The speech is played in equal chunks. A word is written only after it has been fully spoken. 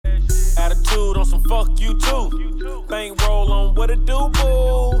on some fuck you too. Bankroll on what it do,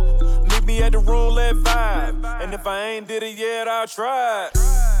 boo. Meet me at the roulette vibe. And if I ain't did it yet, I'll try it.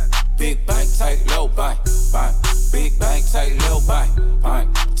 Big bank, tight, low bank, bank. Big bank, tight, low bank,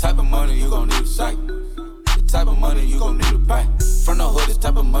 bank. Type of money you gon' need a sight. The type of money you gon' need a bank. From the hood, this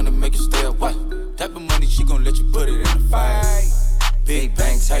type of money make you stay away. Type of money she gon' let you put it in the fight. Big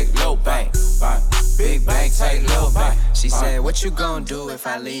bank, tight, low bank, bank. Big bank, tight, low bank. She said, what you gon' do if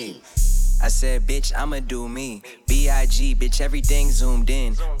I leave? I said, bitch, I'ma do me. B.I.G., bitch, everything zoomed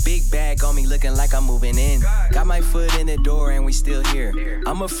in. Big bag on me looking like I'm moving in. Got my foot in the door and we still here.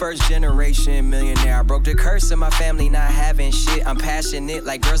 I'm a first generation millionaire. I broke the curse of my family not having shit. I'm passionate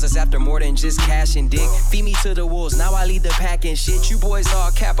like girls that's after more than just cash and dick. Feed me to the wolves, now I lead the pack and shit. You boys all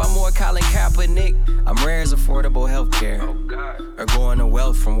cap, I'm more Colin Kaepernick. I'm rare as affordable healthcare. Or going to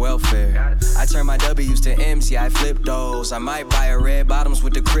wealth from welfare. I turn my W's to M's, yeah, I flip those. I might buy a red bottoms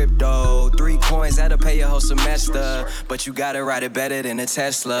with the crypto. 3 coins, that'll pay your whole semester. But you gotta ride it better than a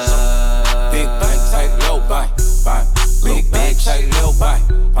Tesla. Big bank, tight, low bank, bank. Big bank, tight, low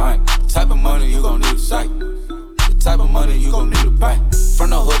bank, bank. Type of money you gon' need a sight. The type of money you gon' need a bank. From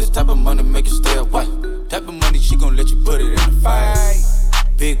the hood, this type of money make you stay away. Type of money she gon' let you put it in the fight.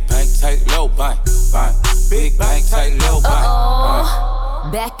 Big bank, tight, low bank, bank. Big bank, tight, low bank, bank.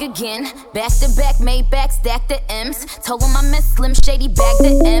 Back again, back to back, made back, stack the M's. Told him I miss Slim Shady, bag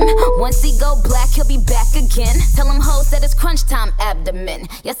the M. Once he go black, he'll be back again. Tell him hoes that it's crunch time abdomen.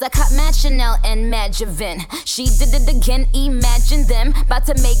 Yes, I caught Mad Chanel and Mad Javin. She did it again, imagine them. About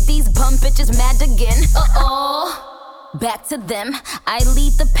to make these bum bitches mad again. Back to them, I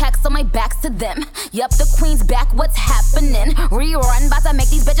lead the pack so my back's to them. Yup, the queen's back, what's happening? Rerun, bout to make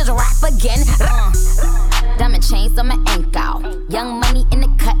these bitches rap again. Diamond chains on my ankle. Young money in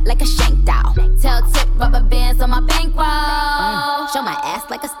the cut like a shank doll. Tell tip rubber bands on my bankroll. Show my ass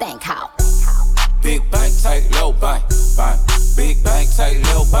like a stank house. Big bank, tight, low bank, bank. Big bank, tight,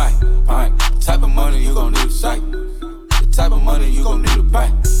 low bank, bank. Type of money you gon' need a sight. The type of money you gon' need a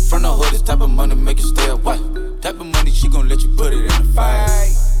bank. From the hood, this type of money make you stay away. Type of money she gon' let you put it in the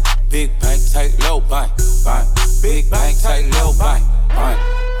fight. Big bank, tight, low bank, bank. Big bank, tight, low bank, bank.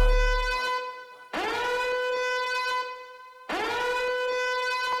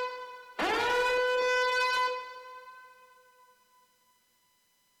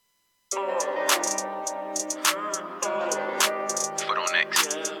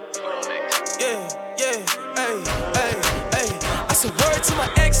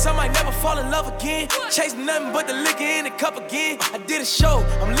 Chasing nothing but the liquor in the cup again. I did a show,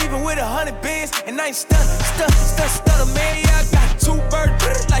 I'm leaving with 100 bands. And I ain't stutter, man. Yeah, I got 2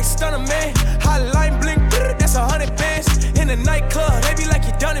 birds, like stunner, man. Hotline blink, that's 100 bands. In the nightclub, they be like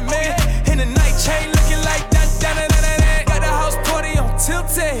you done it, man. In the night chain, looking like that. Got the house party on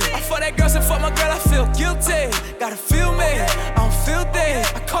tilted. I fuck that girl, so fuck my girl, I feel guilty. Gotta feel me, I don't feel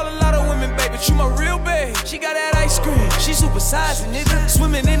that. I call a lot of women, baby, but you my real babe. She got that ice cream, she supersizing, nigga.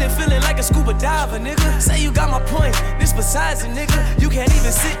 Swimming in it, feeling like a scuba diver, nigga. Say you got my point, this besides a nigga. You can't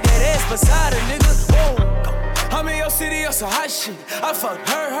even sit that ass beside a nigga. Whoa, I'm in your city on some hot shit. I fuck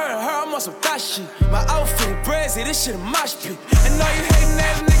her, I'm on some thot shit. My outfit brazy, this shit a mosh pit. And all you hating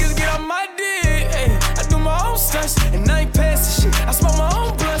ass niggas get on my dick. Ay, I do my own stunts, and I ain't passing shit. I smoke my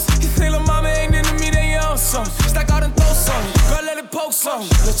own blunts. You think lil' mama ain't into me, then you own something. Stack out and throw something, girl let it poke something.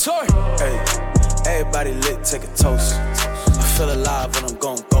 Latour, hey, everybody lit, take a toast. I feel alive when I'm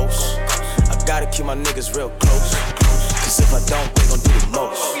going ghost. I gotta keep my niggas real close. Cause if I don't, they gon' do the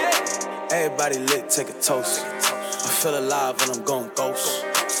most. Everybody lit, take a toast. I feel alive when I'm going ghost.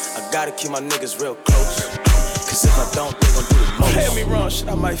 I gotta keep my niggas real close. Cause if I don't, they gon' do the most. Play me wrong, shit,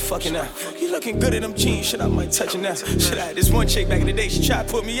 I might fucking out. You looking good in them jeans, shit, I might touch it now. Shit, I had this one chick back in the day, she tried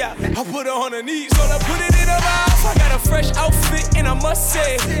to put me out. I put her on her knees, so I put it in her mouth. I got a fresh outfit, and I must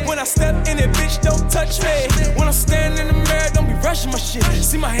say, when I step in it, bitch, don't touch me. When I'm standing in the mirror, don't be rushing my shit.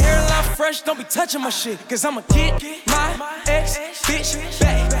 See my hairline fresh, don't be touching my shit. Cause I'ma get my ex bitch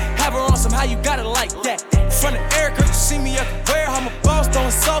back. Have her on somehow, you got it like that. Front of Erica, you see me everywhere. I'm a boss,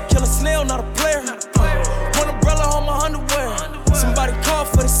 throwing salt, kill a snail, not a player. One umbrella on my underwear. Somebody call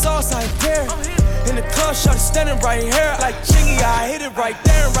for the sauce, I ain't there. In the club, shawty standing right here. Like Chingy, I hit it right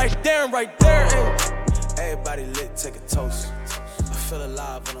there, and right there, and right there. Everybody lit, take a toast. I feel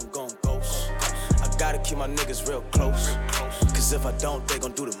alive when I'm going ghost. I gotta keep my niggas real close. Cause if I don't, they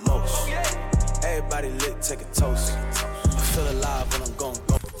gon' do the most. Everybody lit, take a toast. I feel alive when I'm going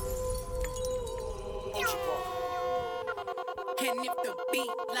ghost. And if the beat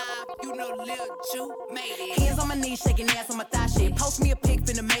live, you know Lil Ju made it. Hands on my knees, shaking ass on my thigh shit. Post me a pic,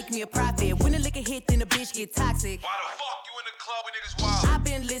 finna make me a profit. When the liquor hit, then the bitch get toxic. Why the fuck you in the club and niggas wild? I've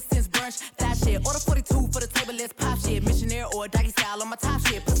been lit since brunch, that shit.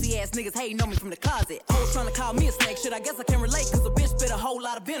 know me from the closet. Hoes trying to call me a snake, shit, I guess I can relate, cause a bitch spit a whole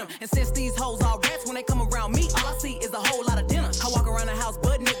lot of venom. And since these hoes all rats, when they come around me, all I see is a whole lot of dinner. I walk around the house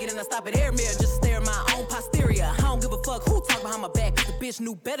butt naked and I stop at air mirror just to stare at my own posterior. I don't give a fuck who talk behind my back, cause the bitch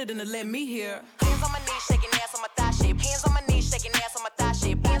knew better than to let me hear. Hands on my knees, shaking ass on my thigh shape. Hands on my knees, shaking ass on my thigh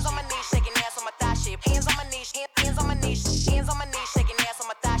shape. Hands on my knees, shaking ass on my thigh shape. Hands on my knees, hands on my knees, hands on my knees, shaking ass on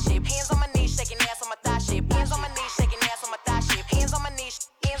my thigh shape. Hands on my knees, shaking ass on my thigh shape. Hands on my knees, shaking ass on my thigh shape. Hands on my knees,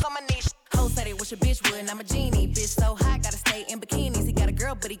 hands on my knees. Hoes said they wish a bitch would, and I'm a genie. Bitch so hot, gotta stay in bikinis. He got a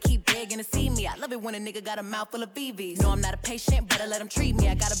girl, but he keep begging to see me. I love it when a nigga got a mouth full of BBs. No, I'm not a patient, better let him treat me.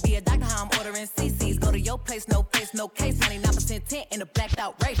 I gotta be a doctor, how I'm ordering CCs. Go to your place, no face, no case. 99% tint in a blacked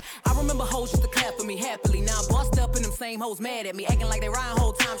out race. I remember hoes used to clap for me happily. Now I'm bossed up and them same hoes mad at me. Acting like they riding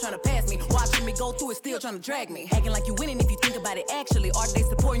whole time trying to pass me. Watching me go through it, still trying to drag me. Acting like you winning if you think about it actually. Are they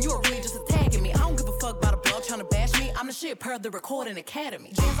supporting you or really just attacking me? I don't give a fuck about a blog trying to bash me. I'm the shit per the Recording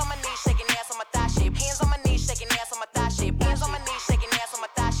Academy. Hands on my knees, shaking ass on my thigh shape. Hands on my knees, shaking ass on my thigh shape. Hands on my knees, shaking ass on my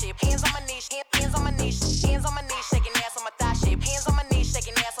thigh shape. Hands on my knees, hands on my knees, hands on my knees, shaking ass on my thigh shape. Hands on my knees,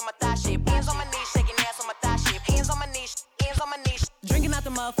 shaking ass on my thigh shape. Hands on my knees, shaking ass on my thigh shape. Hands on my knees, hands on my knees. Drinking out the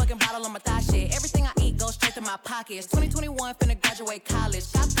motherfucking bottle on my thigh shit. Everything I eat goes straight to my pockets. 2021 finna graduate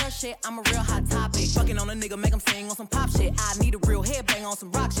college. Got first shit, I'm a real hot topic. Fucking on a nigga, make him sing on some pop shit. I need a real headbang on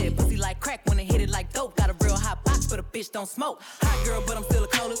some rock shit. Pussy like crack when it hit it like dope. Got a real hot box, but a bitch don't smoke. Hot girl, but I'm still the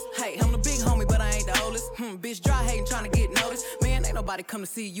coldest. Hey, I'm the big homie, but I ain't the oldest. Bitch dry hating, trying to get noticed. Man, ain't nobody come to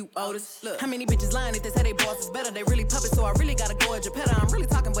see you, Otis. Look, how many bitches lying if they say they boss is better? They really puppets, so I really gotta go at Geppetto. I'm really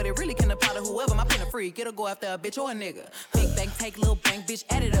talking, but it really can apply to whoever. My pen a freak, it'll go after a bitch or a nigga. Big bang, take little bang, bitch,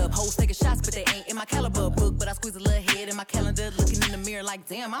 add it up. Hoes taking shots, but they ain't in my caliber book. But I squeeze a little head in my calendar, looking in the mirror like,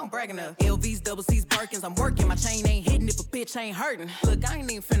 damn, I don't brag enough. LVs, double C's, Birkins, I'm working. My chain ain't hitting if a bitch ain't hurting. Look, I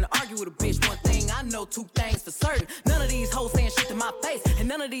ain't even finna argue with a bitch. One thing I know, two things for certain. None of these hoes saying shit to my face, and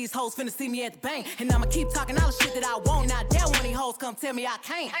none of these hoes finna see me at the bank. And I'ma keep talking all the shit that I want. Now, dare one of these hoes come tell me I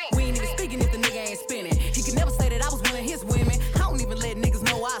can't. We ain't even speaking if the nigga ain't spinning. He could never say that I was one of his women. I don't even let niggas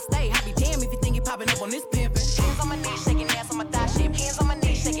know I stay. I be damn if you think you popping up on this pimpin'. Hands on my knees, shaking ass on my thigh shape. Hands on my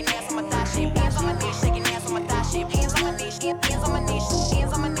knees, shaking ass on my thigh shape. Hands on my knees, shaking ass on my thigh shape. Hands on my knees, hands on my knees,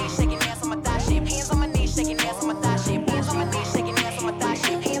 hands on my knees, shaking ass on my thigh shape. Hands on my knees, shaking ass on my thigh shape. Hands on my knees, shaking ass on my thigh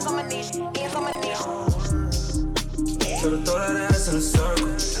shape. Hands on my knees, hands on my knees. Should've throw that ass in a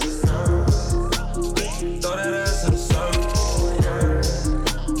circle. Throw that ass in a circle.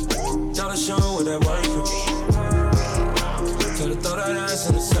 Gotta show what that work for. Should've throw that ass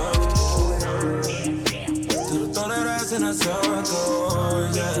in a circle. Should've throw that ass in a circle,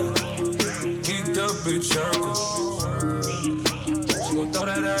 yeah. Keep the bitch circle. She gon' throw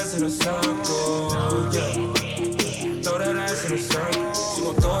that ass in a circle, yeah. Throw that ass in a circle. She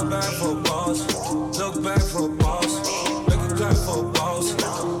gon' throw it back for a boss. Look back for a boss. Make it clap for a boss.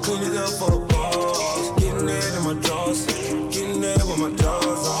 Clean it up for a boss. Getting it in my drawers. Getting it with my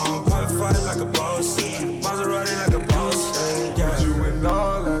drawers on. Point fight like a boss. Maserati like a boss, yeah. You and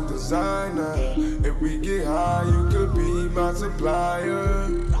all that designer. If we get high, you could be my supplier.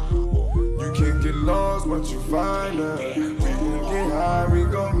 You can't get lost once you find her. We gon' get high, we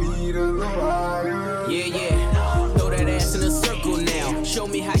gon' need a little higher. Yeah. Throw that ass in a circle now. Show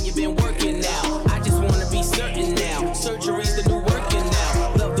me how you been working now. I just wanna be certain now. Surgery's the new working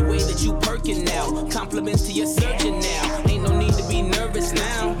now. Love the way that you perking now. Compliments to your surgeon now. Ain't no need to be nervous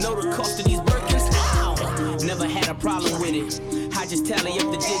now. Know the cost of these Birkins. Ow! Never had a problem with it. I just tally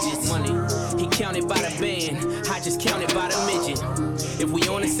up the digits. Money, he counted by the band. I just counted by the midget. If we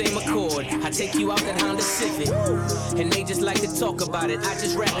on the same accord, I take you out that Honda Civic. And they just like to talk about it. I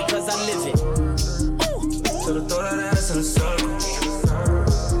just rap it cause I live it. Should've throw that ass in a circle.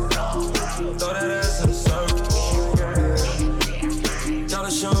 Throw that ass in a circle.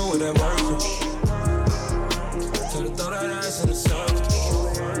 Gotta show what that work for. Should've throw that ass in a circle.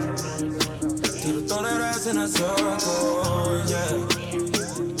 Should've throw that ass in a circle, yeah.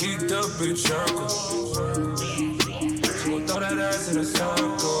 Keep the bitch circle. She gon' throw that ass in a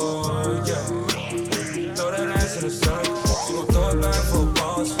circle, yeah. Throw that ass in a circle. She gon' throw it back for a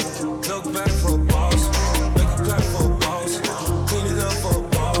boss. Look back for a boss. Make it clap for a boss. Clean it up for a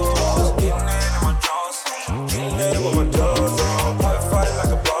boss. Getting it in my drawers. Getting it with my drawers on. Fight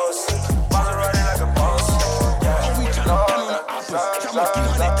like a boss. Maserati like a boss, yeah. Oh, we tryna down on the oppas. Drop my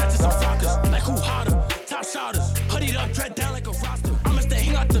 300, touches some flockers. Like who hotter? Top shotters. Hoodied up, dread down like a roster. I'ma stay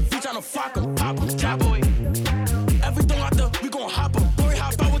hang out the beach, I don't fuck 'em. Pop 'em, cowboy. Everything out there, we gon' hop 'em. Boy,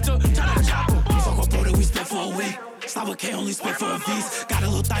 hop out with the China chopper. Fuck what bro that we spent for a week. Stop with K, only spent for a V's. Got a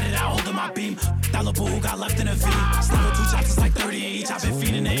little thigh that I hold in my beam. That little boo who got left in a V. Slap with 2 chops, like 30 each. I been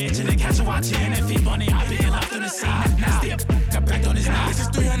feeding the itch and then catch a watch in and feed bunny. I been left in the scene. Nasty up, got backed on his This is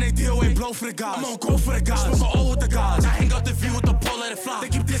 300 deal, ain't blow for the gods. I'm on go for the gods. Smoke my O with the gods. I hang out the view with the pole, let it fly. They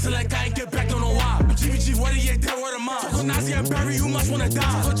keep dissing like I ain't get back, don't know why. GBG, what yeah, dead word of mine. So Nazi and Barry, you must wanna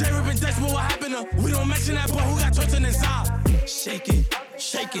die. So J Rip and Dex, what happened to? We don't mention that boy who got tortured inside. Shake it,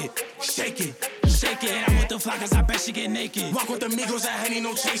 shake it, shake it, shake it. I'm with the fly cause I bet she get naked. Walk with the Migos, that Henny,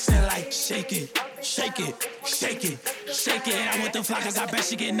 no chasing. Like, shake it, shake it, shake it, shake it. I'm with the fly cause I bet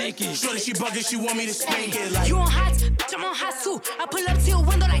she get naked. Shorty, she bugging, she want me to spank it. Like, you on hot, bitch, I'm on hot too. I pull up to your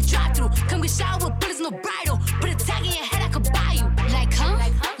window like drive through. Come get showered with bullets, no bridle. Put a tag in your head, I could buy you. Like, huh?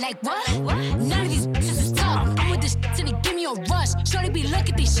 Like what? None of these bitches is tough. I'm with this shit and they give me a rush. Shorty be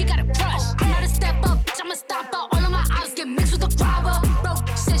looking, think she got a crush. I'm about to step up, bitch, I'ma stop out. All of my eyes get mixed with the robber. Bro,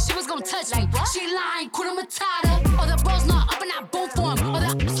 said she was gonna touch me. She lying, Kuna Matata. All the bros not up and I boom for him. All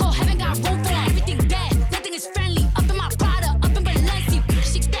the asshole haven't got room for him. Everything dead, nothing is friendly. Up in my Prada, up in Balenci.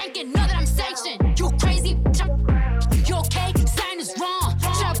 She thinking, know that I'm sanctioned. You crazy, bitch, you okay? Sign is wrong.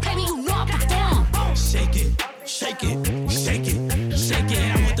 Try to play me, you know I perform. Shake it, shake it, shake it, shake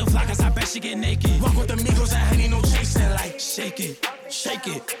it. I'm with the fly cause I bet she get naked. Walk with the Migos, that Henny, no chasing. Like, shake it, shake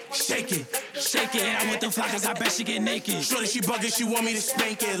it, shake it, shake it. I'm with the fly cause I bet she get naked. Shorty, she bugging, she want me to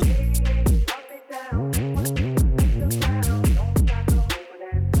spank it.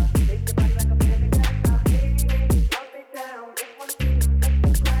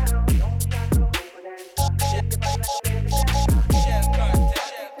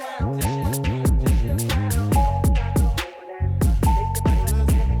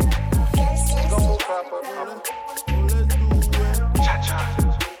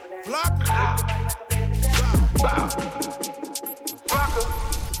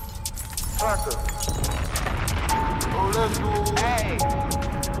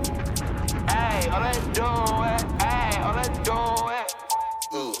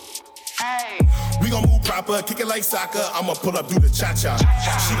 Kick it like soccer, I'ma pull up, do the cha-cha.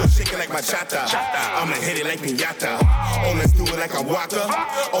 She gon' shake it like my chata. I'ma hit it like piñata. Oh, let's do it like I'm Waka.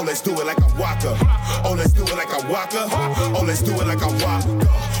 Oh, let's do it like I'm Waka. Oh, let's do it like I'm Waka. Oh, let's do it like I'm Waka.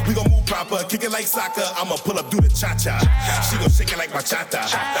 We gon' move proper, kick it like soccer. I'ma pull up, do the cha-cha. She gon' shake it like my chata.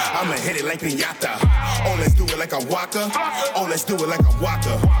 I'ma hit it like piñata. Oh, let's do it like I'm Waka. Oh, let's do it like I'm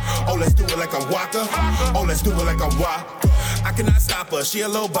Waka. Oh, let's do it like I'm Waka. Oh, let's do it like I'm Waka. I cannot stop her. She a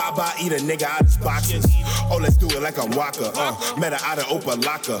little baba, eat a nigga out his boxes. Oh, let's do it like I'm Waka. Met her out of Opa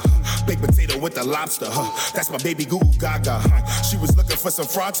Laka. Baked potato with the lobster. That's my baby Goo Goo Gaga. She was looking for some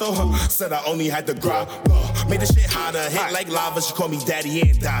Fronto. Said I only had the grab. Made the shit hotter. Hit like lava. She called me Daddy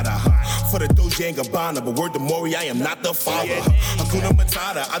and Dada. For the Doja and Gabbana. But word to Maury, I am not the father. Hakuna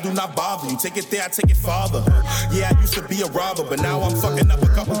Matata. I do not bother you. Take it there, I take it farther. Yeah, I used to be a robber, but now I'm fucking up a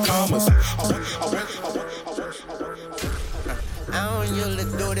couple commas. I don't usually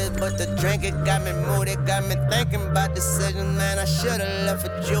do this, but the drink it got me moody. Got me thinking about decisions, man, I should've left for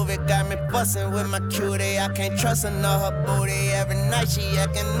Juvie. Got me bustin' with my cutie, I can't trust her nor her booty. Every night she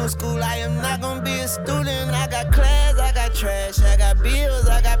acting new school, I am not gonna be a student. I got class, I got trash, I got bills,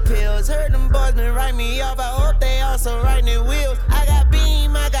 I got pills. Heard them boys been write me off, I hope they also write their wheels. I got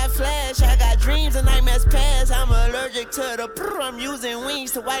beam, I got flash, I got dreams and nightmares past. I'm allergic to the prr, I'm using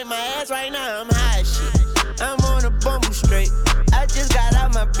wings to wipe my ass right now, I'm high as shit. I'm on a bumble straight. I just got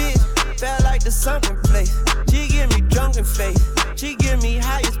out my bitch, felt like the sunken place. She give me drunken face, she give me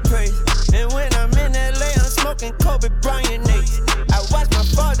highest praise. And when I'm in LA, I'm smoking Kobe Bryant Nate. I watch my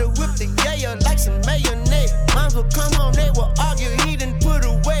father whip the yayo like some mayonnaise. Moms will come home, they will argue, he didn't put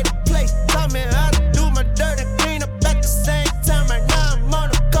away the plate. Taught me how to do my dirty clean up at the same time. Right now I'm on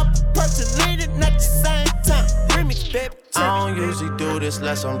a couple person leading at the same time. Bring me, baby. I don't usually do this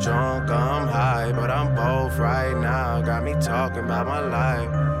unless I'm drunk or I'm high, but I'm both right now, got me talking about my life.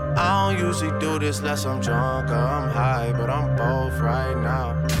 I don't usually do this unless I'm drunk or I'm high, but I'm both right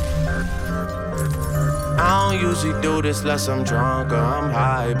now. I don't usually do this unless I'm drunk or I'm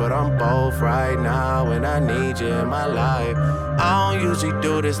high, but I'm both right now, and I need you in my life. I don't usually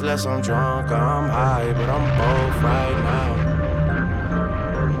do this unless I'm drunk or I'm high, but I'm both right now.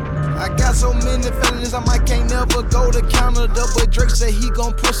 I got so many feelings, I might can't never go to Canada. But Drake said he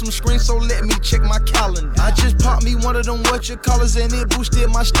gon' put some screens, so let me check my calendar. I just popped me one of them whatchamacallits and it boosted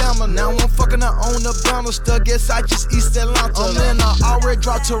my stamina. Now I'm fucking her on the banister, guess I just East Atlanta. And I already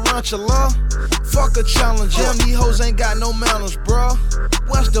dropped Tarantula, fuck a challenge. Damn, these hoes ain't got no manners, bruh.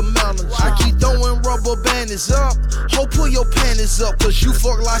 What's the manners? I keep throwing rubber bandits up. Ho, pull your panties up, cause you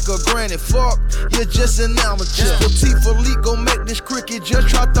fuck like a granny. Fuck, you're just an amateur. Petite Philippe gon' make this cricket, just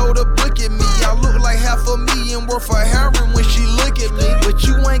try throw the book at me. I look like $500,000 worth of heroin when she look at me. But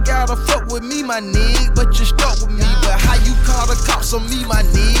you ain't gotta fuck with me, my nigga, but you stuck with me. But how you call the cops on me, my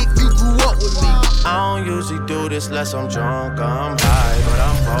nigga? You grew up with me. I don't usually do this unless I'm drunk or I'm high, but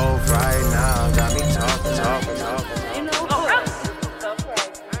I'm both right now. Got me talking.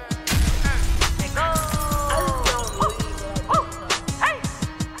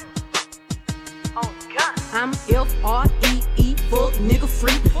 I'm F-R-E-E, fuck nigga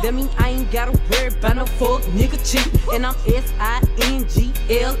free. That mean I ain't gotta worry about no fuck nigga cheat. And I'm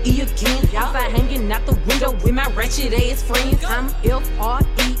S-I-N-G-L-E again. Outside hanging out the window with my ratchet ass friends. I'm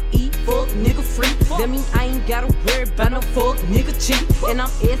F-R-E-E, fuck nigga free. That mean I ain't gotta worry about no fuck nigga cheat. And I'm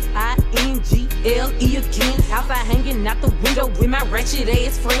S-I-N-G-L-E again. Outside hanging out the window with my ratchet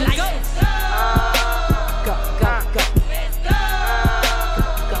ass friends. Go.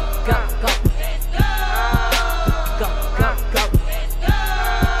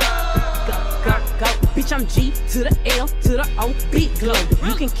 Bitch, I'm G to the L to the O, big glow.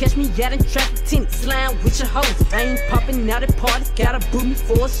 You can catch me out in traffic, tinted, slime with your hoes. I ain't popping out at parties, gotta book me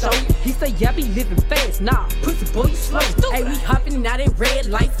for a show. He say, yeah, be living fast, nah, pussy boy, you slow. Hey, we hopping out at red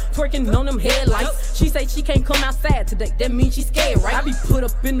lights, twerking on them headlights. She say she can't come outside today, that means she scared, right? I be put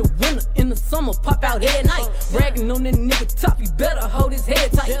up in the winter, in the summer, pop out every night. Bragging on that nigga top, you better hold his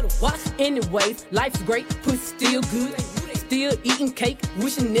head tight. Anyways, life's great, pussy still good. Still eating cake,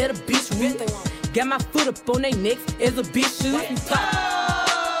 wishing that a bitch would. Got my foot up on they necks as a bitch should.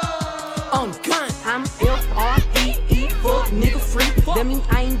 On gun, I'm F-R-E-E, fuck nigga free. That mean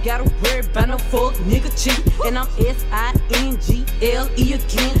I ain't gotta worry about no fuck nigga cheat. And I'm S-I-N-G-L-E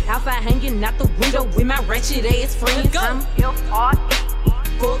again. Outside hanging out the window with my ratchet ass friends. I'm F-R-E-E,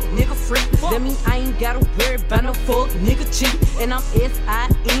 fuck nigga free. That mean I ain't gotta worry about no fuck nigga cheat. And I'm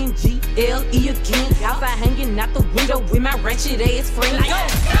S-I-N-G-L-E again. Outside hanging out the window with my ratchet ass friends.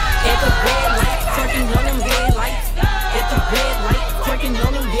 At the red light, twerking on them red lights. At the red light, twerking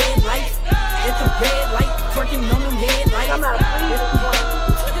on them red lights. At the red light, twerking on them red lights.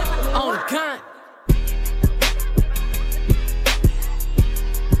 On the gun.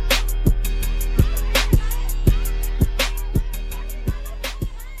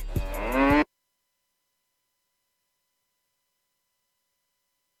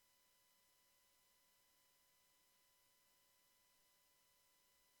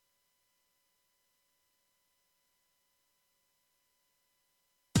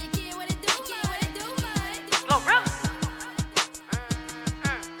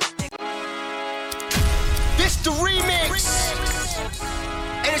 The remix,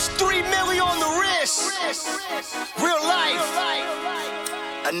 and it's 3 million on the wrist. Real life,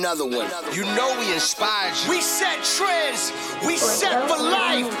 another one. You know we inspired you. We set trends, we set for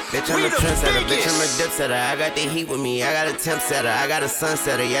life. Bitch, I'm a trendsetter, bitch, I'm a dipsetter. I got the heat with me, I got a temp setter, I got a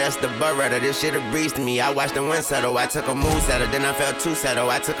sunsetter. Yeah, that's the butt rider, this shit a breeze to me. I watched the wind settle, I took a mood setter, then I felt two settle.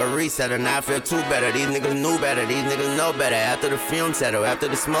 I took a resetter, now I feel two better. These niggas knew better, these niggas know better. After the fume settle, after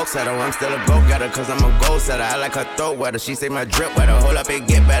the smoke settle, I'm still a go-getter, cause I'm a goal setter. I like her throat wetter, she say my drip wetter. Hold up and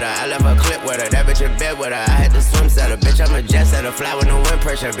get better, I left her clip with her. That bitch in bed with her, I had to swim setter. Bitch, I'm a jet setter, fly with no wind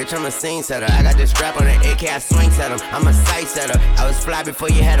pressure. Bitch, I'm a scene setter, I got this strap on the AK, I swing set 'em. I'm a sight setter, I was fly before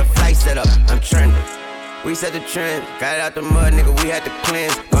you had a flight set up. I'm trending. We set the trend, got it out the mud, nigga, we had to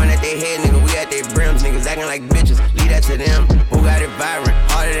cleanse. Going at their head, nigga, we at their brims. Niggas acting like bitches, leave that to them. Who got it vibrant,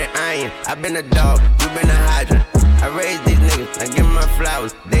 harder than iron. I been a dog, you been a hydrant. I raised these niggas, I give 'em my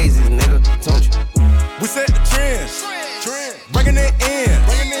flowers. Daisies, nigga, don't you? We set the trends, bringing it in.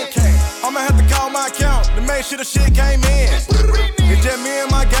 I'ma have to call my account to make sure the shit came in. It's just me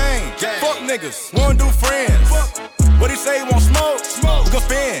and my gang. Fuck niggas, we don't do friends. What he say, he want smoke? We gon'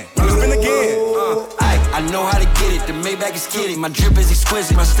 spin, spin again. I know how to get it, the Maybach is kitty. My drip is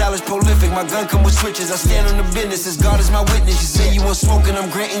exquisite, my style is prolific. My gun come with switches, I stand on the business as God is my witness. You say you want smoke and I'm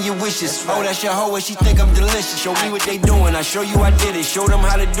granting your wishes. Oh, that's your hoe and she think I'm delicious. Show me what they doing, I show you I did it. Show them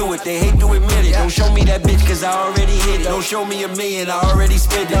how to do it, they hate to admit it. Don't show me that bitch cause I already hit it. Don't show me $1 million, I already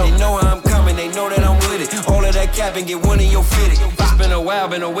spent it. They know how I'm coming, they know that I'm with it. All of that cap and get one of your fitted. It's been a while,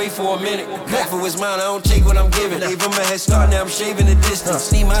 been away for a minute. Back for his mine, I don't take what I'm giving. Gave him a head start, now I'm shaving the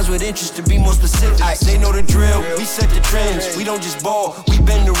distance. Need minds with interest to be more specific. They know the drill, we set the trends. We don't just ball, we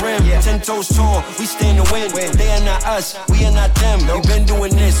bend the rim. 10 toes tall, we stay in the wind. They are not us, we are not them. We been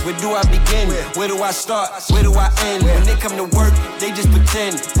doing this, where do I begin? Where do I start, where do I end? When they come to work, they just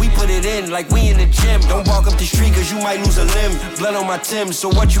pretend. We put it in like we in the gym. Don't walk up the street cause you might lose a limb. Blood on my Tim, so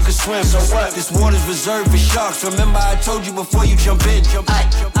what, you can swim. So what? This water's reserved for sharks. Remember I told you before you jump in.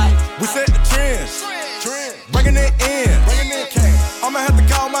 We set the trends, bringing it in. I'ma have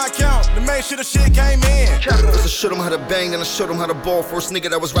to call call my account to make sure the shit came in. First I showed him how to bang, then I showed him how to ball. First nigga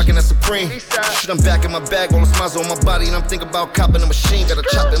that was rocking that Supreme. Shit, I'm back in my bag, all the smiles on my body, and I'm thinking about copping a machine. Got a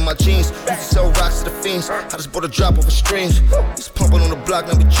chop in my jeans, used to sell rocks to the fiends. I just bought a drop off of streams. He's pumping on the block,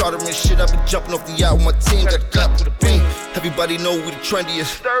 now we chartering shit. I be jumping off the yacht with my team, got a clap to the beam. Everybody know we the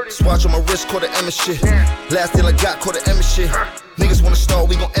trendiest. Swatch on my wrist, caught the M and shit. Last deal I got, caught the M and shit. Niggas wanna start,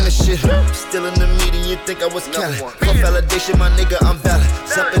 we gon' end this shit. Still in the meeting, you think I was Cali. For validation, my nigga, I'm valid.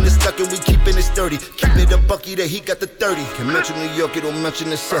 Zuppin' is stuck and we keepin' it sturdy. Keep it a bucky that he got the 30. Can mention New York, you don't mention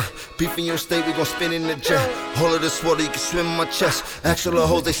the set. Beef in your state, we gon' spin in the jet. All of this water, you can swim in my chest. Actual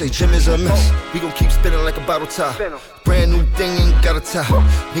hoes, they say gym is a mess. We gon' keep spinning like a bottle top. Brand new thing, ain't got a top.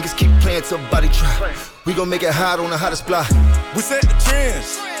 Niggas keep playing till body drop. We gon' make it hot on the hottest block. We set the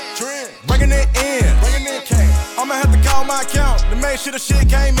trends, bringing it in. I'ma have to call my account to make sure the shit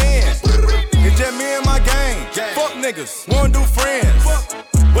came in. It's just me and my gang. Fuck niggas, wanna do friends.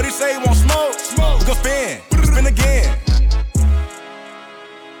 What he say, he want smoke? We gon' spin again.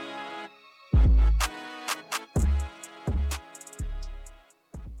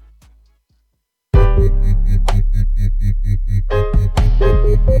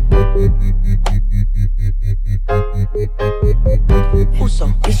 Uso,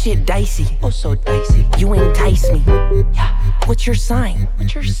 this shit dicey. Oh, so dicey. You entice me. Yeah. What's your sign?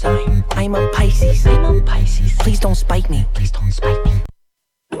 What's your sign? I'm a Pisces. I'm a Pisces. Please don't spite me. Please don't spite me.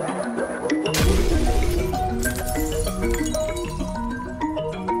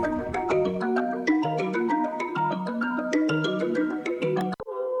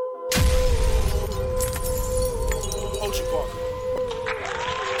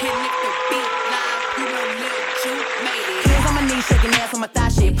 Shaking ass on my thigh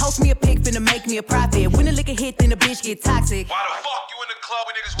shit. Post me a pic, finna make me a profit. When the liquor hit, then the bitch get toxic. Why the fuck you in the club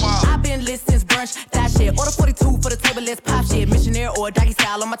when niggas wild? I've been lit since brunch, that shit. Order 42 for the table, let's pop shit. Missionaire or a doggy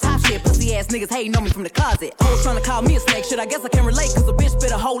style on my top shit. Pussy ass niggas hating on me from the closet. Hoes trying to call me a snake, shit. I guess I can relate, cause a bitch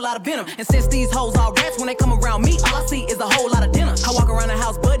spit a whole lot of venom. And since these hoes all rats, when they come around me, all I see is a whole lot of dinner. I walk around the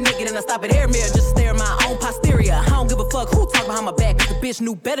house butt naked and I stop at air mirror just to stare at my own posterior. I don't give a fuck who talk behind my back, cause the bitch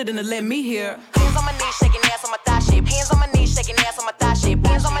knew better than to let me hear. Hands on my knees, shaking ass on my thigh shit. Hands on my knees, shaking ass on my thigh shit.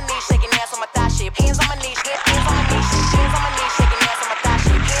 Hands on my knees, shaking ass on my thigh shit. Hands on my knees, hands on my knees, hands on my knees, shaking ass on my thigh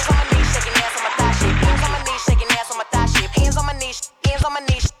shit. Hands on my knees, shaking ass on my thigh shit. Hands on my knees, shaking ass on my thigh shit. Hands on my knees, hands on my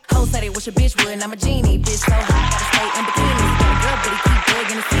knees. Hoes say they wish a bitch would, and I'm a genie. Bitch so hot, gotta stay in bikinis. Got a girl, but he keep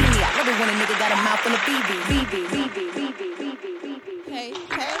begging to see me. I love it when a nigga got a mouth full of BB. Hey,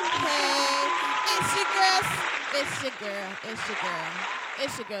 hey, hey. It's your girl. It's your girl. It's your girl.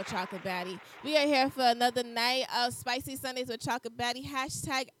 It's your girl, Chocolate Baddie. We are here for another night of Spicy Sundays with Chocolate Baddie.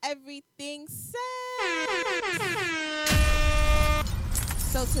 Hashtag everything said.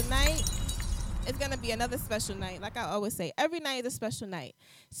 So tonight is going to be another special night. Like I always say, every night is a special night.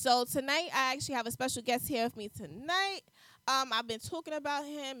 So tonight, I actually have a special guest here with me tonight. I've been talking about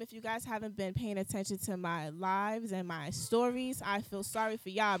him. If you guys haven't been paying attention to my lives and my stories, I feel sorry for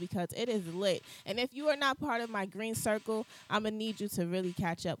y'all because it is lit. And if you are not part of my green circle, I'm going to need you to really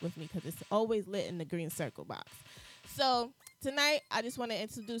catch up with me because it's always lit in the green circle box. So tonight, I just want to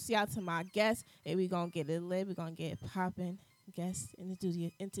introduce y'all to my guest, and we're going to get it lit. We're going to get it popping. Guest,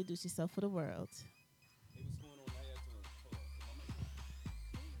 introduce yourself for the world. Hey, what's going on? How y'all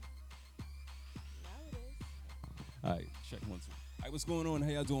doing? All right, check 1, 2. All right, what's going on?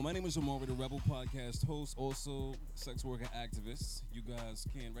 How y'all doing? My name is Omari, the Rebel Podcast host, also sex worker activist. You guys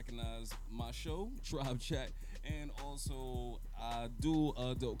can recognize my show, Tribe Chat, and also I do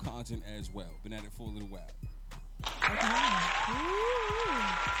adult content as well. Been at it for a little while. Okay.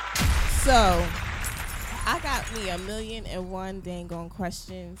 So, I got me 1,000,001 dang on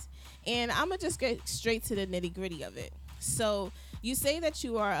questions, and I'm going to just get straight to the nitty-gritty of it. So, you say that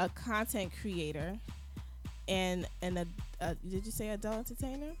you are a content creator and did you say adult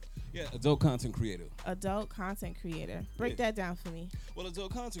entertainer? Yeah, adult content creator. Adult content creator. Break that down for me. Well,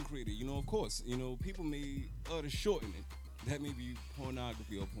 adult content creator, of course, people may to shorten it. That may be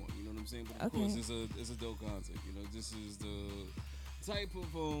pornography or porn, you know what I'm saying? But of course, it's adult content. This is the type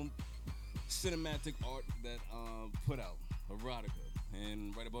of cinematic art that put out erotica,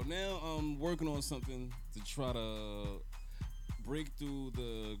 and right about now I'm working on something to try to break through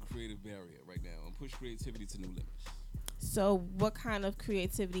the creative barrier right now and push creativity to new limits. So what kind of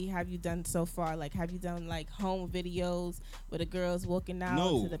creativity have you done so far? Like, have you done like home videos where the girls walking out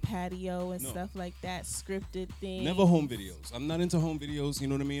No. to the patio and No. stuff like that, scripted things? Never home videos. I'm not into home videos. You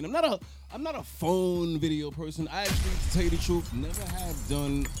know what I mean? I'm not a phone video person. I actually, to tell you the truth, never have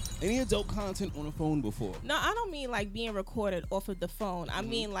done any adult content on a phone before. No, I don't mean like being recorded off of the phone. I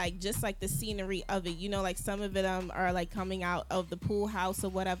mean like just like the scenery of it. You know, like some of it are like coming out of the pool house or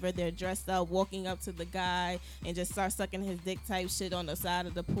whatever. They're dressed up, walking up to the guy and just start sucking his dick type shit on the side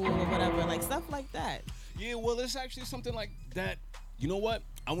of the pool or whatever. Like stuff like that. Yeah, well, it's actually something like that. You know what?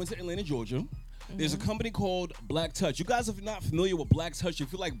 I went to Atlanta, Georgia. There's a company called Black Touch. You guys, if you're not familiar with Black Touch,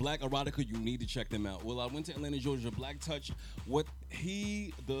 if you like Black erotica, you need to check them out. Well, I went to Atlanta, Georgia. Black Touch.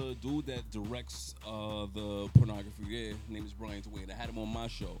 The dude that directs the pornography there, his name is Brian Dwayne. I had him on my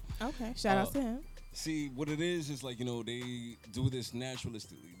show. Okay, shout out to him. See, what it is like, you know, they do this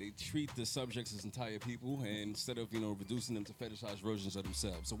naturalistically. They treat the subjects as entire people, and instead of, you know, reducing them to fetishized versions of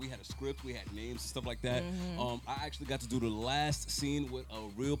themselves. So we had a script, we had names and stuff like that. I actually got to do the last scene with a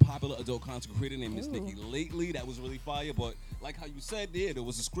real popular adult content creator named Miss Nikki Lately. That was really fire, but like how you said there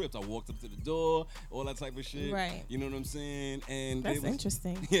was a script. I walked up to the door, all that type of shit. Right. You know what I'm saying? And That's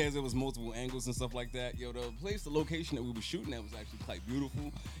interesting. Yeah, there was multiple angles and stuff like that. Yo, the location that we were shooting at was actually quite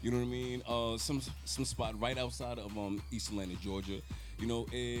beautiful. You know what I mean? Some spot right outside of East Atlanta, Georgia. You know,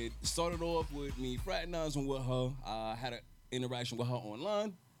 it started off with me fraternizing with her. I had an interaction with her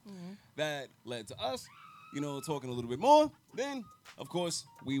online. That led to us, you know, talking a little bit more. Then, of course,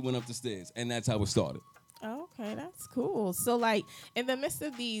 we went up the stairs, and that's how it started. Okay, that's cool. So like in the midst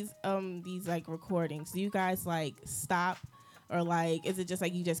of these like recordings, do you guys like stop? Or like, is it just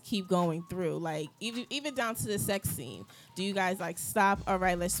like you just keep going through? Like, even down to the sex scene, do you guys like stop? All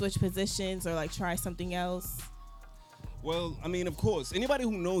right, let's switch positions or like try something else? Well, I mean, of course, anybody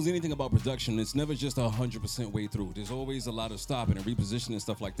who knows anything about production, it's never just 100% way through. There's always a lot of stopping and repositioning,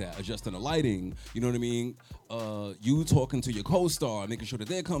 stuff like that, adjusting the lighting, you know what I mean? You talking to your co-star, making sure that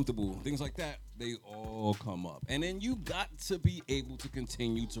they're comfortable, things like that, they all come up. And then you got to be able to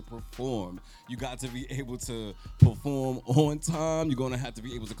continue to perform. You got to be able to perform on time. You're going to have to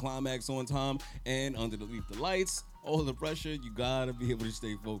be able to climax on time and underneath the lights. All the pressure, you gotta be able to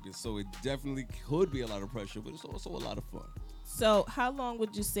stay focused. So it definitely could be a lot of pressure, but it's also a lot of fun. So how long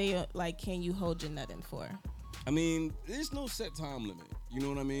would you say, like, can you hold your nut in for? I mean, there's no set time limit. You know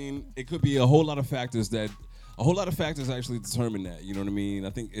what I mean? It could be a whole lot of factors actually determine that. You know what I mean? I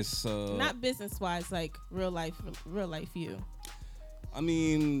think it's not business wise, like real life you. I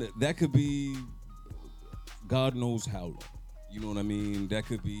mean, that could be God knows how long. You know what I mean? That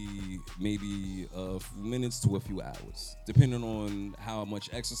could be maybe a few minutes to a few hours, depending on how much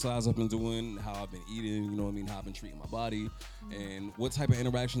exercise I've been doing, how I've been eating, you know what I mean, how I've been treating my body, and what type of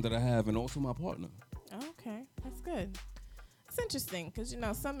interaction that I have, and also my partner. Okay, that's good. It's interesting, because, you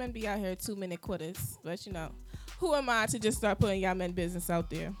know, some men be out here 2-minute quitters, but, you know, who am I to just start putting y'all men business out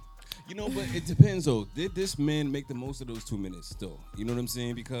there? You know, but it depends, though. Did this man make the most of those 2 minutes, though? You know what I'm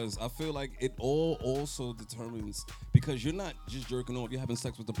saying? Because I feel like it all also determines, because you're not just jerking off, you're having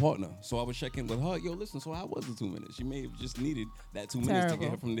sex with the partner. So I would check in with her. Yo, listen, so how was the 2 minutes? You may have just needed that 2 minutes to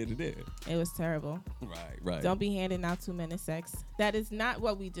get her from there to there. It was terrible. Right. Don't be handing out 2-minute sex. That is not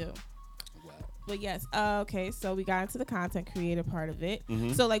what we do. Wow. But yes, okay, so we got into the content creator part of it.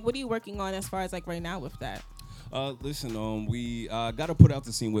 Mhm. So, like, what are you working on as far as, like, right now with that? Listen, we got to put out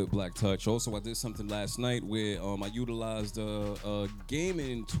the scene with Black Touch. Also, I did something last night where I utilized a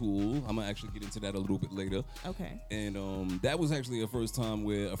gaming tool. I'm going to actually get into that a little bit later. Okay. And that was actually a first time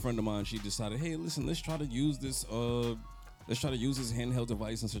where a friend of mine, she decided, hey, listen, let's try to use this handheld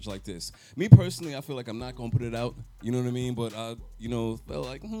device and such like this. Me personally, I feel like I'm not going to put it out. You know what I mean? But I, felt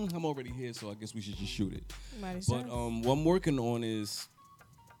like, I'm already here, so I guess we should just shoot it. But what I'm working on is,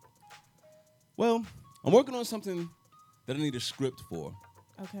 I'm working on something that I need a script for.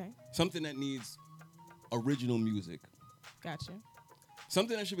 Okay. Something that needs original music. Gotcha.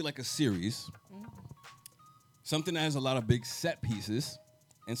 Something that should be like a series. Something that has a lot of big set pieces.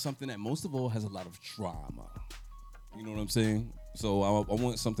 And something that most of all has a lot of drama. You know what I'm saying? So I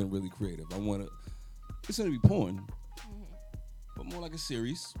want something really creative. It's going to be porn. But more like a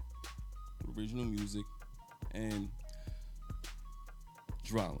series. With original music. And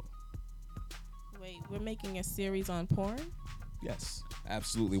drama. Wait, we're making a series on porn? Yes,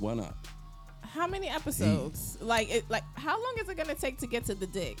 absolutely. Why not? How many episodes? How long is it gonna take to get to the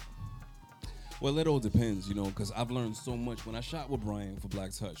dick? Well, it all depends, because I've learned so much. When I shot with Brian for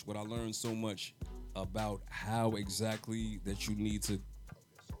Black Touch, I learned so much about how exactly that you need to.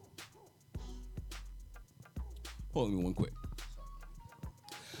 Hold me one quick.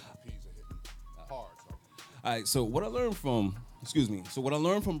 All right, so what I learned from, what I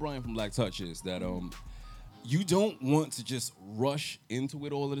learned from Brian from Black Touch is that you don't want to just rush into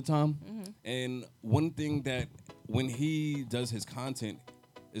it all of the time. And one thing that when he does his content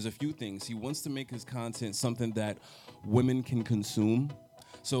is a few things. He wants to make his content something that women can consume.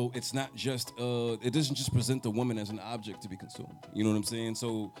 So it's not just, it doesn't just present the woman as an object to be consumed. You know what I'm saying?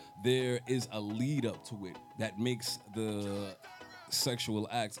 So there is a lead up to it that makes the sexual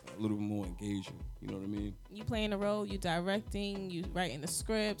act a little bit more engaging. You know what I mean? You playing a role, you directing, you writing the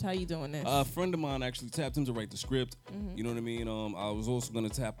script. How you doing this? A friend of mine actually tapped him to write the script. You know what I mean? I was also gonna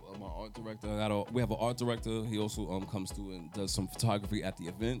tap my art director. We have an art director. He also comes through and does some photography at the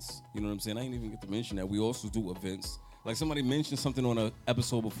events. You know what I'm saying? I didn't even get to mention that we also do events. Like somebody mentioned something on an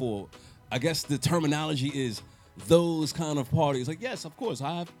episode before. I guess the terminology is those kind of parties. Like, yes, of course,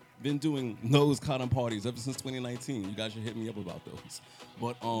 I've been doing those kind of parties ever since 2019. You guys should hit me up about those.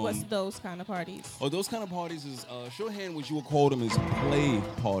 But what's those kind of parties? Oh, those kind of parties is shorthand what you would call them is play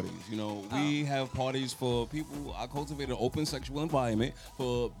parties. You know, we have parties for people. I cultivate an open sexual environment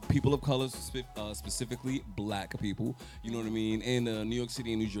for people of color, specifically black people. You know what I mean? In the New York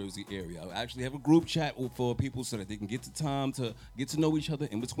City and New Jersey area. I actually have a group chat for people so that they can get the time to get to know each other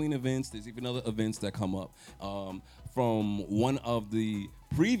in between events. There's even other events that come up. From one of the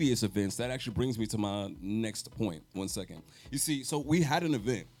previous events, that actually brings me to my next point. 1 second. You see, so we had an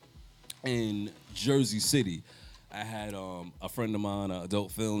event in Jersey City. I had a friend of mine, an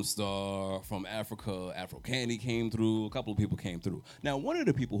adult film star from Africa, Afro Candy came through. A couple of people came through. Now, one of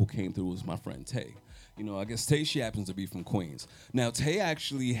the people who came through was my friend Tay. You know, I guess Tay, she happens to be from Queens. Now, Tay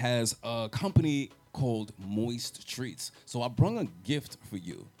actually has a company called Moist Treats. So I brought a gift for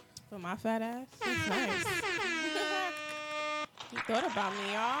you. For my fat ass? That's nice. You thought about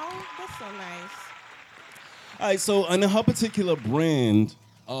me, y'all. That's so nice. All right, so on her particular brand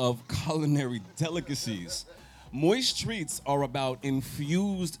of culinary delicacies, Moist Treats are about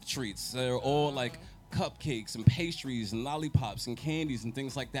infused treats. They're all like cupcakes and pastries and lollipops and candies and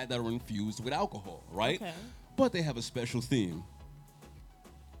things like that that are infused with alcohol, right? Okay. But they have a special theme.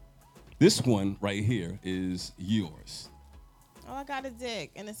 This one right here is yours. Oh, I got a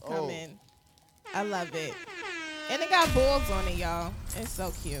dick, and it's coming. I love it. And it got balls on it, y'all. It's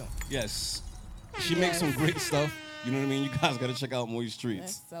so cute. Yes. She makes some great stuff. You know what I mean? You guys got to check out Moist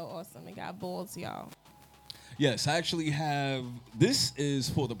Treats. That's so awesome. It got balls, y'all. Yes, I actually have, this is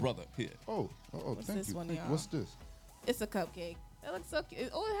for the brother here. What's thank this you. one, Thank you. y'all? What's this? It's a cupcake. It looks so cute.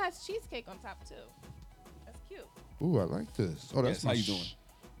 Oh, it has cheesecake on top, too. That's cute. Ooh, I like this. Oh, that's Yes, my how you doing?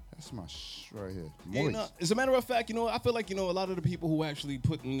 That's my right here. Yeah, you know, as a matter of fact, you know, I feel like, you know, a lot of the people who actually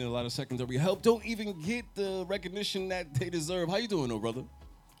put in a lot of secondary help don't even get the recognition that they deserve. How you doing, though, brother?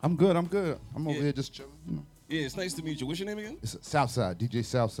 I'm good. I'm over here just chilling. You know. Yeah, it's nice to meet you. What's your name again? It's Southside, DJ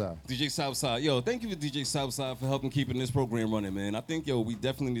Southside. DJ Southside. Yo, thank you for DJ Southside for helping keeping this program running, man. I think, yo, we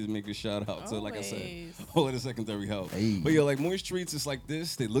definitely need to make a shout out to, like I said, all of the secondary help. Hey. But, yo, like Moist Treats is like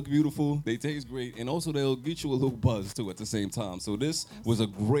this. They look beautiful. They taste great. And also, they'll get you a little buzz, too, at the same time. So this was a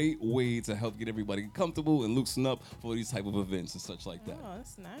great way to help get everybody comfortable and loosen up for these type of events and such like that. Oh,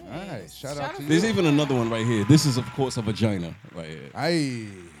 that's nice. All right. Shout out to you. There's even another one right here. This is, of course, a vagina right here. Hey.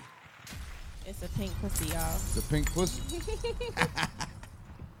 It's a pink pussy, y'all. It's a pink pussy.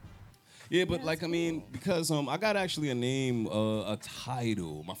 Yeah, but like, I mean, because I got actually a name, a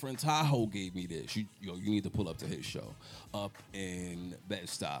title. My friend Tahoe gave me this. You need to pull up to his show up in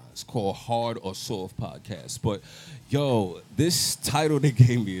Bed-Stuy. It's called Hard or Soft Podcast. But, yo, this title they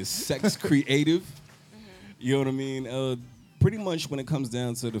gave me is Sex Creative. You know what I mean? Pretty much when it comes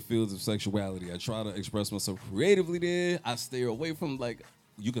down to the fields of sexuality, I try to express myself creatively there. I stay away from, like,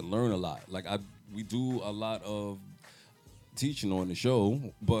 you can learn a lot. Like, we do a lot of teaching on the show,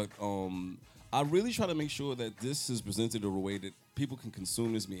 but I really try to make sure that this is presented in a way that people can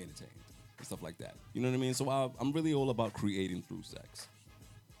consume this, be entertained, and stuff like that. You know what I mean? So I'm really all about creating through sex.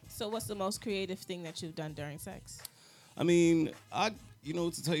 So what's the most creative thing that you've done during sex? I mean,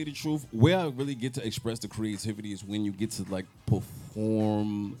 to tell you the truth, where I really get to express the creativity is when you get to, like,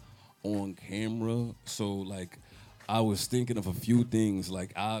 perform on camera. So, like, I was thinking of a few things.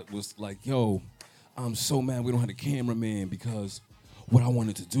 Like, I was like, yo, I'm so mad we don't have a cameraman because what I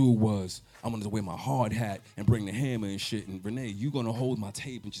wanted to do was I wanted to wear my hard hat and bring the hammer and shit. And Renee, you gonna hold my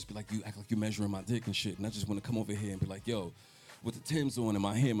tape and just be like, you act like you're measuring my dick and shit. And I just want to come over here and be like, yo, with the Timbs on and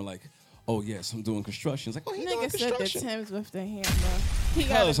my hammer, like, oh yes, I'm doing construction. It's like, oh, he doing Nigga said construction. the Timbs with the hammer. He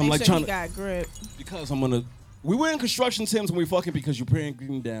Because gotta I'm make like sure he trying got grip. Because we wearing construction Timbs when we fucking because you're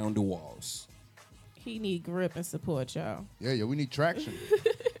breaking down the walls. He need grip and support, y'all. Yeah, we need traction.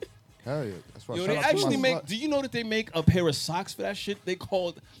 Hell yeah. That's why Yo, shout they out to actually my make. slut. Do you know that they make a pair of socks for that shit? They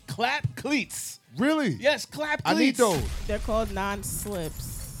called clap cleats. Really? Yes, clap I need cleats. those. They're called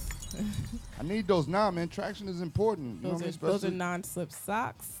non-slips. I need those now, man. Traction is important. You know Those what I are mean? those are Especially- non-slip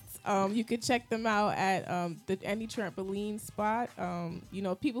socks. You could check them out at any trampoline spot. You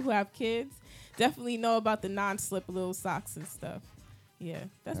know, people who have kids definitely know about the non-slip little socks and stuff. Yeah,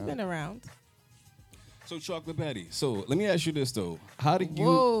 that's Yeah. been around. So Chocolate Patty. So let me ask you this though: how do you?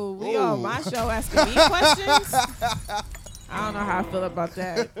 Whoa, we on my show asking me questions? I don't know how I feel about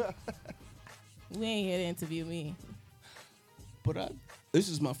that. We ain't here to interview me. But this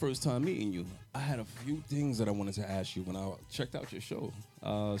is my first time meeting you. I had a few things that I wanted to ask you when I checked out your show.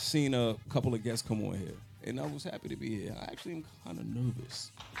 Seen a couple of guests come on here, and I was happy to be here. I actually am kind of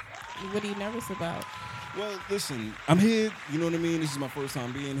nervous. What are you nervous about? Well, listen, I'm here. You know what I mean? This is my first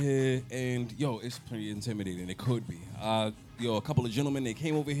time being here, and yo, it's pretty intimidating. It could be. A couple of gentlemen, they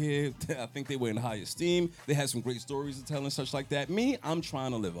came over here. I think they were in high esteem. They had some great stories to tell and such like that. Me, I'm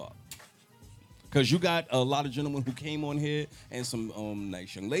trying to live up. Because you got a lot of gentlemen who came on here and some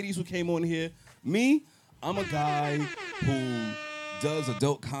nice young ladies who came on here. Me, I'm a guy who does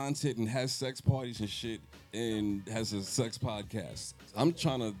adult content and has sex parties and shit and has a sex podcast. I'm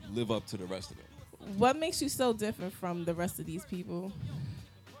trying to live up to the rest of them. What makes you so different from the rest of these people?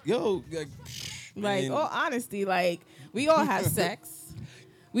 Yo, Like, man. all honesty, like, we all have sex.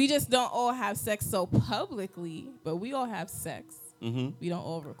 We just don't all have sex so publicly, but we all have sex. Mm-hmm. We don't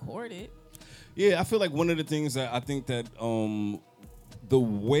all record it. Yeah, I feel like one of the things that I think that the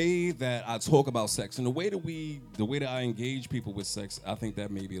way that I talk about sex and the way that I engage people with sex, I think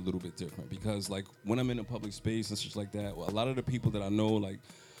that may be a little bit different because like when I'm in a public space and such like that, well, a lot of the people that I know, like,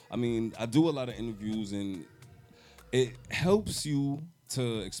 I mean, I do a lot of interviews and it helps you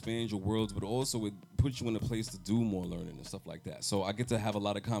to expand your worlds, but also it puts you in a place to do more learning and stuff like that. So I get to have a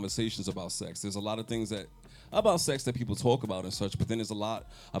lot of conversations about sex. There's a lot of things about sex that people talk about and such, but then there's a lot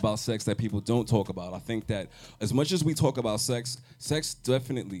about sex that people don't talk about. I think that as much as we talk about sex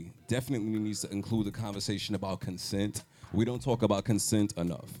definitely needs to include a conversation about consent. We don't talk about consent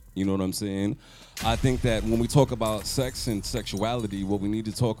enough. You know what I'm saying? I think that when we talk about sex and sexuality, what we need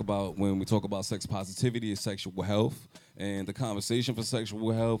to talk about when we talk about sex positivity is sexual health. And the conversation for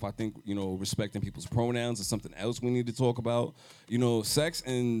sexual health, I think, you know, respecting people's pronouns is something else we need to talk about. You know, sex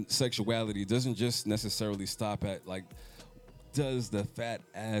and sexuality doesn't just necessarily stop at, like, does the fat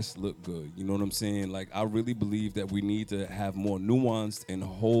ass look good? You know what I'm saying? Like, I really believe that we need to have more nuanced and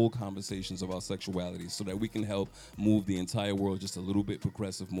whole conversations about sexuality so that we can help move the entire world just a little bit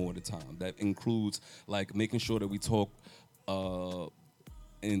progressive more at a time. That includes, like, making sure that we talk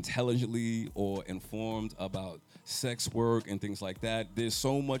intelligently or informed about sex work and things like that. There's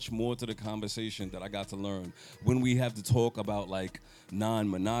so much more to the conversation that I got to learn when we have to talk about, like,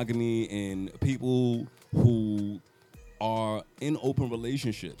 non-monogamy and people who are in open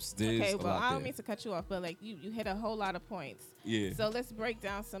relationships. There's Okay, a well, lot I don't there. mean to cut you off, but like you hit a whole lot of points. Yeah. So let's break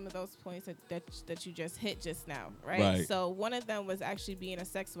down some of those points that you just hit just now, right? Right. So one of them was actually being a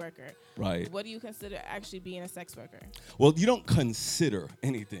sex worker. Right. What do you consider actually being a sex worker? Well, you don't consider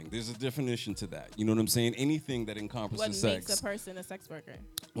anything. There's a definition to that. You know what I'm saying? Anything that encompasses What sex. makes a person a sex worker?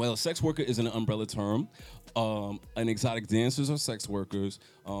 Well, sex worker is an umbrella term. An exotic dancers are sex workers.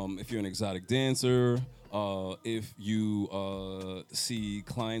 If you're an exotic dancer, if you see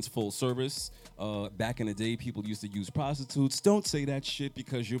clients full service, back in the day, people used to use prostitutes. Don't say that shit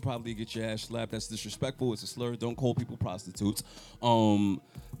because you'll probably get your ass slapped. That's disrespectful. It's a slur. Don't call people prostitutes.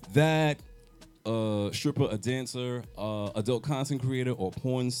 Stripper, a dancer, adult content creator, or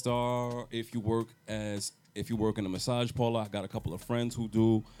porn star. If you work in a massage parlor, I got a couple of friends who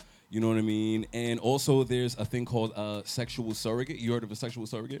do. You know what I mean? And also, there's a thing called sexual surrogate. You heard of a sexual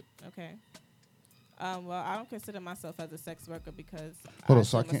surrogate? Okay. Well, I don't consider myself as a sex worker because Hold on, do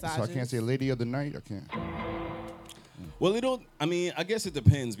so I can't massages. say lady of the night. I can't. Well, I guess it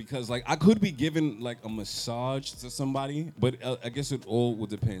depends because, like, I could be giving, like, a massage to somebody, but I guess it all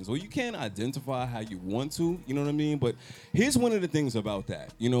would depend. Well, you can't identify how you want to, you know what I mean? But here's one of the things about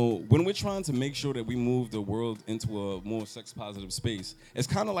that. You know, when we're trying to make sure that we move the world into a more sex-positive space, it's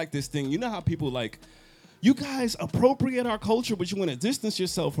kind of like this thing. You know how people, like, you guys appropriate our culture, but you want to distance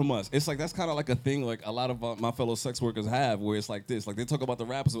yourself from us. It's like, that's kind of like a thing like a lot of my fellow sex workers have, where it's like this. Like, they talk about the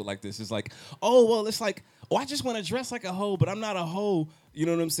rappers with like this. It's like, oh, well, it's like, oh, I just want to dress like a hoe, but I'm not a hoe. You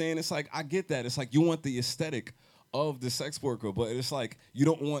know what I'm saying? It's like, I get that. It's like, you want the aesthetic of the sex worker, but it's like, you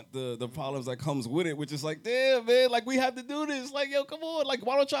don't want the problems that comes with it, which is like, damn, man, like, we have to do this. Like, yo, come on. Like,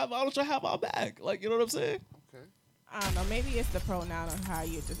 why don't y'all have our back? Like, you know what I'm saying? Okay. I don't know. Maybe it's the pronoun of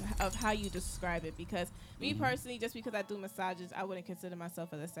how you describe it. Because me personally, just because I do massages, I wouldn't consider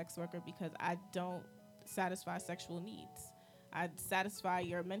myself as a sex worker because I don't satisfy sexual needs. I satisfy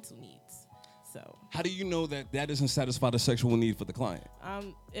your mental needs. So How do you know that doesn't satisfy the sexual need for the client?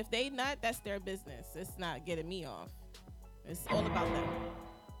 if they nut, that's their business. It's not getting me off. It's all about them.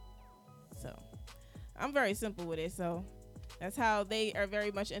 So I'm very simple with it. So that's how they are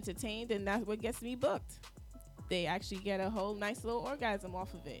very much entertained, and that's what gets me booked. They actually get a whole nice little orgasm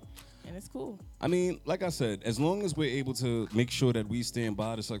off of it, and it's cool. I mean, like I said, as long as we're able to make sure that we stand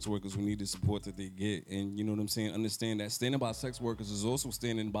by the sex workers who need the support that they get, and you know what I'm saying, understand that standing by sex workers is also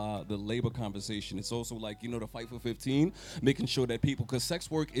standing by the labor conversation. It's also like, the fight for 15, making sure that people, because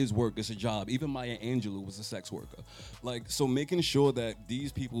sex work is work, it's a job. Even Maya Angelou was a sex worker. So making sure that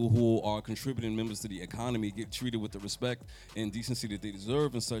these people who are contributing members to the economy get treated with the respect and decency that they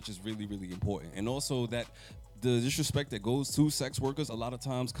deserve and such is really, really important. And also that the disrespect that goes to sex workers a lot of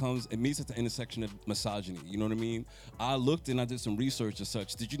times meets at the intersection of misogyny. You know what I mean? I looked and I did some research and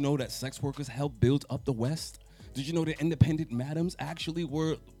such. Did you know that sex workers helped build up the West? Did you know that independent madams actually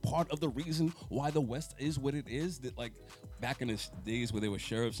were part of the reason why the West is what it is? That back in the days where they were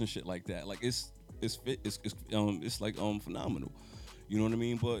sheriffs and shit like that. It's phenomenal. You know what I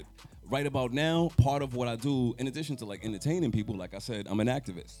mean? But right about now, part of what I do, in addition to entertaining people, like I said, I'm an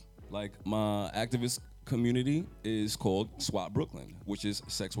activist. My activist community is called SWAT Brooklyn, which is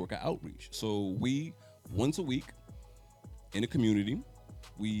sex worker outreach. So we, once a week in a community,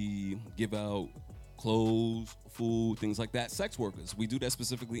 we give out clothes, food, things like that. Sex workers. We do that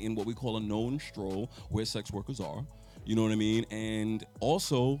specifically in what we call a known stroll where sex workers are. You know what I mean? And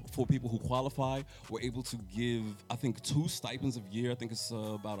also for people who qualify, we're able to give, I think, 2 stipends a year. I think it's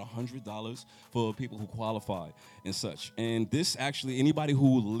about $100 for people who qualify and such. And this actually, anybody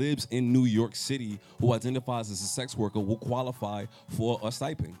who lives in New York City who identifies as a sex worker will qualify for a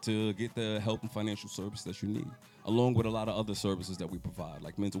stipend to get the help and financial service that you need, along with a lot of other services that we provide,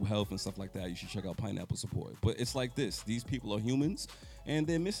 like mental health and stuff like that. You should check out Pineapple Support. But it's like this. These people are humans, and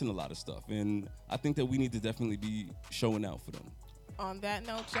they're missing a lot of stuff. And I think that we need to definitely be showing out for them. On that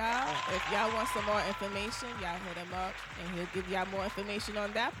note, y'all, if y'all want some more information, y'all hit him up, and he'll give y'all more information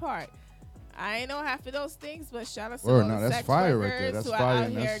on that part. I ain't know half of those things, but shout out to all the sex fire workers right there. That's who fire, are out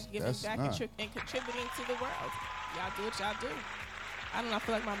and here that's- giving that's back not. and contributing to the world. Y'all do what y'all do. I don't know. I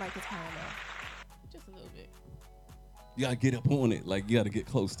feel like my mic is kind of low. Just a little bit. You gotta get up on it. You gotta get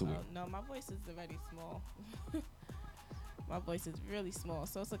close to it. Oh, no, my voice is already small. My voice is really small,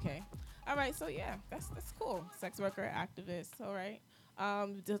 so it's okay. All right, so yeah, that's cool. Sex worker, activist, all right.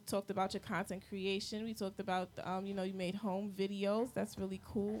 We just talked about your content creation. We talked about, you made home videos. That's really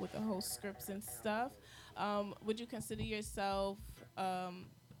cool with the whole scripts and stuff. Would you consider yourself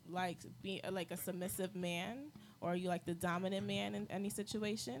being like a submissive man? Or are you like the dominant man in any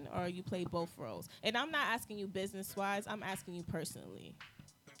situation? Or you play both roles? And I'm not asking you business-wise. I'm asking you personally.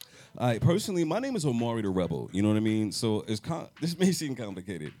 All right, personally, my name is Omari the Rebel. You know what I mean? So this may seem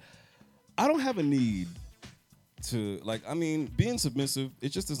complicated. I don't have a need to, being submissive, it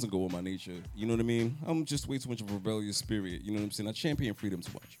just doesn't go with my nature. You know what I mean? I'm just way too much of a rebellious spirit. You know what I'm saying? I champion freedom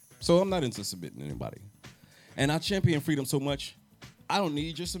too much. So I'm not into submitting to anybody. And I champion freedom so much, I don't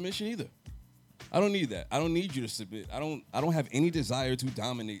need your submission either. I don't need that. I don't need you to submit. I don't have any desire to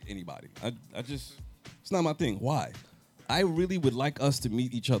dominate anybody. It's not my thing. Why? I really would like us to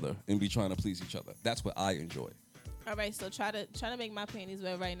meet each other and be trying to please each other. That's what I enjoy. All right, so try to make my panties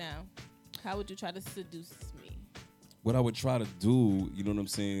wet right now. How would you try to seduce me? What I would try to do, you know what I'm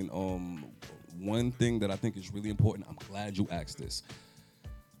saying? One thing that I think is really important, I'm glad you asked this.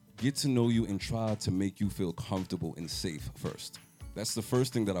 Get to know you and try to make you feel comfortable and safe first. That's the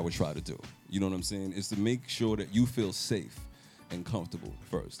first thing that I would try to do. You know what I'm saying? Is to make sure that you feel safe and comfortable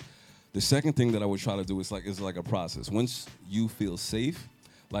first. The second thing that I would try to do is like a process. Once you feel safe,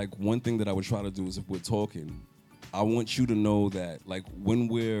 one thing that I would try to do is if we're talking, I want you to know that when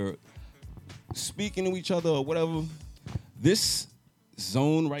we're speaking to each other or whatever, this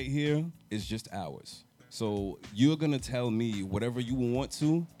zone right here is just ours. So you're gonna tell me whatever you want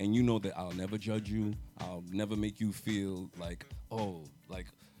to, and you know that I'll never judge you. I'll never make you feel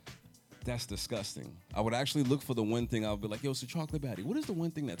that's disgusting. I would actually look for the one thing. I'll be like, yo, so Chocolate Batty, what is the one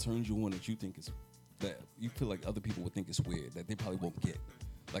thing that turns you on that you think is, that you feel like other people would think is weird, that they probably won't get?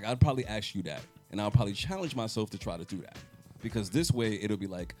 I'd probably ask you that, and I'll probably challenge myself to try to do that. Because this way, it'll be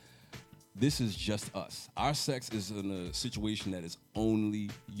like, this is just us. Our sex is in a situation that is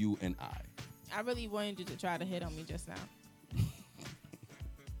only you and I. I really wanted you to try to hit on me just now.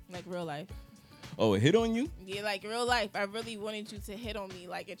 Like real life. Oh, a hit on you? Yeah, like real life. I really wanted you to hit on me,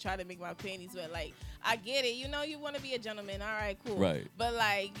 like, and try to make my panties wet. Like, I get it. You know, you want to be a gentleman. All right, cool. Right. But,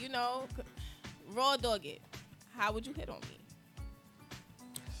 like, you know, raw dog it. How would you hit on me?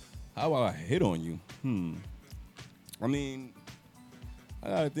 How I hit on you? I mean, I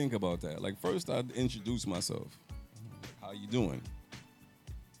gotta think about that. Like, first I'd introduce myself. How you doing?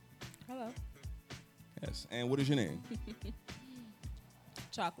 Hello. Yes. And what is your name?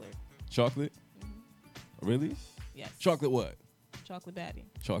 Chocolate. Chocolate? Really? Yes. Chocolate what? Chocolate Baddie.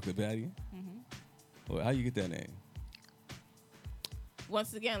 Chocolate Baddie? Well, how you get that name?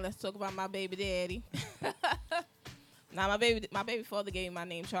 Once again, let's talk about my baby daddy. Now, my baby father gave me my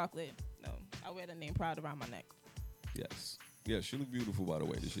name Chocolate. No, I wear the name proud around my neck. Yes. Yes, she looked beautiful, by the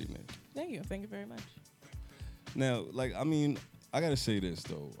way, this evening. Thank you. Thank you very much. Now, like, I mean, I gotta say this,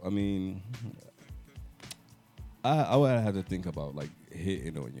 though. I mean, I would have to think about, like,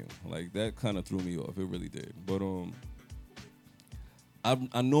 hitting on you. Like, that kind of threw me off. It really did. But,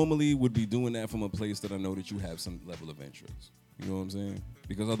 I normally would be doing that from a place that I know that you have some level of interest. You know what I'm saying?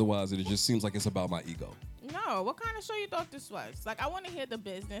 Because otherwise, it just seems like it's about my ego. No, what kind of show you thought this was? Like, I want to hear the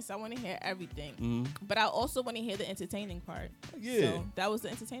business. I want to hear everything. Mhm. But I also want to hear the entertaining part. Yeah. So that was the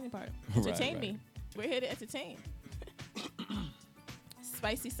entertaining part. Right, Entertain right. me. We're here to entertain.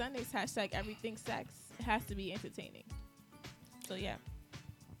 Spicy Sundays, hashtag everything sex. It has to be entertaining. So, yeah.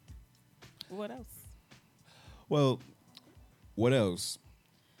 What else? Well, what else?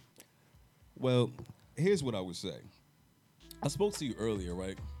 Well, here's what I would say. I spoke to you earlier,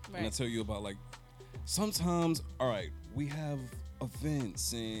 right? And I Right. tell you about, like, sometimes, all right, we have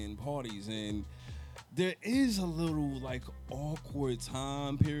events and parties, and there is a little, like, awkward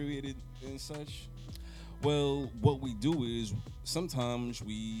time period and such. Well, what we do is sometimes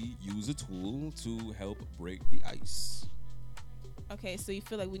we use a tool to help break the ice. Okay, so you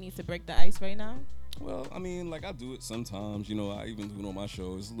feel like we need to break the ice right now? Well, I mean, like, I do it sometimes. You know, I even do it on my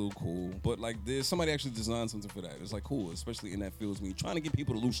show. It's a little cool. But, like, there's somebody actually designed something for that. It's, like, cool, especially in that field when you're trying to get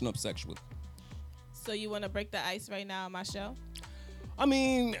people to loosen up sexually. So you want to break the ice right now on my show? I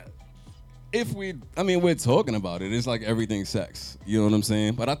mean, we're talking about it. It's like everything sex. You know what I'm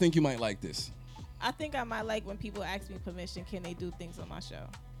saying? But I think you might like this. I think I might like when people ask me permission, can they do things on my show?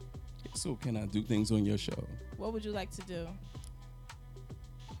 So can I do things on your show? What would you like to do?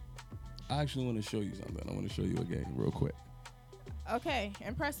 I actually want to show you something. I want to show you a game real quick. Okay,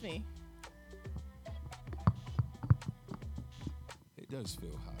 impress me. It does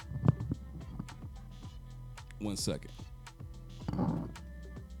feel hot. 1 second.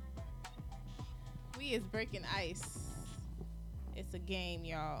 We is breaking ice. It's a game,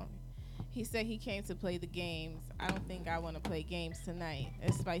 y'all. He said he came to play the games. I don't think I want to play games tonight.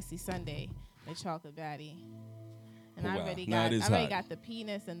 It's Spicy Sunday, the Chocolate Baddie. And Oh, I wow. already Nah, got it is I already hot. got the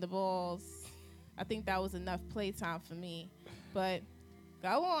penis and the balls. I think that was enough playtime for me. But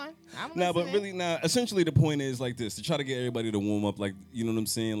go on. I'm Nah, but listening. really, essentially the point is like this, to try to get everybody to warm up, like, you know what I'm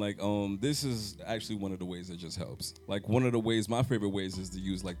saying? Like, this is actually one of the ways that just helps. Like, one of the ways, my favorite ways is to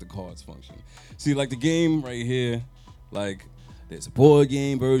use, like, the cards function. See, like, the game right here, like, there's a board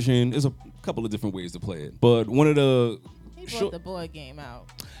game version. There's a couple of different ways to play it. But one of the... He brought the board game out.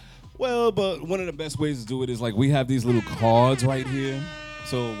 Well, but one of the best ways to do it is, like, we have these little cards right here.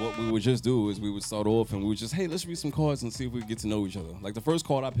 So what we would just do is we would start off and we would just, hey, let's read some cards and see if we get to know each other. Like, the first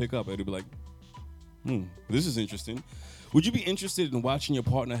card I pick up, it'd be like, this is interesting. Would you be interested in watching your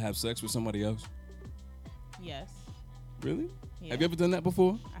partner have sex with somebody else? Yes, Really? Yeah. Have you ever done that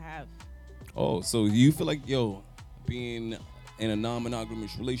before? I have. Oh, so you feel like, being in a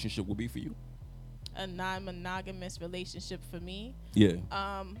non-monogamous relationship would be for you? A non-monogamous relationship for me. Yeah.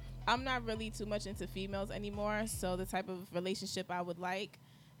 I'm not really too much into females anymore, so the type of relationship I would like,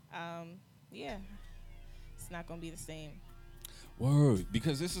 it's not gonna be the same. Word,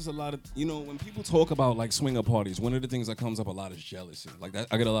 because this is a lot of, when people talk about, like, swinger parties, one of the things that comes up a lot is jealousy. Like, that,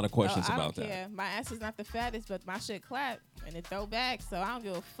 I get a lot of questions I about don't that. care. My ass is not the fattest, but my shit clap and it throw back, so I don't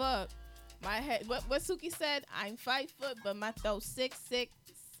give a fuck. My head, what Suki said, I'm 5 foot, but my throw 6'6".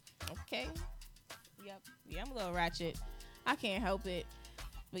 Okay. Yep. Yeah, I'm a little ratchet. I can't help it.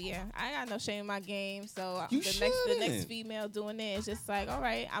 But yeah, I ain't got no shame in my game. So the next shouldn't. female doing it is just like, all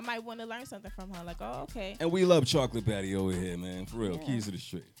right, I might want to learn something from her. Like, oh, okay. And we love Chocolate Patty over here, man. For real. Yeah. Keys to the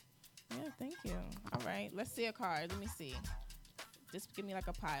street. Yeah, thank you. All right, let's see a card. Let me see. Just give me like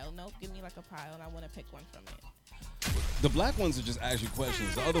a pile. Nope, give me like a pile, and I want to pick one from it. The black ones are just ask you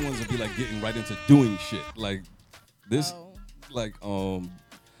questions. The other ones would be like getting right into doing shit. Like this,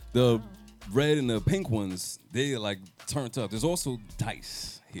 the red and the pink ones, they like turned up. There's also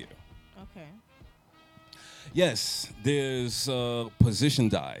dice here. Okay. Yes, there's position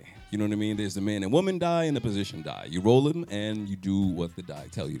die. You know what I mean? There's the man and woman die and the position die. You roll them and you do what the die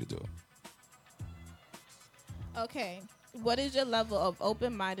tell you to do. Okay. What is your level of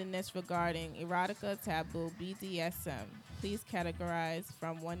open-mindedness regarding erotica, taboo, BDSM? Please categorize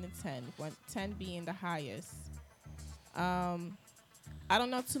from 1 to 10, 10 being the highest. I don't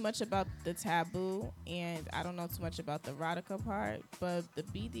know too much about the taboo, and I don't know too much about the erotica part, but the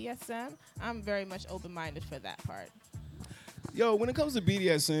BDSM, I'm very much open-minded for that part. Yo, when it comes to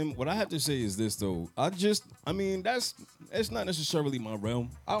BDSM, what I have to say is this though. It's not necessarily my realm.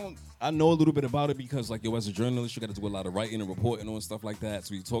 I know a little bit about it because like as a journalist, you got to do a lot of writing and reporting on stuff like that.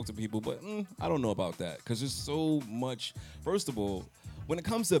 So you talk to people, but I don't know about that because there's so much. First of all, when it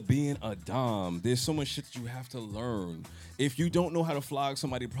comes to being a dom, there's so much shit that you have to learn. If you don't know how to flog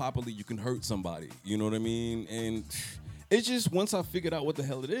somebody properly, you can hurt somebody. You know what I mean? And it's just once I figured out what the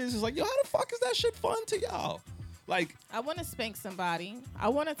hell it is, it's like, yo, how the fuck is that shit fun to y'all? Like, I want to spank somebody. I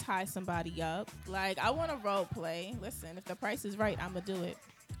want to tie somebody up. Like, I want to role play. Listen, if the price is right, I'm going to do it.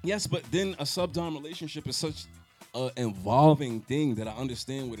 Yes, but then a sub-dom relationship is such an involving thing that I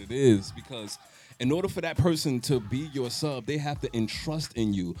understand what it is because in order for that person to be your sub, they have to entrust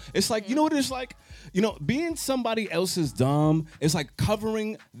in you. It's like, you know what it's like? You know, being somebody else's dom is like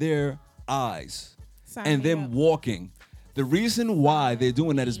covering their eyes and then walking. The reason why they're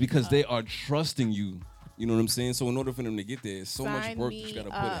doing that is because they are trusting you. You know what I'm saying? So in order for them to get there, it's so much work that you got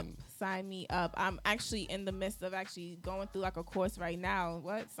to put in. Sign me up. I'm actually in the midst of actually going through like a course right now.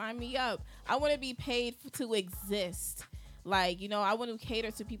 What? Sign me up. I want to be paid to exist. Like, you know, I want to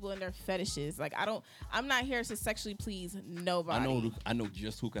cater to people and their fetishes. Like, I'm not here to sexually please nobody. I know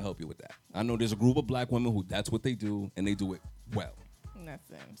just who can help you with that. I know there's a group of black women who that's what they do, and they do it well.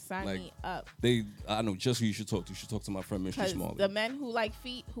 Nothing. Sign like, me up. I know just who you should talk to. You should talk to my friend Mr. Smalley. The men who like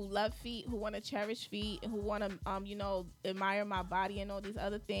feet, who love feet, who want to cherish feet, who want to, admire my body and all these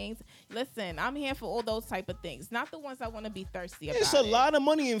other things. Listen, I'm here for all those type of things. Not the ones I want to be thirsty about. It's a lot of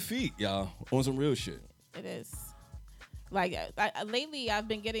money in feet, y'all. On some real shit. It is. Like, lately, I've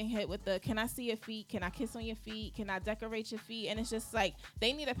been getting hit with the, can I see your feet? Can I kiss on your feet? Can I decorate your feet? And it's just like,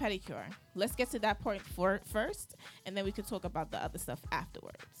 they need a pedicure. Let's get to that point first, and then we can talk about the other stuff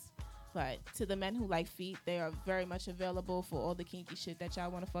afterwards. But to the men who like feet, they are very much available for all the kinky shit that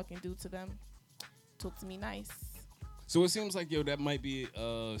y'all want to fucking do to them. Talk to me nice. So it seems like, yo, that might be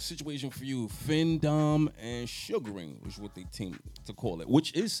a situation for you. Findom and sugaring is what they team to call it,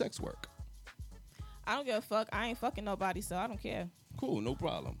 which is sex work. I don't give a fuck. I ain't fucking nobody, so I don't care. Cool, no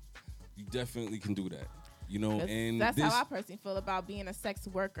problem. You definitely can do that. You know, and that's how I personally feel about being a sex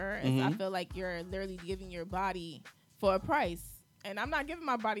worker. Is I feel like you're literally giving your body for a price. And I'm not giving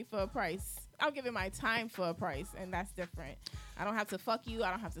my body for a price. I'm giving my time for a price, and that's different. I don't have to fuck you. I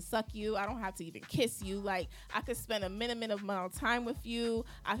don't have to suck you. I don't have to even kiss you. Like, I could spend a minimum amount of time with you.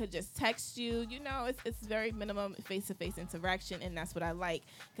 I could just text you. You know, it's very minimum face-to-face interaction, and that's what I like.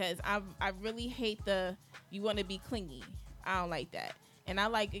 Because I really hate you want to be clingy. I don't like that. And I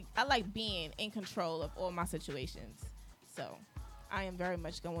like being in control of all my situations. So I am very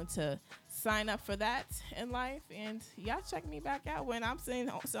much going to sign up for that in life, and y'all check me back out when I'm sitting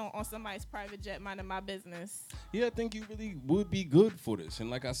on somebody's private jet minding my business. Yeah, I think you really would be good for this. And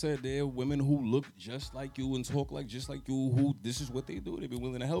like I said, there are women who look just like you and talk just like you who this is what they do. They'd be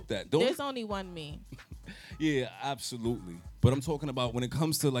willing to help that. There's only one me. Yeah, absolutely. But I'm talking about when it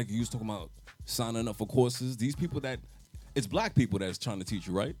comes to, like, you was talking about signing up for courses, these people it's black people that's trying to teach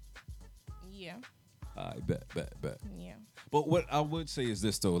you, right? Yeah. I bet. Yeah. But what I would say is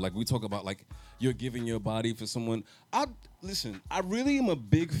this, though. Like, we talk about, like, you're giving your body for someone. Listen, I really am a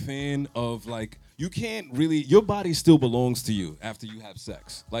big fan of, like, you can't really, your body still belongs to you after you have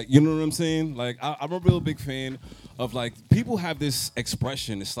sex. Like, you know what I'm saying? Like, I'm a real big fan of, like, people have this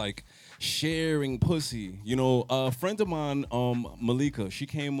expression. It's like sharing pussy. You know, a friend of mine, Malika, she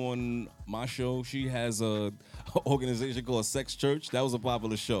came on my show. She has a organization called Sex Church. That was a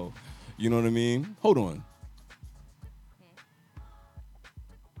popular show. You know what I mean? Hold on.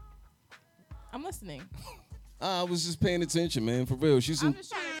 I'm listening. I was just paying attention, man. For real. I'm just trying to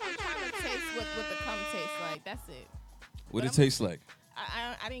taste what the cum tastes like. That's it. What it tastes like?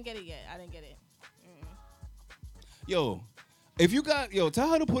 I didn't get it yet. I didn't get it. Yo, if you got, tell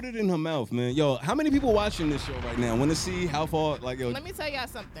her to put it in her mouth, man. Yo, how many people watching this show right now want to see how far, like, yo. Let me tell y'all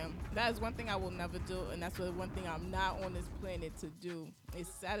something. That is one thing I will never do, and that's one thing I'm not on this planet to do, is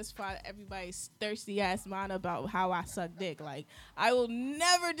satisfy everybody's thirsty-ass mind about how I suck dick. Like, I will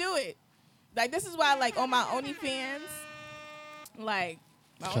never do it. Like, this is why, like, on my OnlyFans, like,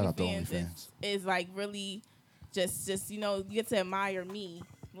 my OnlyFans is like really just you get to admire me,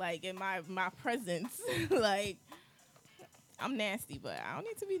 like, in my presence. Like, I'm nasty, but I don't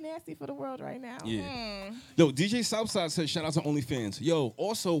need to be nasty for the world right now. Yeah. Yo, DJ Southside says shout out to OnlyFans. Yo,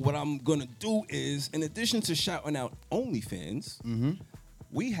 also what I'm gonna do is, in addition to shouting out OnlyFans,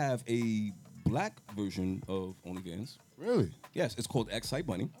 we have a black version of OnlyFans. Really? Yes, it's called Excite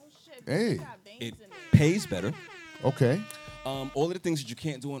Bunny. Hey. It pays better. Okay. All of the things that you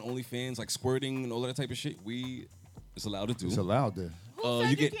can't do on OnlyFans, like squirting and all of that type of shit, it's allowed to do. It's allowed there. Who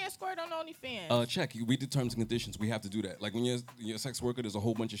said you can't squirt on OnlyFans? Check. You read the terms and conditions. We have to do that. Like when you're a sex worker, there's a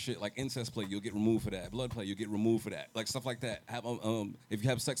whole bunch of shit. Like incest play, you'll get removed for that. Blood play, you'll get removed for that. Like stuff like that. If you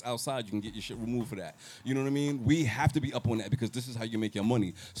have sex outside, you can get your shit removed for that. You know what I mean? We have to be up on that because this is how you make your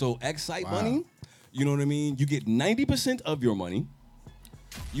money. So Excite Bunny, you know what I mean? You get 90% of your money.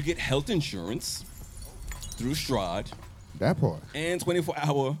 You get health insurance through Stride. That part. And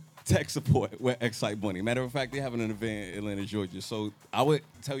 24-hour tech support with Excite Bunny. Matter of fact, they're having an event in Atlanta, Georgia. So I would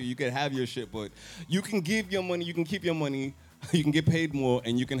tell you can have your shit, but you can give your money, you can keep your money, you can get paid more,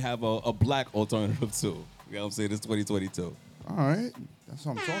 and you can have a black alternative too. You know what I'm saying? It's 2022. All right. That's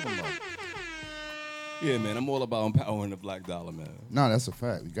what I'm talking about. Yeah, man. I'm all about empowering the black dollar, man. No, that's a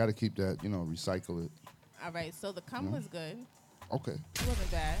fact. We got to keep that, recycle it. All right, so the cum was good. Okay. It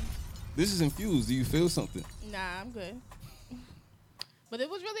wasn't bad. This is infused. Do you feel something? Nah, I'm good. But it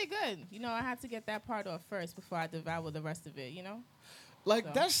was really good. I had to get that part off first before I devour the rest of it,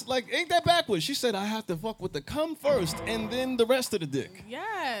 That's like, ain't that backwards? She said I have to fuck with the cum first and then the rest of the dick.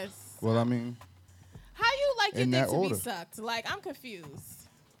 Yes. Well, I mean. How you like your in dick that to order. be sucked? Like, I'm confused.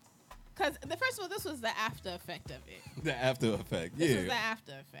 Because, first of all, this was the after effect of it. The after effect, This was the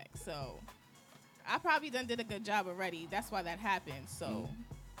after effect. So, I probably done did a good job already. That's why that happened. So,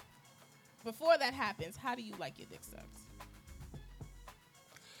 before that happens, how do you like your dick sucked?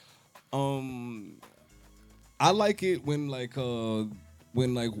 I like it when you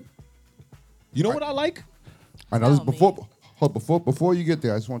know what I like? I know before you get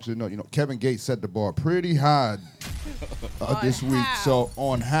there, I just want you to know, Kevin Gates set the bar pretty high this week. So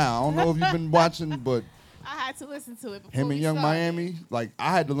on how? I don't know if you've been watching, but I had to listen to it before him and Young Miami, like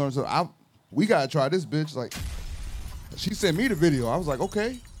I had to learn something. We gotta try this, bitch. Like she sent me the video. I was like,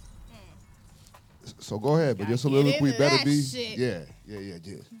 okay. So go ahead, but your soliloquy better be. Shit. Yeah.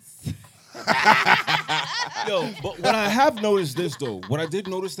 Yo, but what I have noticed this though, what I did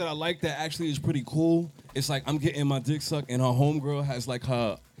notice that I like that actually is pretty cool. It's like I'm getting my dick sucked and her homegirl has like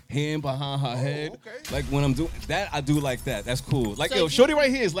her hand behind her head. Okay. Like when I'm doing that, I do like that. That's cool. Like, So shorty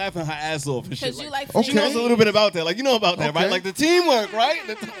right here is laughing her ass off and shit. you Like, like she knows a little bit about that. Like, you know about that, right? Like the teamwork, right?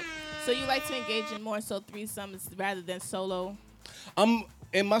 So you like to engage in more so threesomes rather than solo?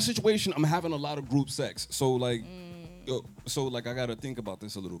 In my situation, I'm having a lot of group sex. So like, I gotta think about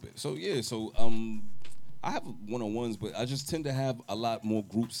this a little bit. So yeah, I have one-on-ones, but I just tend to have a lot more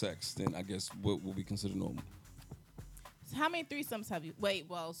group sex than I guess what we consider normal. So how many threesomes have you?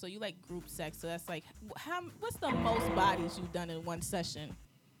 So you like group sex? So that's like, what's the most bodies you've done in one session?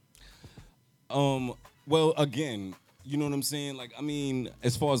 Well, again, you know what I'm saying? Like, I mean,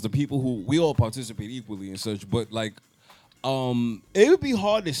 as far as the people who we all participate equally and such, but like. It would be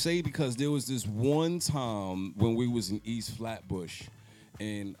hard to say because there was this one time when we was in East Flatbush,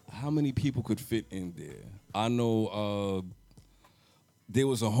 and how many people could fit in there? I know there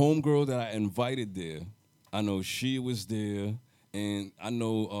was a homegirl that I invited there. I know she was there, and I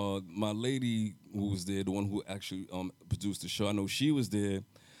know my lady who was there, the one who actually produced the show. I know she was there,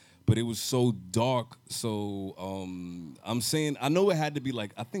 but it was so dark. So I'm saying I know it had to be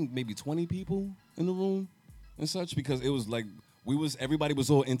like I think maybe 20 people in the room. And such because it was like everybody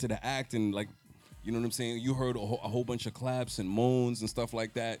was all into the act and like, you know what I'm saying? You heard a whole bunch of claps and moans and stuff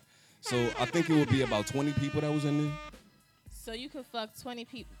like that. So I think it would be about 20 people that was in there. So you could fuck 20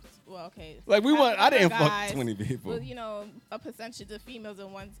 people. Well, okay. Like I didn't guys, fuck 20 people. With, a percentage of females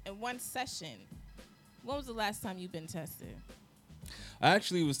in one session. When was the last time you've been tested? I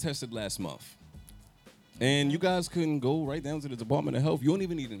actually was tested last month. And you guys can go right down to the Department of Health. You don't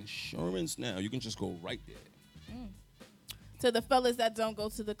even need insurance now. You can just go right there. To the fellas that don't go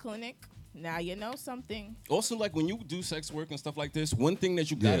to the clinic, now you know something. Also, like when you do sex work and stuff like this, one thing that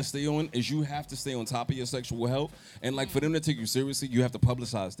you gotta stay on is you have to stay on top of your sexual health. And like for them to take you seriously, you have to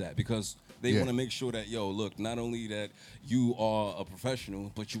publicize that because they want to make sure that, look, not only that you are a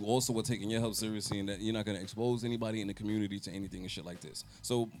professional, but you also are taking your health seriously and that you're not gonna expose anybody in the community to anything and shit like this.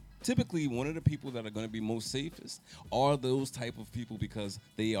 So typically, one of the people that are gonna be most safest are those type of people because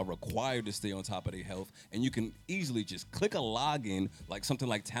they are required to stay on top of their health. And you can easily just click a login, like something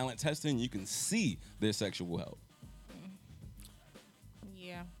like talent testing, you can see their sexual health.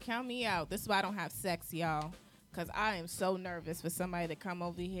 Yeah, count me out. This is why I don't have sex, y'all. Because I am so nervous for somebody to come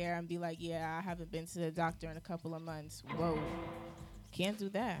over here and be like, yeah, I haven't been to the doctor in a couple of months. Whoa. Can't do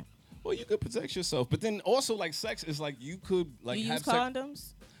that. Well, you could protect yourself. But then also, like, sex is like you could, like, you have use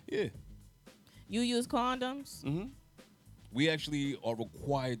condoms? Yeah. You use condoms? Mm-hmm. We actually are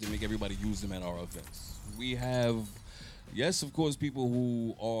required to make everybody use them at our events. We have, yes, of course, people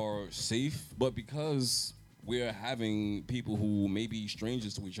who are safe, but because we're having people who may be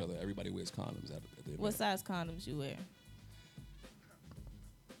strangers to each other, everybody wears condoms at the event. What size condoms you wear?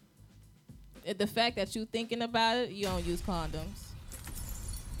 The fact that you thinking about it, you don't use condoms.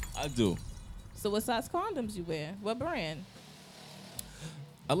 I do. So what size condoms you wear? What brand?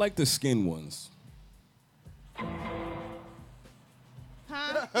 I like the skin ones.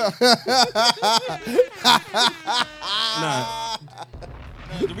 Nah.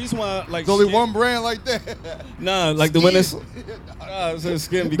 The reason why, like, there's only one brand like that. Nah, like the one that's it's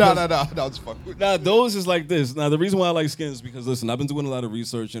skin because no, it's fucking. Nah, those is like this. Now the reason why I like skin is because listen, I've been doing a lot of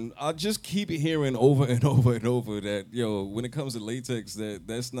research and I just keep hearing over and over and over that when it comes to latex,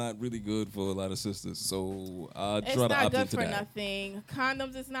 that's not really good for a lot of sisters. So I try to opt into that. It's not good for nothing.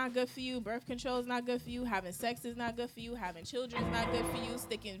 Condoms is not good for you. Birth control is not good for you. Having sex is not good for you. Having children is not good for you.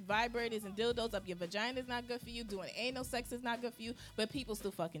 Sticking vibrators and dildos up your vagina is not good for you. Doing anal sex is not good for you. But people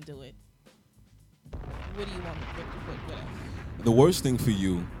still fucking do it. What do you want? What else? The worst thing for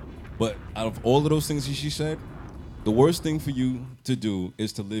you, but out of all of those things she said, the worst thing for you to do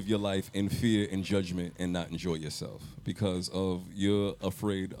is to live your life in fear and judgment and not enjoy yourself because of you're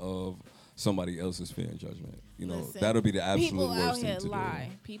afraid of somebody else's fear and judgment. You know, Listen, that'll be the absolute people out worst here thing to lie.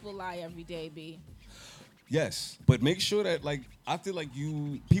 do. People lie every day, B. Yes, but make sure that I feel like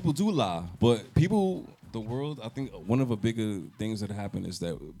people do lie, but the world, I think one of the bigger things that happen is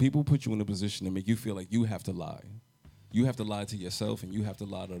that people put you in a position to make you feel like you have to lie. You have to lie to yourself and you have to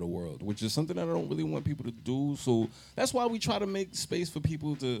lie to the world, which is something that I don't really want people to do. So that's why we try to make space for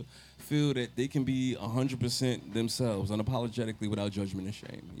people to feel that they can be 100% themselves, unapologetically, without judgment and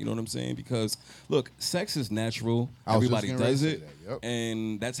shame. You know what I'm saying? Because, look, sex is natural. Everybody does it. Yep.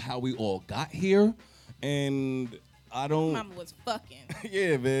 And that's how we all got here. And I don't... Mama was fucking.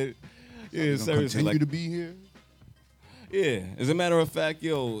 Yeah, man. Yeah, seriously. Continue to be here. Yeah, as a matter of fact,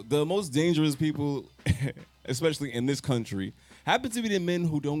 the most dangerous people, especially in this country, happen to be the men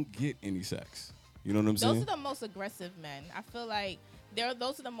who don't get any sex. You know what I'm saying? Those are the most aggressive men. I feel like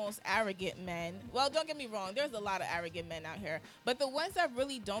those are the most arrogant men. Well, don't get me wrong. There's a lot of arrogant men out here. But the ones that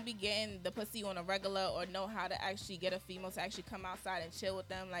really don't be getting the pussy on a regular or know how to actually get a female to actually come outside and chill with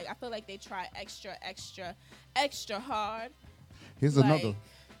them, like, I feel like they try extra, extra, extra hard. Here's another.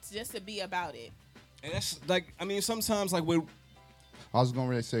 Just to be about it. And that's sometimes I was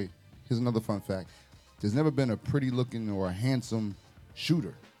going to say, here's another fun fact. There's never been a pretty looking or a handsome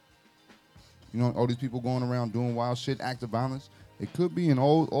shooter. You know, all these people going around doing wild shit, active violence. It could be in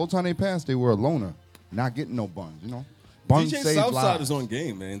all time they passed, they were a loner, not getting no buns, you know. Buns DJ saves Southside lives. is on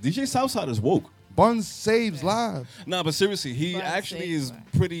game, man. DJ Southside is woke. Buns saves lives. Nah, but seriously, he Buns actually is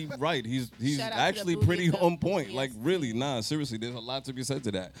pretty right. He's actually pretty on point. Like, really, seriously, there's a lot to be said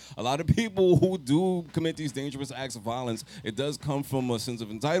to that. A lot of people who do commit these dangerous acts of violence, it does come from a sense of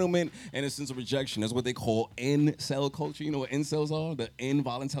entitlement and a sense of rejection. That's what they call incel culture. You know what incels are? The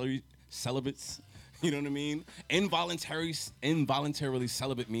involuntary celibates. You know what I mean? Involuntarily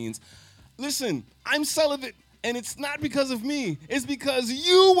celibate means, listen, I'm celibate. And it's not because of me. It's because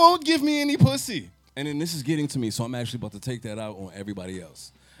you won't give me any pussy. And then this is getting to me, so I'm actually about to take that out on everybody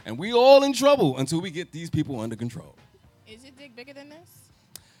else. And we all in trouble until we get these people under control. Is your dick bigger than this?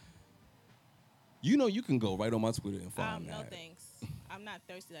 You know you can go right on my Twitter and find that. No thanks. I'm not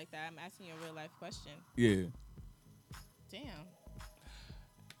thirsty like that. I'm asking you a real life question. Yeah. Damn.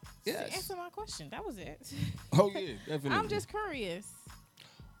 Yes. Answer my question. That was it. Oh, yeah, definitely. I'm just curious.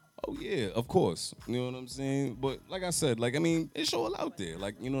 Oh, yeah, of course. You know what I'm saying? But like I said, it's all out there.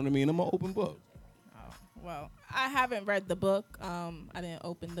 Like, you know what I mean? I'm an open book. Oh, well, I haven't read the book. I didn't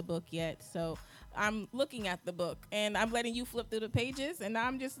open the book yet. So I'm looking at the book. And I'm letting you flip through the pages. And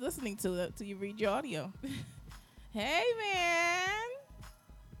I'm just listening to it till you read your audio. Hey, man.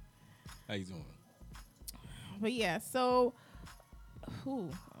 How you doing? But, yeah, so...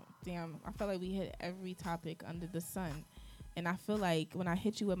 damn, I feel like we hit every topic under the sun. And I feel like when I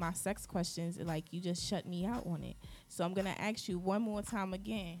hit you with my sex questions, you just shut me out on it. So I'm going to ask you one more time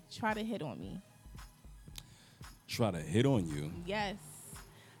again. Try to hit on me. Try to hit on you? Yes.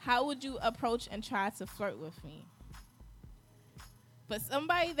 How would you approach and try to flirt with me? But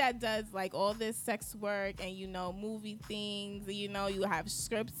somebody that does all this sex work and, movie things, you have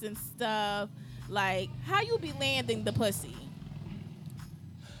scripts and stuff, how you be landing the pussy?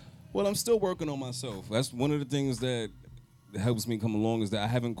 Well, I'm still working on myself. That's one of the things that helps me come along is that I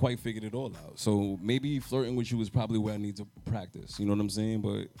haven't quite figured it all out. So maybe flirting with you is probably where I need to practice. You know what I'm saying?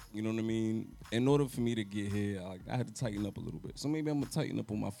 But you know what I mean? In order for me to get here, I had to tighten up a little bit. So maybe I'm gonna tighten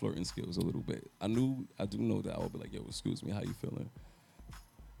up on my flirting skills a little bit. I do know that I would be like, yo, excuse me, how you feeling?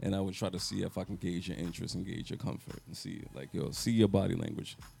 And I would try to see if I can gauge your interest and gauge your comfort and see, like, yo, see your body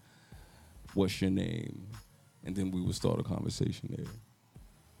language. What's your name? And then we would start a conversation there.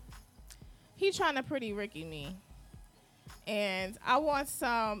 He trying to pretty Ricky me. And I want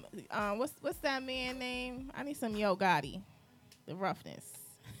some, what's that man name? I need some Yo Gotti, the roughness.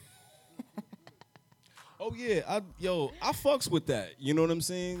 Oh, yeah. I fucks with that. You know what I'm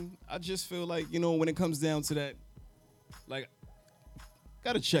saying? I just feel like, you know, when it comes down to that, like,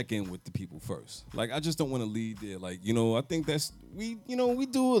 got to check in with the people first. Like, I just don't want to lead there. Like, you know, I think we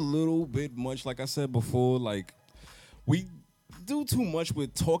do a little bit much, like I said before, like, we do too much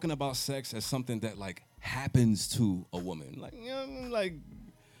with talking about sex as something that, like, happens to a woman. Like, you know, like,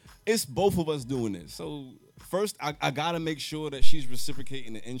 it's both of us doing this. So first, I gotta make sure that she's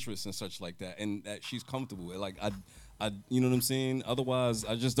reciprocating the interest and such like that, and that she's comfortable. Like, I you know what I'm saying? Otherwise,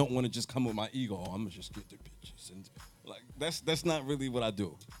 I just don't want to just come with my ego. I'm gonna just get the bitches, and like that's not really what I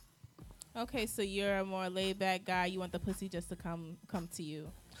do. Okay, so you're a more laid back guy. You want the pussy just to come to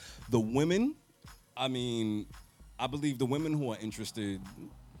you. The women, I mean, I believe the women who are interested,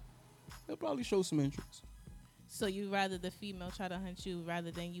 they'll probably show some interest. So you rather the female try to hunt you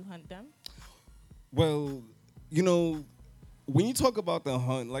rather than you hunt them? Well, you know, when you talk about the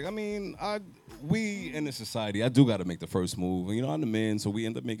hunt, like, I mean, we in the society, I do got to make the first move. You know, I'm the man, so we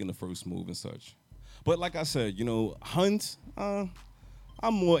end up making the first move and such. But like I said, you know, hunt, I'm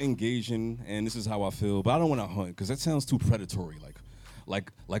more engaging, and this is how I feel. But I don't want to hunt because that sounds too predatory.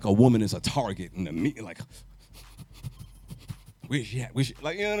 Like a woman is a target in the meat, like. Where's she at?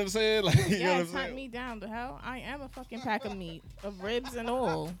 Like, you know what I'm saying? Like, you know what I'm saying? Hunt me down. The hell? I am a fucking pack of meat, of ribs and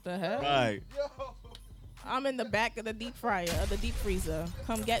all. The hell? Right. I'm in the back of the deep fryer, of the deep freezer.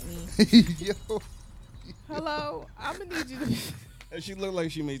 Come get me. Yo. Hello? I'm going to need you to... And she looked like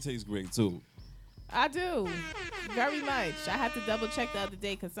she may taste great, too. I do. Very much. I had to double check the other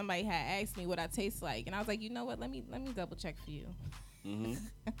day because somebody had asked me what I taste like. And I was like, you know what? Let me double check for you. Mm-hmm.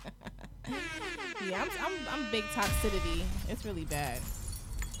 Yeah, I'm big toxicity. It's really bad.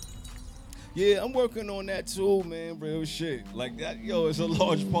 Yeah, I'm working on that too, man. Real shit. Like that, yo, it's a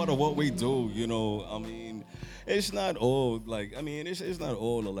large part of what we do, you know. I mean, it's not all like, I mean, it's not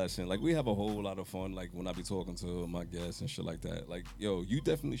all a lesson. Like, we have a whole lot of fun, like, when I be talking to my guests and shit like that. Like, yo, you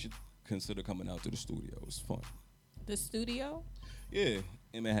definitely should consider coming out to the studio. It's fun. The studio? Yeah,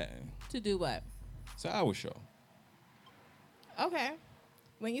 in Manhattan. To do what? It's an hour show. Okay.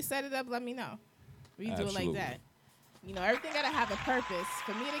 When you set it up, let me know. We do it Absolutely. like that. You know, everything got to have a purpose.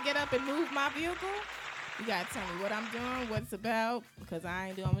 For me to get up and move my vehicle, you got to tell me what I'm doing, what it's about, because I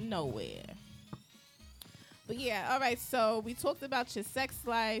ain't doing nowhere. But yeah, all right, so we talked about your sex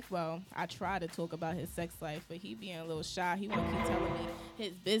life. Well, I try to talk about his sex life, but he being a little shy. He want to keep telling me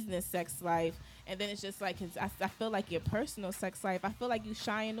his business sex life. And then it's just like, I feel like your personal sex life, I feel like you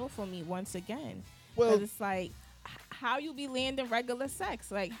shying off on me once again. Well, it's like, how you be landing regular sex?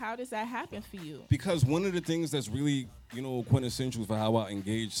 Like, how does that happen for you? Because one of the things that's really, you know, quintessential for how I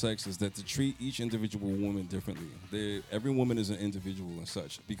engage sex is that to treat each individual woman differently. Every woman is an individual and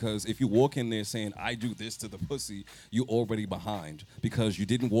such. Because if you walk in there saying, I do this to the pussy, you're already behind. Because you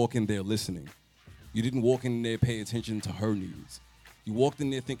didn't walk in there listening. You didn't walk in there pay attention to her needs. You walked in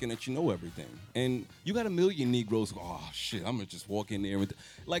there thinking that you know everything. And you got a million Negroes go, oh, shit, I'm going to just walk in there.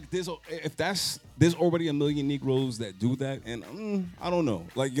 Like, there's already a million Negroes that do that. And I don't know.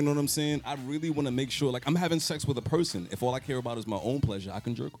 Like, you know what I'm saying? I really want to make sure, like, I'm having sex with a person. If all I care about is my own pleasure, I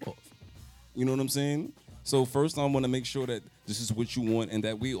can jerk off. You know what I'm saying? So first, I want to make sure that this is what you want and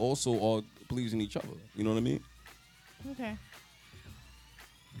that we also are pleasing each other. You know what I mean? Okay.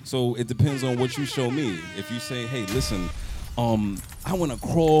 So it depends on what you show me. If you say, hey, listen, I want to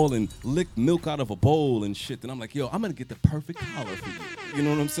crawl and lick milk out of a bowl and shit, then I'm like, yo, I'm going to get the perfect collar for you. You know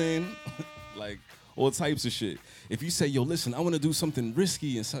what I'm saying? Like, all types of shit. If you say, yo, listen, I want to do something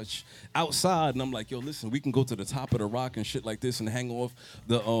risky and such outside, and I'm like, yo, listen, we can go to the top of the rock and shit like this and hang off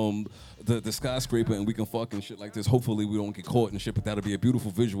the skyscraper and we can fuck and shit like this. Hopefully we don't get caught and shit, but that'll be a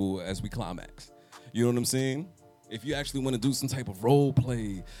beautiful visual as we climax. You know what I'm saying? If you actually want to do some type of role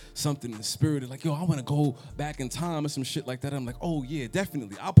play, something in spirit, like, yo, I want to go back in time or some shit like that. I'm like, oh, yeah,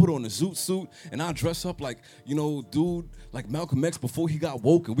 definitely. I'll put on a zoot suit and I'll dress up like, you know, dude, like Malcolm X before he got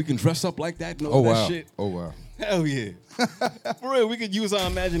woke, and we can dress up like that and all that shit. Oh, wow. Hell yeah. For real, we could use our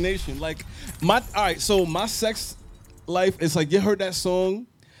imagination. Like, all right, so my sex life is like, you heard that song?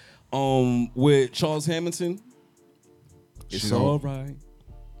 with Charles Hamilton. It's She don't- all right.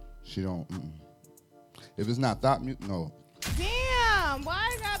 She don't. If it's not thought music, no. Damn,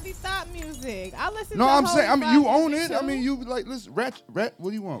 why it gotta be thought music? I listen No, to I'm whole saying, thought you own music it. I too. mean, you like, listen, Rat, what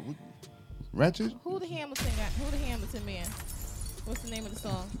do you want? Ratchet? Who the Hamilton man? What's the name of the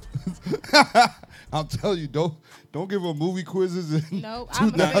song? I'll tell you, don't give her movie quizzes. And Nope,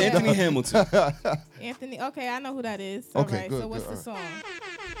 I'm a Nah, fan. Anthony Hamilton. Anthony. Okay, I know who that is. Okay, All right. good, So what's good, the song?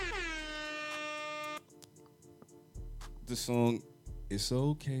 The song "It's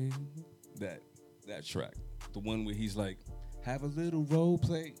Okay." That track, the one where he's like, "Have a little role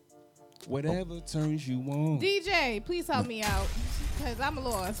play, whatever turns you on." DJ, please help me out, cause I'm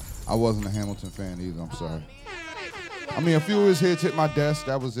lost. I wasn't a Hamilton fan either. I'm sorry. I mean, a few of his hits hit my desk.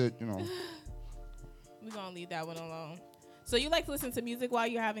 That was it. We're gonna leave that one alone. So you like to listen to music while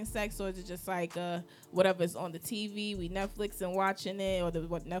you're having sex, or is it just like whatever's on the TV, we Netflix and watching it, or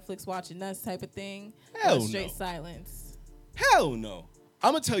what Netflix watching us type of thing? Hell or straight no. silence. Hell no.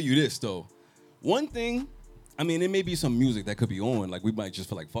 I'm gonna tell you this though. One thing, I mean, there may be some music that could be on, like we might just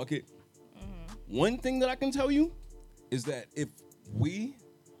feel like fuck it. One thing that I can tell you is that if we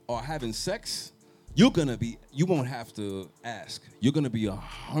are having sex, you won't have to ask. You're gonna be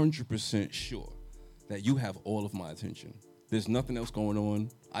 100% sure that you have all of my attention. There's nothing else going on.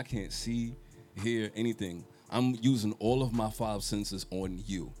 I can't see, hear anything. I'm using all of my 5 senses on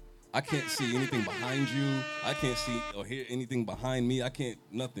you. I can't see anything behind you. I can't see or hear anything behind me.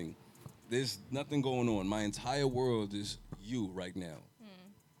 Nothing. There's nothing going on. My entire world is you right now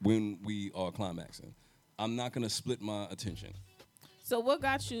when we are climaxing. I'm not gonna split my attention. So what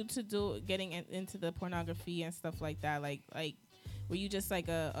got you to getting into the pornography and stuff like that? Like were you just like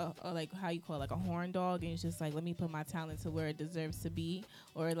a like how you call it, like a horn dog, and it's just like, let me put my talent to where it deserves to be,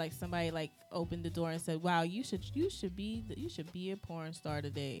 or like somebody like opened the door and said, wow, you should be a porn star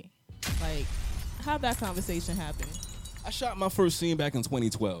today? Like, how'd that conversation happen? I shot my first scene back in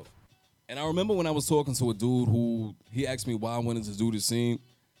 2012. And I remember when I was talking to a dude who, he asked me why I wanted to do the scene.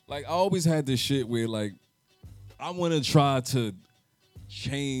 Like, I always had this shit where, like, I want to try to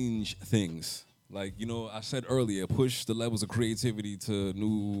change things. Like, I said earlier, push the levels of creativity to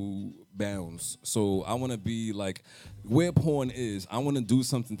new bounds. So I want to be, like, where porn is, I want to do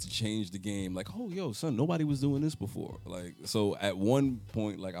something to change the game. Like, oh, yo, son, nobody was doing this before. Like, so at one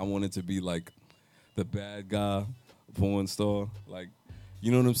point, like, I wanted to be, like, the bad guy porn star. Like,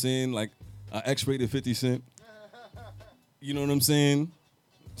 you know what I'm saying? Like, X-rated 50 Cent. You know what I'm saying?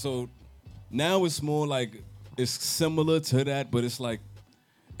 So now it's more like, it's similar to that, but it's like,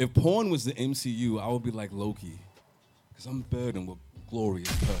 if porn was the MCU, I would be like Loki. Because I'm burdened with glorious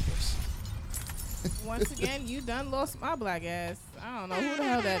purpose. Once again, you done lost my black ass. I don't know who the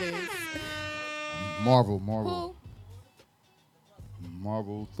hell that is. Marvel. Who?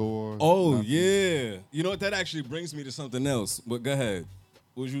 Marvel, Thor. Oh, nothing. yeah. You know what? That actually brings me to something else. But go ahead.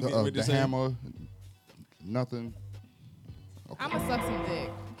 What was you getting ready to The say? Hammer. Nothing. I'ma suck some dick.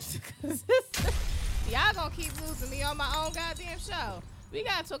 Y'all gonna keep losing me on my own goddamn show. We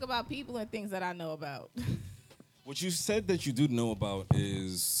gotta talk about people and things that I know about. What you said that you do know about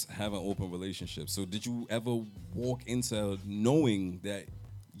is having open relationships. So did you ever walk into knowing that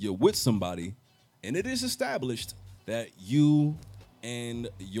you're with somebody and it is established that you and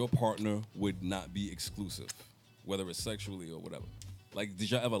your partner would not be exclusive, whether it's sexually or whatever? Like,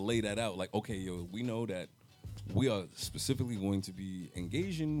 did y'all ever lay that out? Like, okay, yo, we know that we are specifically going to be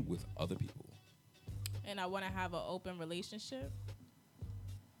engaging with other people. And I wanna have an open relationship.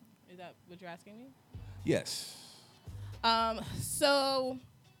 Is that what you're asking me? Yes. So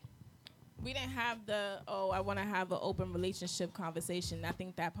we didn't have I want to have an open relationship conversation. I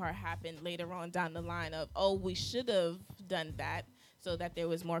think that part happened later on down the line of, we should have done that so that there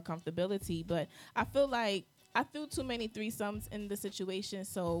was more comfortability. But I feel like I threw too many threesomes in the situation,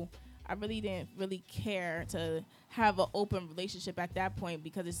 so I really didn't really care to have an open relationship at that point,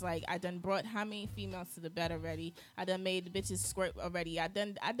 because it's like I done brought how many females to the bed already. I done made the bitches squirt already. I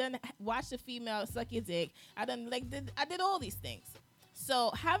done watched the female suck your dick. I did all these things.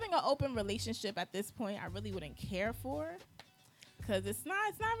 So having an open relationship at this point, I really wouldn't care for, because it's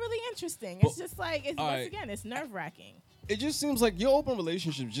not really interesting. It's just like, it's nerve wracking. It just seems like your open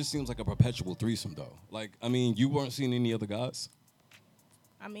relationship just seems like a perpetual threesome, though. Like, I mean, you weren't seeing any other guys?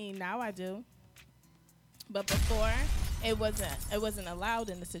 I mean, now I do. But before, it wasn't allowed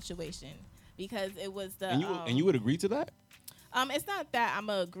in the situation, because it was the... And you would agree to that? It's not that I'm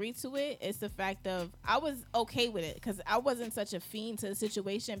going to agree to it. It's the fact of I was okay with it, because I wasn't such a fiend to the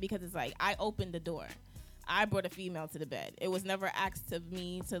situation, because it's like I opened the door. I brought a female to the bed. It was never asked of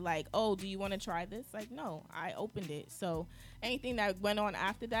me to like, oh, do you want to try this? Like, no, I opened it. So anything that went on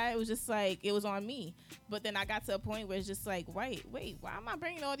after that, it was just like, it was on me. But then I got to a point where it's just like, wait, why am I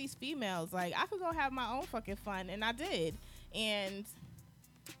bringing all these females? Like, I could go have my own fucking fun, and I did. And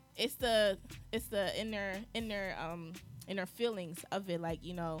it's the inner feelings of it, like,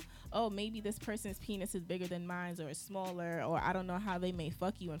 you know, oh, maybe this person's penis is bigger than mine, or it's smaller, or I don't know how they may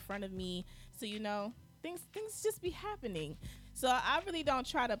fuck you in front of me. So, you know, things just be happening. So I really don't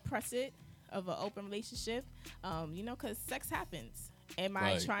try to press it of an open relationship, you know, because sex happens. Am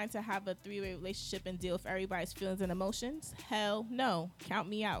I trying to have a 3-way relationship and deal with everybody's feelings and emotions? Hell no. Count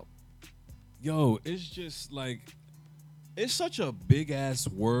me out. Yo, it's just like, it's such a big ass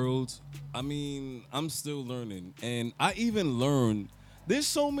world. I mean, I'm still learning. And I even learned there's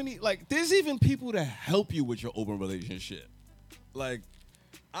so many, like, there's even people that help you with your open relationship. Like,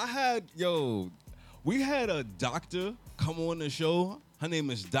 we had a doctor come on the show. Her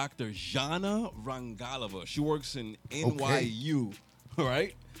name is Dr. Jana Rangalova. She works in NYU,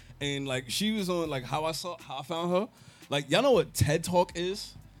 right? And like, she was on, like, how I found her. Like, y'all know what TED Talk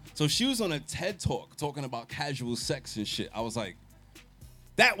is? So she was on a TED Talk talking about casual sex and shit. I was like,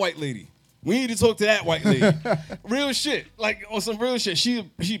 that white lady. We need to talk to that white lady. Real shit. Like, on some real shit. She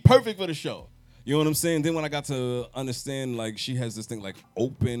perfect for the show. You know what I'm saying? Then when I got to understand, like, she has this thing like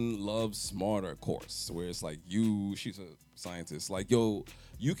Open Love Smarter course, where it's like she's a scientist. Like, yo,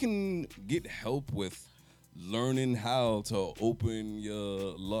 you can get help with learning how to open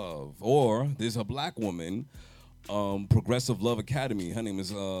your love. Or there's a black woman, Progressive Love Academy. Her name is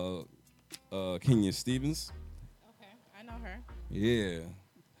Kenya Stevens. Okay, I know her. Yeah.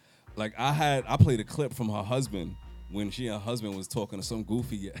 Like, I played a clip from her husband when she and her husband was talking to some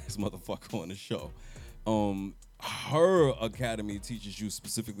goofy ass motherfucker on the show. Her academy teaches you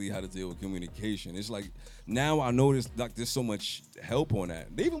specifically how to deal with communication. It's like, now I notice like there's so much help on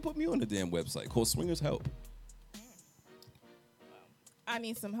that. They even put me on the damn website called Swingers Help. I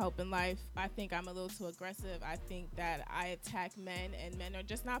need some help in life. I think I'm a little too aggressive. I think that I attack men, and men are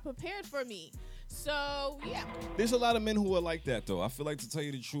just not prepared for me. So, yeah. There's a lot of men who are like that, though. I feel like, to tell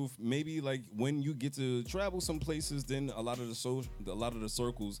you the truth, maybe like when you get to travel some places, then a lot of the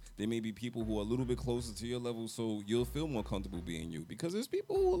circles, there may be people who are a little bit closer to your level, so you'll feel more comfortable being you. Because there's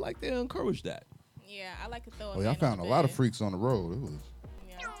people who like to encourage that. Yeah, I like to throw. I found a lot of freaks on the road. It was.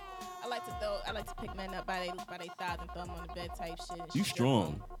 I like to pick men up by their thighs and throw them on the bed type shit. You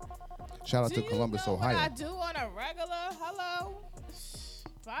strong. Shout out to Columbus, Ohio. What I do on a regular, hello,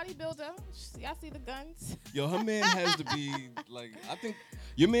 bodybuilder. Y'all see the guns? Yo, her man has to be like, I think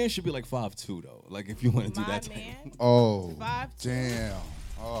your man should be like 5'2" though. Like, if you want to do that thing. Oh, 5'2". Damn.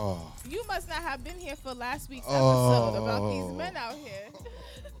 Oh. You must not have been here for last week's episode about these men out here.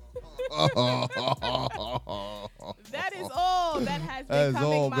 That is all that has been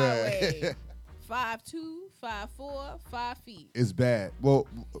coming my way. 5'2", 5'4", 5 feet. It's bad. Well,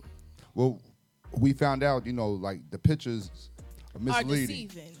 we found out, you know, like the pictures are misleading.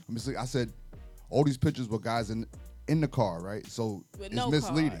 I said all these pictures were guys in the car, right? So with it's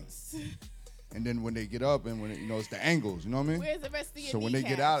misleading. And then when they get up and when it's the angles, you know what I mean? Where's the rest of your So when they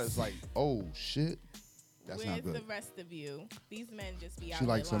get out, it's like, oh shit. That's not good. Where's the rest of you? These men just be out She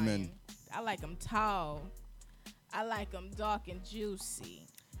likes lying. some men. I like them tall. I like them dark and juicy.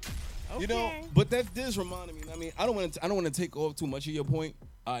 Okay. You know, but that does remind me. I mean, I don't want to take off too much of your point.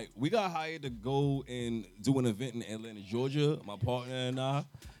 All right, we got hired to go and do an event in Atlanta, Georgia. My partner and I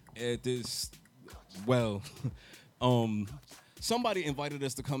at this. Well, somebody invited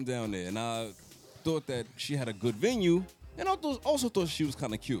us to come down there, and I thought that she had a good venue, and I also thought she was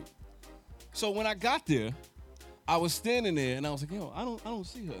kind of cute. So when I got there, I was standing there, and I was like, yo, I don't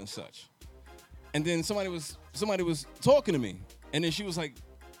see her and such. And then somebody was talking to me, and then she was like,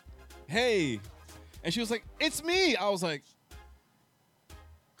 hey, and she was like, it's me. I was like,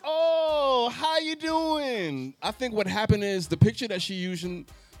 oh, how you doing? I think what happened is the picture that she using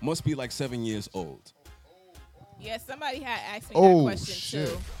must be like 7 years old. Yeah, somebody had asked me that question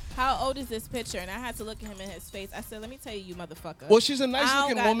too. How old is this picture? And I had to look at him in his face. I said, let me tell you in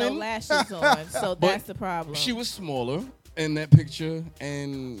that picture,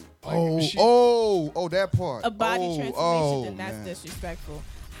 and like, that part. A body transformation, then that's disrespectful.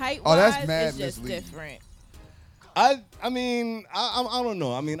 Height-wise, that's mad it's just misleading. different. I mean, I don't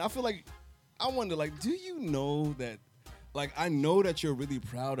know. I mean, I feel like, I wonder, like, do you know that, like, I know that you're really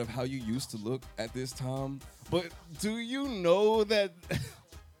proud of how you used to look at this time, but do you know that...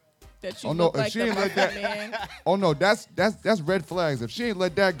 that you look like the man? Oh, no, that's red flags. If she ain't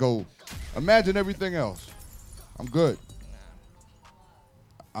let that go, imagine everything else. I'm good.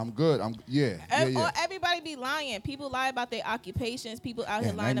 I'm good. Or everybody be lying. People lie about their occupations. People out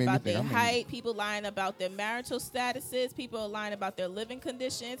here lying about their height. People lying about their marital statuses. People are lying about their living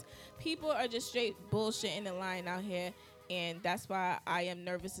conditions. People are just straight bullshitting and lying out here. And that's why I am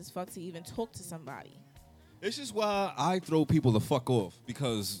nervous as fuck to even talk to somebody. It's just why I throw people the fuck off,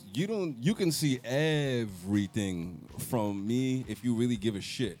 because you can see everything from me if you really give a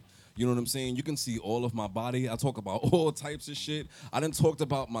shit. You know what I'm saying? You can see all of my body. I talk about all types of shit. I done talked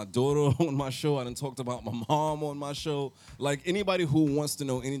about my daughter on my show. I done talked about my mom on my show. Like, anybody who wants to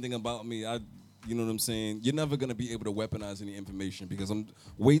know anything about me, you know what I'm saying? You're never going to be able to weaponize any information, because I'm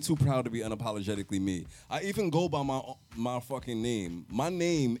way too proud to be unapologetically me. I even go by my fucking name. My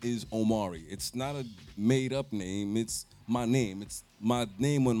name is Omari. It's not a made-up name. It's my name. It's my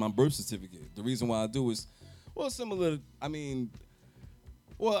name on my birth certificate. The reason why I do is, well, similar, I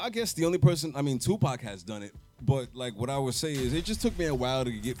guess the only person, Tupac has done it, but like what I would say is it just took me a while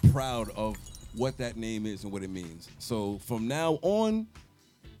to get proud of what that name is and what it means. So from now on,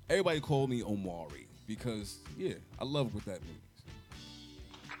 everybody call me Omari because, yeah, I love what that means.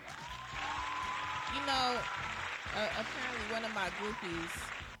 You know, apparently one of my groupies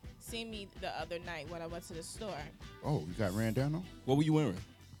seen me the other night when I went to the store. Oh, you got ran down though? What were you wearing?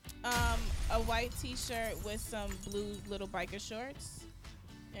 A white t-shirt with some blue little biker shorts.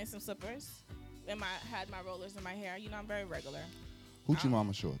 And some slippers. And had my rollers in my hair. You know, I'm very regular. Hoochie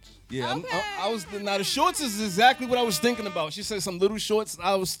Mama shorts. Yeah, okay. Now the shorts is exactly what I was thinking about. She said some little shorts.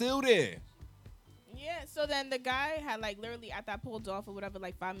 I was still there. Yeah, so then the guy had literally, after I pulled off or whatever,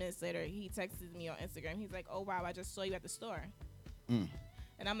 5 minutes later, he texted me on Instagram. He's like, oh, wow, I just saw you at the store. And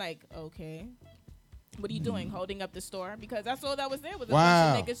I'm like, okay. What are you doing, holding up the store? Because that's all that was there was a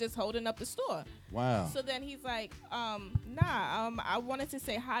bunch of niggas just holding up the store. Wow. So then he's like, I wanted to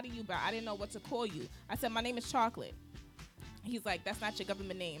say hi to you, but I didn't know what to call you. I said, my name is Chocolate. He's like, that's not your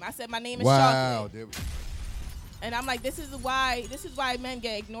government name. I said, my name is Chocolate. And I'm like, this is why men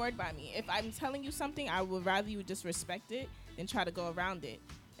get ignored by me. If I'm telling you something, I would rather you just respect it than try to go around it.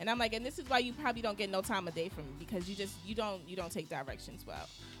 And I'm like, and this is why you probably don't get no time of day from me, because you don't take directions well.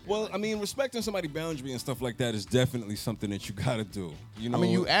 Well, respecting somebody's boundary and stuff like that is definitely something that you gotta do. You know,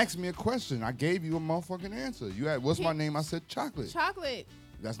 you asked me a question. I gave you a motherfucking answer. You had, what's my name? I said Chocolate. Chocolate.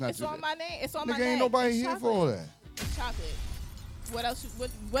 That's not. It's on my name. It's on my name. Ain't nobody it's here chocolate. for all that. It's Chocolate. What else?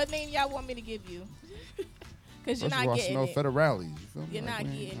 What name y'all want me to give you? Because you're not getting it. I smell federales. You feel me? You're not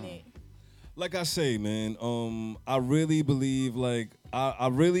getting it. Like I say, man, I really believe, I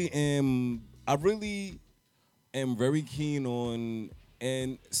really am very keen on,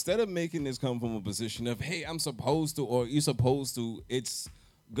 and instead of making this come from a position of, hey, I'm supposed to, or you're supposed to, it's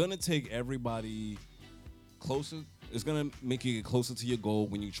gonna take everybody closer. It's gonna make you get closer to your goal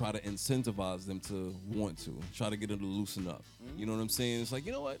when you try to incentivize them to want to, try to get them to loosen up. You know what I'm saying? It's like,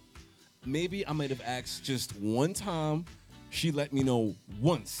 you know what? Maybe I might have asked just one time. She let me know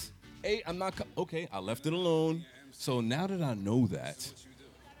once. Hey, I'm not, okay, I left it alone. So now that I know that,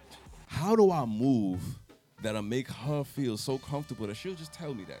 how do I move that'll make her feel so comfortable that she'll just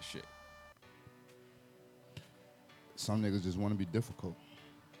tell me that shit? Some niggas just want to be difficult.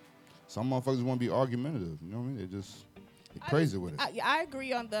 Some motherfuckers want to be argumentative. You know what I mean? They're crazy with it. I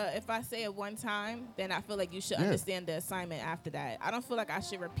agree on if I say it one time, then I feel like you should understand the assignment after that. I don't feel like I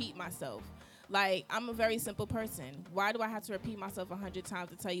should repeat myself. Like, I'm a very simple person. Why do I have to repeat myself 100 times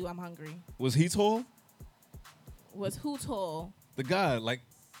to tell you I'm hungry? Was he tall? Was who tall? The guy,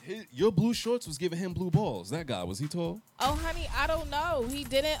 your blue shorts was giving him blue balls. That guy, was he tall? Oh, honey, I don't know. He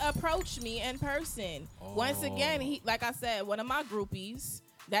didn't approach me in person. Once again, he, like I said, one of my groupies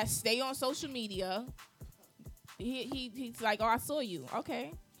that stay on social media, he's like, oh, I saw you.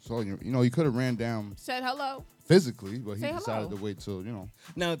 Okay. So, he could have ran down. Said hello. Physically, but he decided to wait till,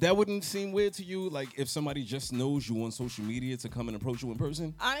 Now, that wouldn't seem weird to you, like if somebody just knows you on social media to come and approach you in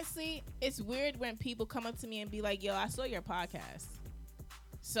person? Honestly, it's weird when people come up to me and be like, yo, I saw your podcast.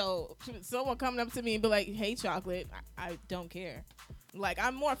 So someone coming up to me and be like, hey, Chocolate, I don't care. Like,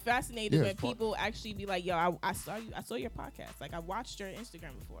 I'm more fascinated when people actually be like, yo, I saw your podcast. Like, I watched your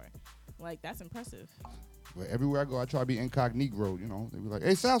Instagram before. Like, that's impressive. But everywhere I go, I try to be incognito, They be like,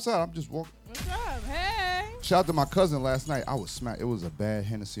 hey, Southside, I'm just walking. What's up? Hey. Shout out to my cousin last night. I was smacked. It was a bad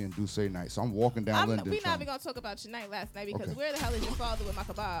Hennessy and Douce night. So I'm walking down Linden. We're not even going to talk about your night last night because where the hell is your father with my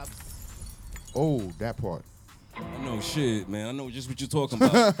kebabs? Oh, that part. I know shit, man. I know just what you're talking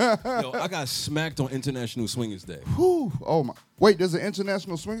about. Yo, I got smacked on International Swingers Day. Whew. Oh, my. Wait, there's an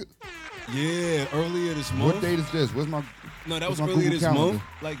International Swingers? Yeah, earlier this month. What date is this? No, that was earlier this month.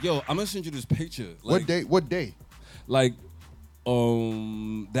 Like, yo, I'm gonna send you this picture. Like, What day? Like,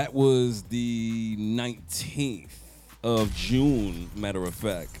 that was the 19th. of June, matter of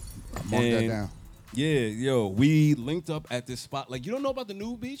fact. Mark that down. Yeah, yo, we linked up at this spot. Like, you don't know about the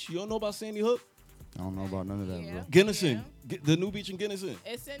new beach? You don't know about Sandy Hook? I don't know about none of that, bro. Gunnison. The new beach in Gunnison.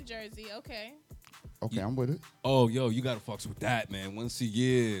 It's in Jersey. Okay. Okay, I'm with it. Oh, yo, you gotta fucks with that, man. Once a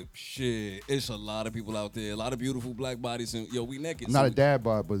year, shit, it's a lot of people out there, a lot of beautiful black bodies, and yo, we naked. I'm not a dad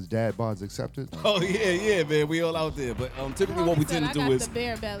bod, but is dad bods accepted? Oh yeah, man, we all out there. But typically, what we tend to do is the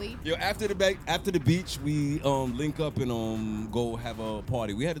bear belly. Yo, after the beach, we link up and go have a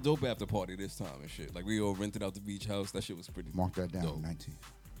party. We had a dope after party this time and shit. Like we all rented out the beach house. That shit was pretty. Mark that down. dope. 19.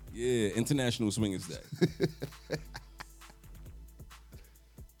 Yeah, International Swingers Day.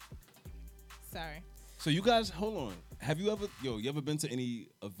 Sorry. So you guys, hold on. Have you ever been to any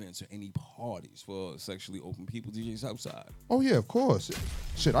events or any parties for sexually open people, DJs outside? Oh yeah, of course.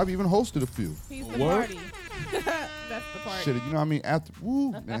 Shit, I've even hosted a few. He's the Word? party. That's the party. Shit, you know what I mean? After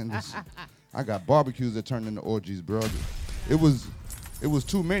man, I got barbecues that turned into orgies, bro. It was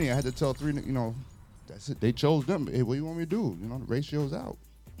too many. I had to tell 3. You know, that's it. They chose them. Hey, what do you want me to do? You know, the ratio's out.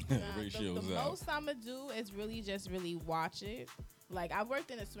 The most I'ma do is really watch it. Like I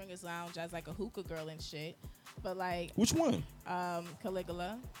worked in a swingers lounge as like a hookah girl and shit, but like which one?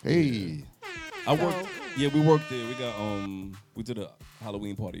 Caligula. Hey, I worked. Yeah, we worked there. We got we did a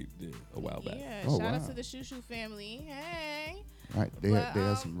Halloween party there a while back. Yeah, Oh, shout wow. out to the Shoo Shoo family. Hey. Right, they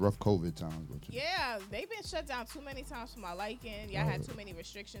had some rough COVID times, but Yeah, they've been shut down too many times for my liking. Y'all had too many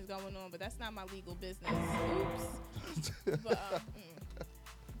restrictions going on, but that's not my legal business. Oops.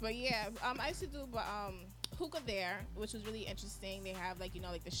 But yeah, I used to do hookah there, which was really interesting. They have like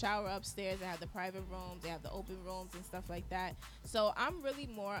the shower upstairs. They have the private rooms. They have the open rooms and stuff like that. So I'm really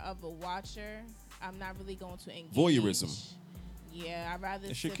more of a watcher. I'm not really going to engage. Voyeurism. Yeah, I'd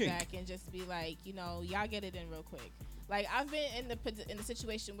rather sit back and just be like, y'all get it in real quick. Like I've been in the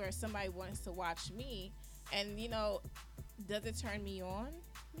situation where somebody wants to watch me, and does it turn me on?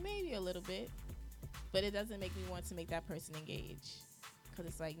 Maybe a little bit, but it doesn't make me want to make that person engage. Cause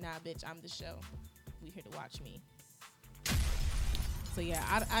it's like, nah, bitch, I'm the show. We here to watch me. So yeah,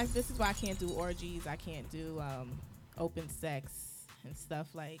 I this is why I can't do orgies. I can't do open sex and stuff.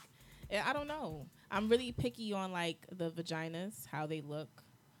 Like, I don't know. I'm really picky on like the vaginas, how they look,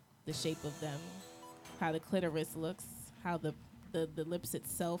 the shape of them, how the clitoris looks, how the lips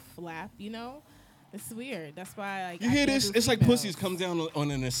itself flap. It's weird. That's why like You hear this? It's like pussies come down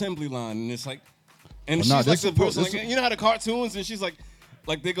on an assembly line, and it's like, and Well, she's nah, like this the is- person, this like, is- you know how the cartoons, and she's like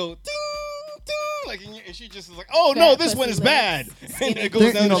they go ding, ding, like, and she just is like, oh no, this one is bad, and it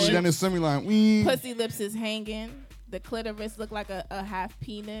goes down the shit. then the semi-line. Wee. Pussy lips is hanging. The clitoris look like a half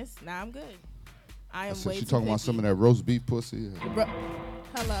penis. Nah, I'm good. I am way She too talking about picky. some of that roast beef pussy.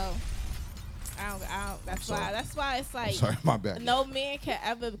 Hello. I don't. That's why it's like. Sorry, my bad. No man can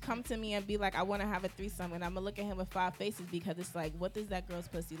ever come to me and be like, I want to have a threesome, and I'm gonna look at him with 5 faces because it's like, what does that girl's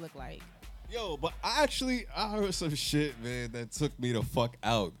pussy look like? Yo, but I heard some shit, man, that took me the fuck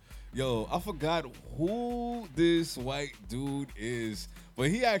out. Yo, I forgot who this white dude is, but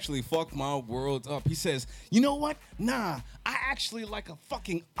he actually fucked my world up. He says, you know what? Nah, I actually like a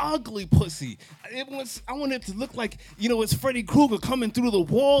fucking ugly pussy. I want it to look like, it's Freddy Krueger coming through the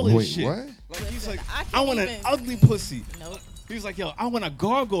wall and Wait, shit. what? Like, he's like, I I can't want an even- ugly pussy. Nope. He's like, yo, I want a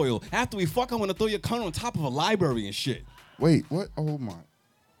gargoyle. After we fuck, I want to throw your cunt on top of a library and shit. Wait, what? Oh my.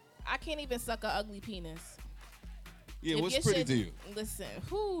 I can't even suck a ugly penis. Yeah, If what's your pretty shit- to you? Listen,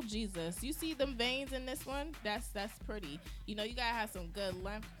 whoo, Jesus. You see them veins in this one? That's pretty. You gotta have some good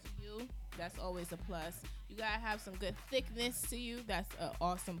length to you. That's always a plus. You gotta have some good thickness to you. That's an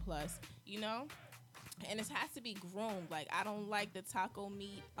awesome plus. And it has to be groomed. Like, I don't like the taco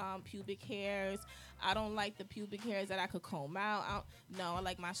meat pubic hairs. I don't like the pubic hairs that I could comb out. No, I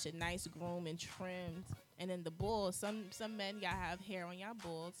like my shit nice, groomed, and trimmed. And then the balls. Some men, y'all have hair on y'all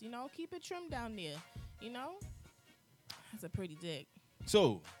balls. Keep it trimmed down there. That's a pretty dick.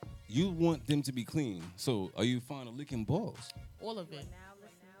 So, you want them to be clean. So, are you fine of licking balls? All of it.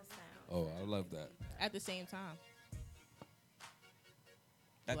 Oh, I love that. At the same time.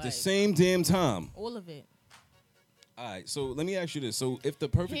 At the Like- same damn time. All of it. All right, so let me ask you this. So, if the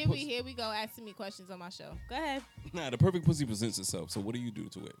perfect Here we go asking me questions on my show. Go ahead. the perfect pussy presents itself. So, what do you do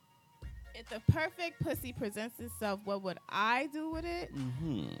to it? If the perfect pussy presents itself, what would I do with it?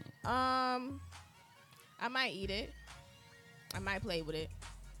 Mm-hmm. I might eat it. I might play with it.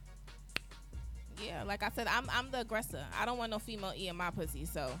 Yeah, like I said, I'm the aggressor. I don't want no female eating my pussy,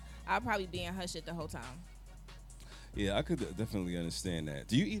 so I'll probably be in her shit the whole time. Yeah, I could definitely understand that.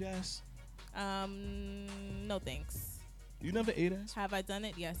 Do you eat ass? No thanks. You never ate ass? Have I done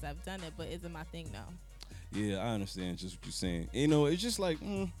it? Yes, I've done it, but isn't my thing though. Yeah, I understand just what you're saying. It's just like,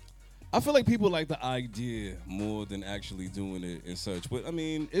 I feel like people like the idea more than actually doing it and such. But I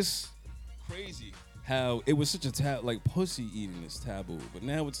mean, it's crazy how it was such a like pussy eating is taboo. But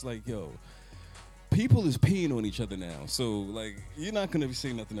now it's like, yo, people is peeing on each other now. So like, you're not gonna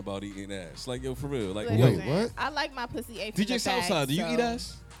say nothing about eating ass. Like, yo, for real. Like, Listen, yo, what? I like my pussy ate from DJ the bag, Southside, do you so eat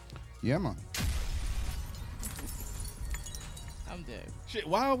ass? Yeah, man. I'm dead. Shit,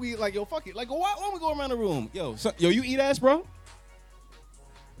 why are we like, yo, fuck it. Like, why don't we go around the room? Yo, you eat ass, bro?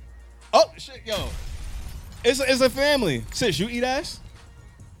 Oh, shit, yo. It's a family. Sis, you eat ass?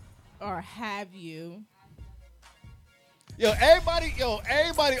 Or have you? Yo, everybody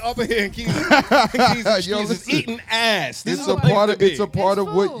up in here in Keys Yo, is listen. eating ass. This It's is a part of it's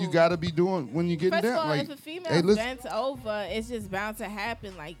what you gotta be doing when you get First down. of all, like, if a female hey, listen, bends over, it's just bound to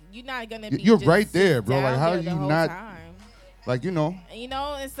happen. Like, you're not gonna be. you're just right there, sit bro. Like, down how there you the whole not? time. Like, you know, And, you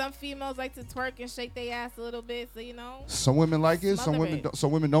know, and some females like to twerk and shake their ass a little bit, so you know. some women like it. Some Smother women, it. don't, some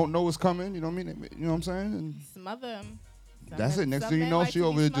women don't know it's coming. You know what I mean? You know what I'm saying? And Smother them. that's it. Next thing you know, she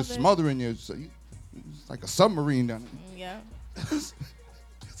over here just smothering you. So it's like a submarine down there. Yeah.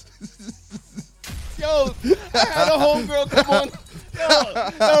 Yo, I had a homegirl come on. Yo,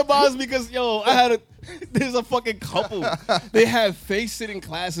 that bothers me because, there's a fucking couple. They have face-sitting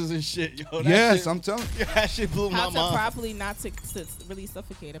classes and shit. Yo, Yes, I'm telling you. That shit blew How my to mind. properly not to really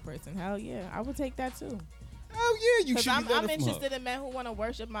suffocate a person. Hell yeah. I would take that too. Hell yeah, you Because should be I'm learning from her. interested in men who want to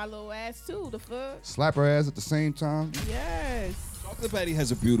worship my little ass too. The fuck? Slap her ass at the same time. Yes. Chocolate Patty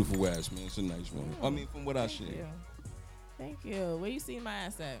has a beautiful ass, man. It's a nice one. I mean, from what I see. Thank you. Where you see my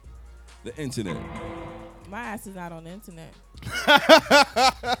ass at? The internet. My ass is not on the internet.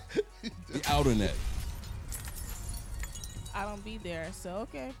 The outer net. I don't be there, so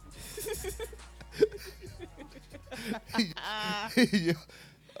okay. Yeah.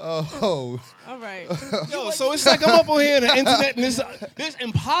 Oh. All right. Yo, so it's like I'm up on here on the internet and there's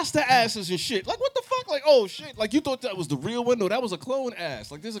imposter asses and shit. Like, what the fuck? Like, oh shit. Like, you thought that was the real one? No, that was a clone ass.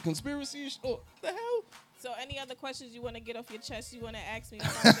 Like, there's a conspiracy. Oh, the hell? So any other questions you want to get off your chest you want to ask me?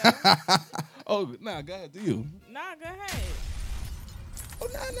 About Oh, nah, go ahead. Do you? Nah, go ahead. Oh,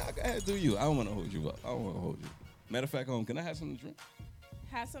 nah, go ahead. Do you? I don't want to hold you up. I don't want to hold you. Matter of fact, can I have something to drink?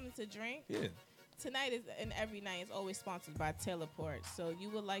 Have something to drink? Yeah. Tonight is and every night is always sponsored by Teleport. So you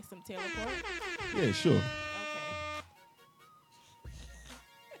would like some Teleport? Yeah, sure.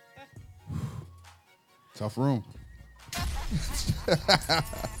 Tough room.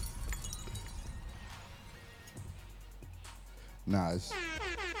 Nah, it's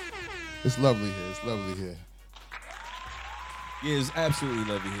lovely here. It's lovely here. Yeah, it's absolutely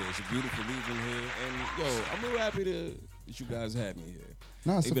lovely here. It's a beautiful evening here. And, yo, I'm real happy that you guys had me here.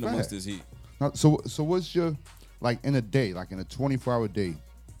 No, it's Even a amongst fact. this heat. Now, so what's your, like, in a day, like in a 24-hour day,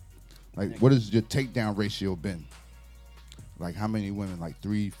 like, what has your takedown ratio been? Like, how many women? Like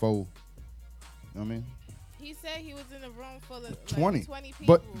 3, 4? You know what I mean? He said he was in a room full of like 20. 20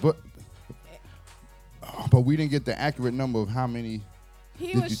 people. But we didn't get the accurate number of how many He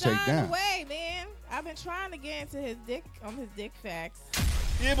did was you take shying down. away, man. I've been trying to get into his dick facts.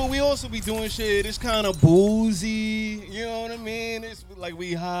 Yeah, but we also be doing shit. It's kind of boozy. You know what I mean? It's like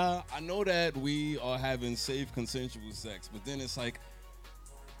we high. I know that we are having safe, consensual sex, but then it's like,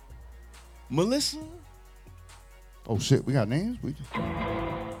 Melissa? Oh, shit, we got names?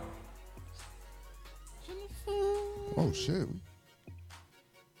 Oh, shit.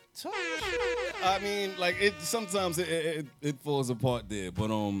 I mean, like sometimes it falls apart there, but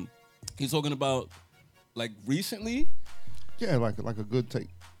he's talking about like recently. Yeah, like a good take.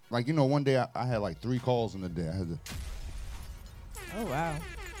 Like, you know, one day I had like 3 calls in a day. I had to. Oh wow.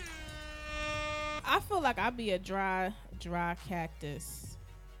 I feel like I'd be a dry cactus.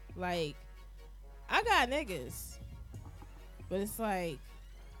 Like, I got niggas, but it's like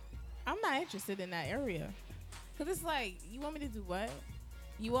I'm not interested in that area. Cause it's like, you want me to do what?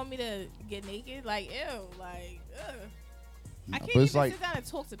 You want me to get naked? Like, ew, like, ugh. I can't even sit down and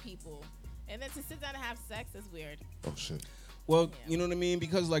talk to people. And then to sit down and have sex is weird. Oh, shit. Well, you know what I mean?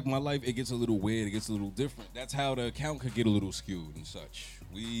 Because, like, my life, it gets a little weird. It gets a little different. That's how the account could get a little skewed and such.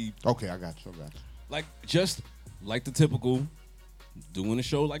 Okay, I got you. Like, just like the typical, doing a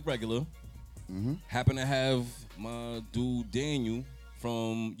show like regular. Mm-hmm. Happen to have my dude, Daniel,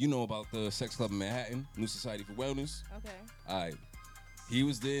 from, you know about the sex club in Manhattan, New Society for Wellness. Okay. All right. He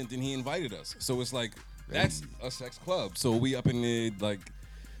was there, and then he invited us. So it's like, that's a sex club. So we up in there, like,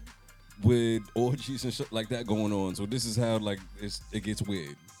 with orgies and shit like that going on. So this is how, like, it gets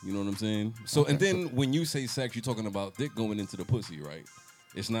weird. You know what I'm saying? So, Okay, and then when you say sex, you're talking about dick going into the pussy, right?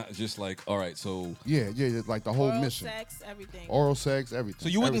 It's not just like, all right, so. Yeah, like the whole Oral mission. sex, everything. Oral sex, everything. So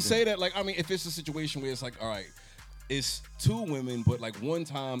you wouldn't everything. say that, like, I mean, if it's a situation where it's like, all right, it's 2 women, but like one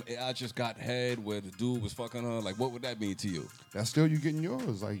time I just got head where the dude was fucking her. Like, what would that mean to you? That's still you getting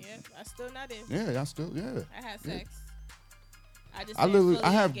yours. Like, Yeah, I still not in. yeah, I still, yeah. I had Yeah. sex. I just I didn't literally, fully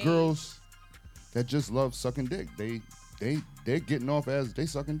I have engage. girls that just love sucking dick. They're getting off as they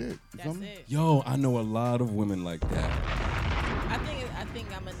sucking dick. You feel That's me? it. Yo, I know a lot of women like that. I think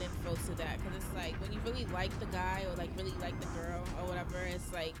I'm a nympho to that because it's like when you really like the guy or like really like the girl or whatever,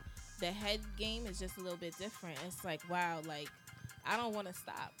 it's like the head game is just a little bit different. It's like, wow, like I don't want to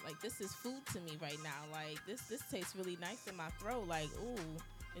stop. Like this is food to me right now. Like this tastes really nice in my throat. Like, ooh,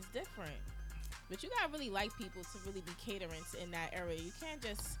 it's different. But you gotta really like people to really be catering in that area. You can't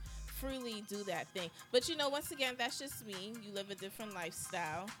just freely do that thing. But you know, once again, that's just me. You live a different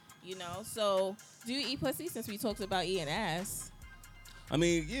lifestyle, you know. So do you eat pussy since we talked about eating ass? I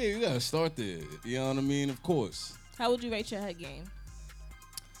mean, yeah, you gotta start there. You know what I mean? Of course. How would you rate your head game?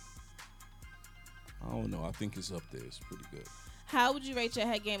 I don't know. I think it's up there. It's pretty good. How would you rate your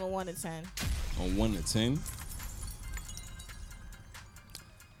head game on 1 to 10? On 1 to 10.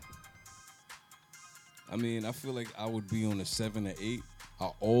 I mean, I feel like I would be on a 7 or 8. I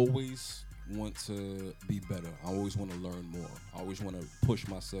always want to be better. I always want to learn more. I always want to push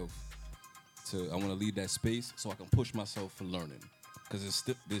myself I want to leave that space so I can push myself for learning. Because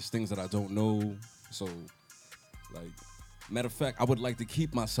there's things that I don't know. So, like, matter of fact, I would like to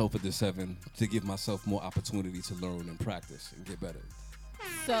keep myself at the 7 to give myself more opportunity to learn and practice and get better.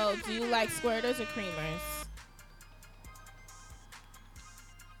 So, do you like squirters or creamers?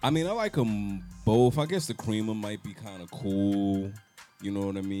 I mean, I like them both. I guess the creamer might be kind of cool. You know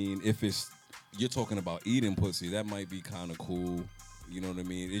what I mean? If you're talking about eating pussy, that might be kind of cool. You know what I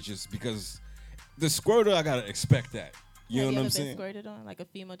mean? It's just because the squirter, I gotta expect that. You know what I'm saying? Have you ever been squirted on? Like a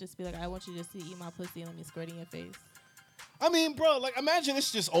female just be like, I want you just to eat my pussy and let me squirt in your face. I mean, bro, like imagine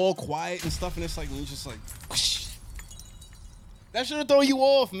it's just all quiet and stuff, and it's like you just like, whoosh. That should throw you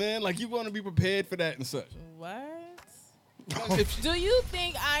off, man. Like you want to be prepared for that and such. What? Do you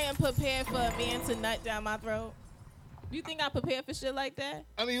think I am prepared for a man to nut down my throat? You think I'm prepared for shit like that?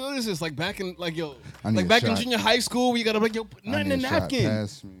 I mean, what is this? Like back in, like yo, I need like a back in shot. junior high school, where you gotta like yo, put nothing in the napkin.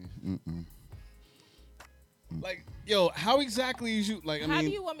 Pass me. Mm-mm. Like yo, how exactly is you like? I How mean,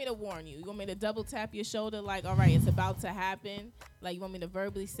 do you want me to warn you? You want me to double tap your shoulder like, all right, it's about to happen? Like, you want me to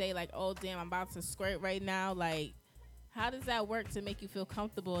verbally say like, oh damn, I'm about to squirt right now? Like, how does that work to make you feel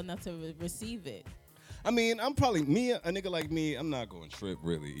comfortable enough to receive it? I mean, I'm probably me, a nigga like me. I'm not going trip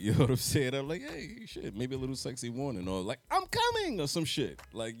really. You know what I'm saying? I'm like, hey, shit, maybe a little sexy warning or like, I'm coming or some shit.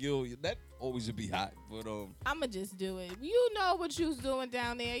 Like, yo, that always would be hot. But I'ma just do it. You know what you's doing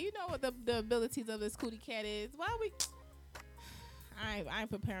down there. You know what the abilities of this cootie cat is. Why we? I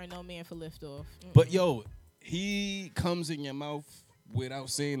ain't preparing no man for liftoff. But yo, he comes in your mouth without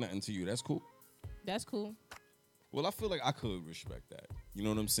saying nothing to you. That's cool. That's cool. Well, I feel like I could respect that. You know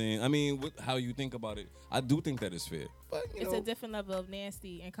what I'm saying? I mean, how you think about it, I do think that is fair. But you It's know, a different level of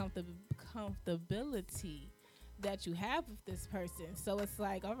nasty and comfortability that you have with this person. So it's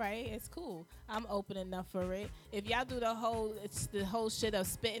like, all right, it's cool. I'm open enough for it. If y'all do the whole shit of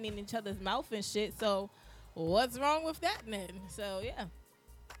spitting in each other's mouth and shit, so what's wrong with that then? So yeah.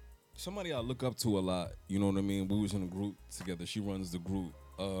 somebody I look up to a lot. You know what I mean? We was in a group together. She runs the group.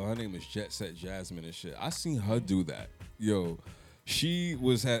 Her name is Jet Set Jasmine and shit. I seen her do that. Yo, she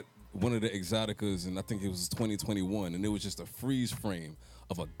was at one of the Exoticas, and I think it was 2021, and it was just a freeze frame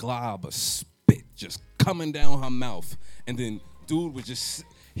of a glob of spit just coming down her mouth, and then dude was just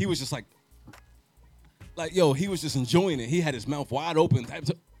like, yo, he was just enjoying it. He had his mouth wide open,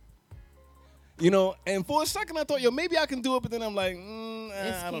 you know. And for a second, I thought, yo, maybe I can do it, but then I'm like,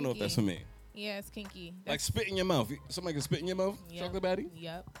 I don't know if that's for me. Yeah, it's kinky. Like spit in your mouth. Somebody can spit in your mouth? Yep. Chocolate Batty?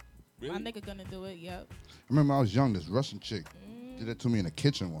 Yep. Really? My nigga gonna do it, yep. I remember I was young, this Russian chick did that to me in the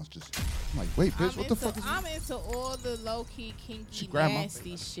kitchen once. Just, I'm like, wait, bitch, what the fuck is I'm into all the low-key, kinky, grabbed my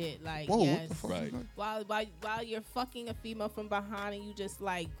nasty shit. Like, Whoa, yes. what the fuck? Right. While you're fucking a female from behind and you just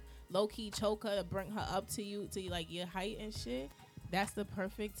like low-key choke her to bring her up to you to like your height and shit, that's the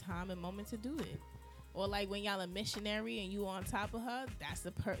perfect time and moment to do it. Or like when y'all a missionary and you on top of her, that's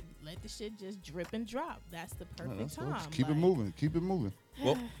the let the shit just drip and drop. That's the perfect time. Keep it moving. Keep it moving.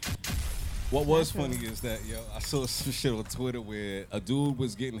 Well, what was funny is that, yo, I saw some shit on Twitter where a dude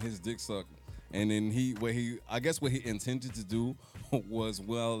was getting his dick sucked, and then I guess what he intended to do was,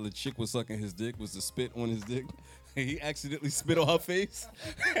 while the chick was sucking his dick, was to spit on his dick. He accidentally spit on her face.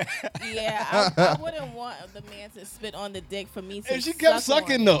 Yeah, I wouldn't want the man to spit on the dick for me to. And she kept suck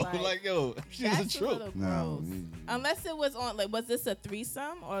sucking on though. it. Like, yo, she's a that's troop. little gross. Unless it was on, like, was this a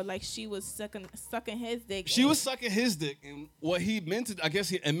threesome or like she was sucking his dick? She was sucking his dick, and what he meant to, I guess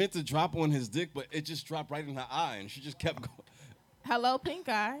he meant to drop on his dick, but it just dropped right in her eye, and she just kept going. Hello, pink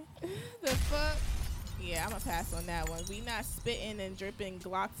eye. The fuck? Yeah, I'm gonna pass on that one. We not spitting and dripping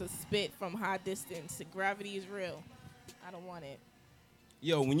glocks of spit from high distance. Gravity is real. I don't want it.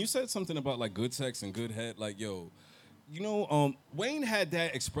 Yo, when you said something about like good sex and good head, like yo, you know, Wayne had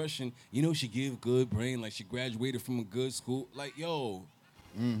that expression. You know, she give good brain, like she graduated from a good school. Like yo,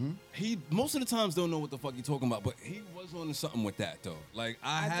 he most of the times don't know what the fuck he talking about, but he was on something with that though. Like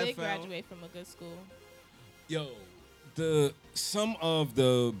I did found, graduate from a good school. Yo, some of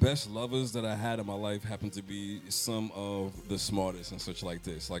the best lovers that I had in my life happened to be some of the smartest and such like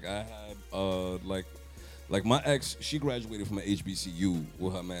this. Like I had like my ex, she graduated from an HBCU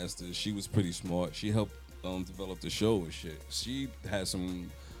with her master's. She was pretty smart. She helped develop the show and shit. She had some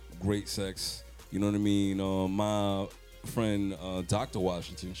great sex. You know what I mean? My friend Dr.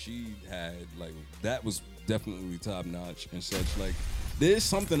 Washington, she had like that was definitely top notch and such. Like there's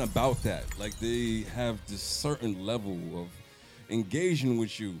something about that. Like they have this certain level of engaging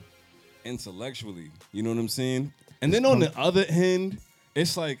with you intellectually. You know what I'm saying? And then on the other hand,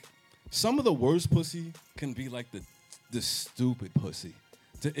 it's like some of the worst pussy can be like the stupid pussy,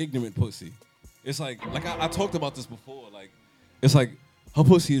 the ignorant pussy. It's like I talked about this before. Like it's like her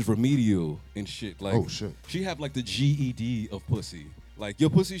pussy is remedial and shit. Like oh shit, she have like the GED of pussy. Like your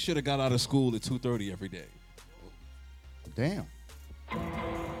pussy should have got out of school at 2:30 every day. Damn.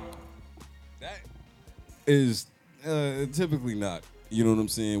 That is typically not. You know what I'm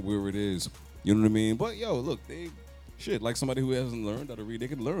saying? Where it is. You know what I mean? But yo, look, they shit like somebody who hasn't learned how to read, they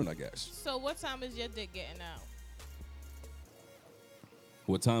can learn, I guess. So what time is your dick getting out?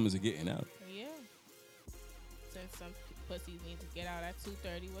 What time is it getting out? Yeah. Since some pussies need to get out at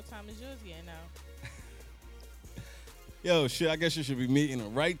 2:30, what time is yours getting out? Yo, shit, I guess you should be meeting her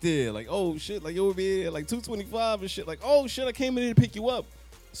right there. Like, oh, shit, like, you'll be here like 2:25 and shit. Like, oh, shit, I came in here to pick you up.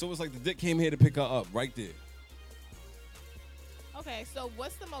 So it's like the dick came here to pick her up right there. Okay, so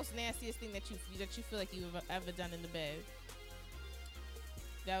what's the most nastiest thing that you feel like you've ever done in the bed?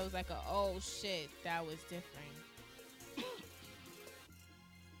 That was like oh, shit, that was different.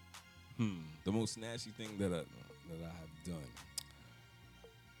 The most nasty thing that I have done.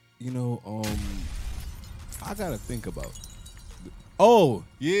 You know, I gotta think about. Oh,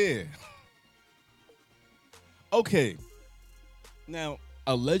 yeah. Okay. Now,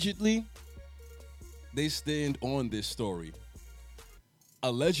 allegedly, they stand on this story.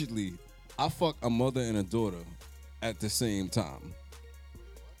 Allegedly, I fuck a mother and a daughter at the same time.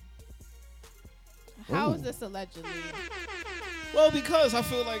 How is this allegedly? Well, because I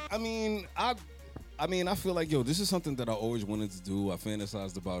feel like, I feel like, yo, this is something that I always wanted to do. I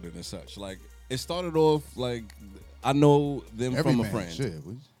fantasized about it and such. Like, it started off like I know them Every from a man, friend. shit,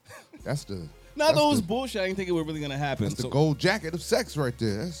 that's the. Not those bullshit. I didn't think it was really gonna happen. That's the gold jacket of sex right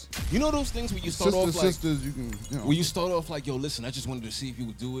there. That's, you know those things where you start off like sisters. You can, you know. When you start off like, yo, listen, I just wanted to see if you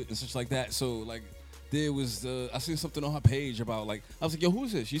would do it and such like that. So like, there was I seen something on her page about like I was like, yo,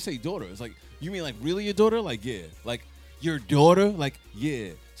 who's this? She say daughter. It's like, you mean like really your daughter? Like yeah, like your daughter? Like yeah.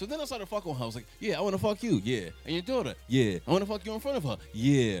 So then I started fucking with her. I was like, yeah, I want to fuck you. Yeah. And your daughter. Yeah. I want to fuck you in front of her.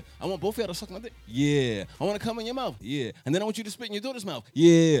 Yeah. I want both of y'all to suck my dick. Yeah. I want to come in your mouth. Yeah. And then I want you to spit in your daughter's mouth.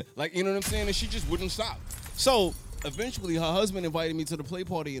 Yeah. Like, you know what I'm saying? And she just wouldn't stop. So eventually her husband invited me to the play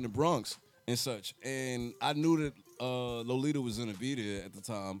party in the Bronx and such. And I knew that Lolita was going to be there at the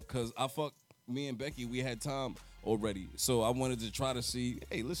time because me and Becky, we had time already. So I wanted to try to see,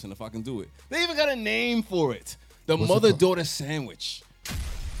 hey, listen, if I can do it. They even got a name for it. The mother-daughter sandwich.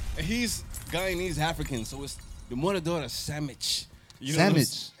 And he's Guyanese African, so it's the mother-daughter sandwich. You know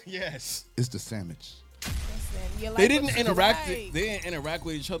sandwich. Yes. It's the sandwich. Listen, they didn't interact. They didn't interact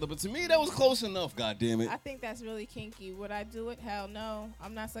with each other, but to me that was close enough. God damn it. I think that's really kinky. Would I do it? Hell no.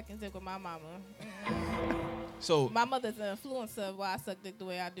 I'm not sucking dick with my mama. So my mother's an influencer of why I suck dick the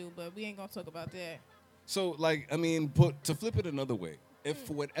way I do, but we ain't gonna talk about that. So like, to flip it another way, if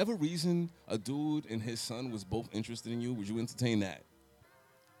for whatever reason a dude and his son was both interested in you, would you entertain that?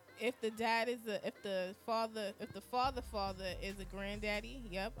 If the dad is if the father is a granddaddy,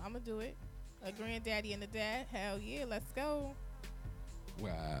 yep, I'm gonna do it. A granddaddy and a dad, hell yeah, let's go.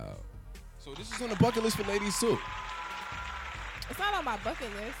 Wow. So this is on the bucket list for ladies too. It's not on my bucket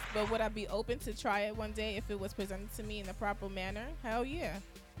list, but would I be open to try it one day if it was presented to me in the proper manner? Hell yeah.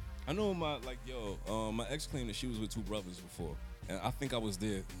 I know my ex claimed that she was with two brothers before, and I think I was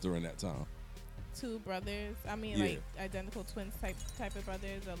there during that time. two brothers. I mean, Yeah. like identical twins type of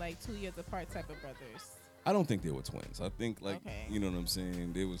brothers, or like 2 years apart type of brothers. I don't think they were twins. I think like Okay. you know what I'm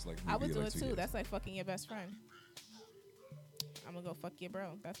saying. They was like I would maybe, do like, it 2 too. years. That's like fucking your best friend. I'm gonna go fuck your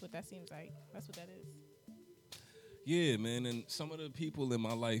bro. That's what that seems like. That's what that is. Yeah, man. And some of the people in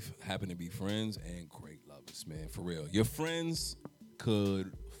my life happen to be friends and great lovers, man. For real, your friends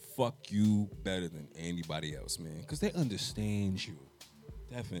could fuck you better than anybody else, man, because they understand you.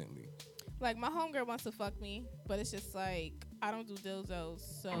 Definitely. Like my homegirl wants to fuck me, but it's just like I don't do dildos,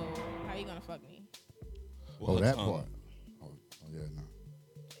 so how you gonna fuck me? Oh, that part. Oh, yeah, no.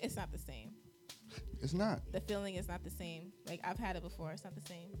 It's not the same. It's not. The feeling is not the same. Like I've had it before. It's not the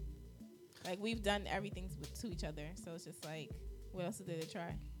same. Like we've done everything to each other, so it's just like, what else did they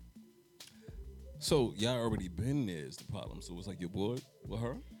try? So y'all already been there is the problem. So it's like you're bored with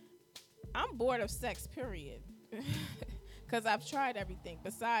her? I'm bored of sex, period. Because I've tried everything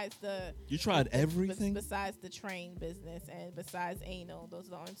besides the. You tried everything? Besides the train business and besides anal. Those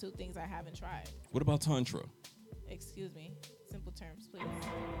are the only 2 things I haven't tried. What about tantra? Excuse me. Simple terms, please.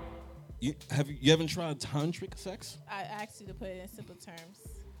 You haven't tried tantric sex? I asked you to put it in simple terms.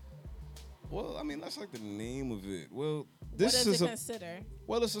 Well, I mean that's like the name of it. Well, this what is does it consider?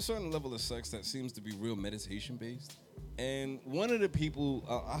 Well, it's a certain level of sex that seems to be real meditation based. And one of the people,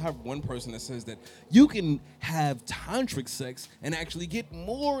 I have one person that says that you can have tantric sex and actually get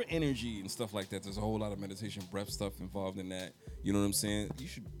more energy and stuff like that. There's a whole lot of meditation, breath stuff involved in that. You know what I'm saying? You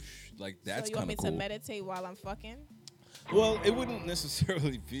should, like, that's so you kind want of me cool. to meditate while I'm fucking? Well, it wouldn't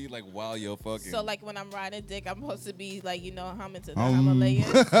necessarily be like while you're fucking. So like when I'm riding dick, I'm supposed to be like, humming to the Himalayas.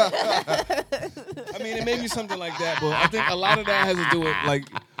 I mean, it may be something like that, but I think a lot of that has to do with like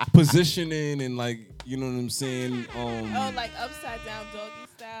positioning and like, you know what I'm saying? Oh, like upside down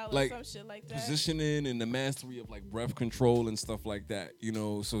doggy style or like some shit like that. positioning and the mastery of like breath control and stuff like that, you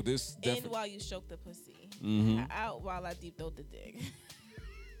know. So this In definitely. while you choke the pussy. Mhm. Out while I deep throat the dick.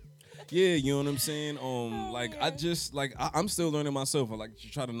 Yeah, you know what I'm saying? Like I just like I'm still learning myself. I like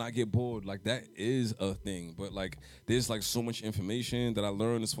to try to not get bored. Like that is a thing. But like there's like so much information that I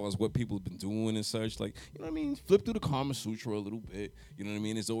learned as far as what people have been doing and such. Like, you know what I mean? Flip through the Kama Sutra a little bit. You know what I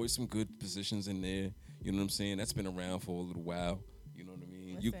mean? There's always some good positions in there. You know what I'm saying? That's been around for a little while. You know what I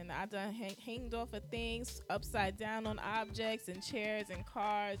mean? Listen, I done hanged off of things upside down on objects and chairs and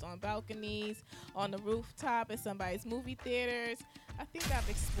cars, on balconies, on the rooftop at somebody's movie theaters. I think I've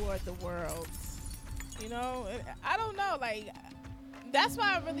explored the world. You know, I don't know. Like, that's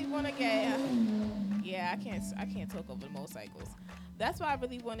why I really want to get. Yeah, I can't talk over the motorcycles. That's why I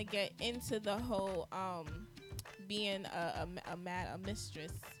really want to get into the whole being a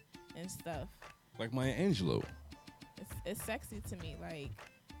mistress and stuff. Like Maya Angelou. It's sexy to me. Like,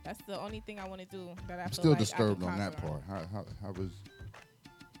 that's the only thing I want to do that I feel Still like disturbed I can on that conquer. part. How was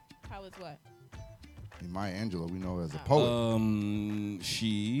How is what? Maya Angelou? We know her as a poet.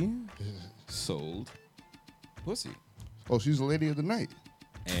 She sold pussy. Oh, she's the lady of the night.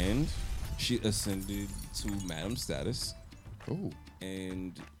 And she ascended to madam status. Oh.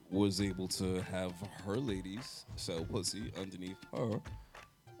 And was able to have her ladies sell pussy underneath her.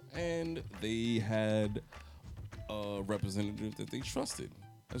 And they had a representative that they trusted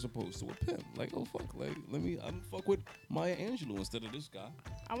as opposed to a pimp. Like, oh, fuck. Like, I'm fuck with Maya Angelou instead of this guy.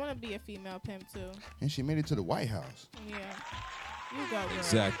 I want to be a female pimp, too. And she made it to the White House. Yeah. You go, girl.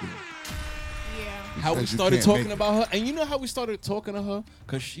 Exactly. Yeah. How we Because you started can't talking make about her. And you know how we started talking to her?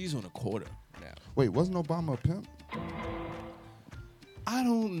 Because she's on a quarter now. Wait, wasn't Obama a pimp? I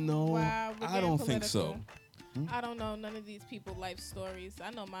don't know. Wow, we're I getting don't think so. political. I don't know none of these people' life stories.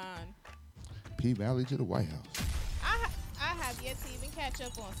 I know mine. P Valley to the White House. I have yet to even catch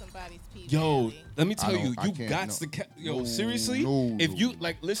up on somebody's P Yo, Valley. let me tell you, I you can't, got no. to. No, Seriously, no, if no. you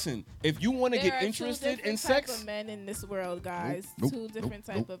like, listen, if you want to There get are interested two in different sex, type of men in this world, guys. Nope, Two nope, different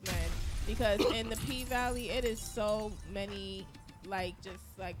nope, type of men. Because in the P Valley, it is so many, like, just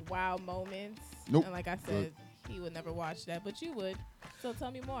like wow moments. Nope. And like I said, he would never watch that, but you would. So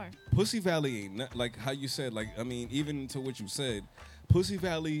tell me more. Pussy Valley ain't not, like how you said. Like, I mean, even to what you said, Pussy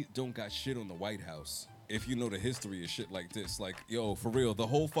Valley don't got shit on the White House. If you know the history of shit like this, like, yo, for real, the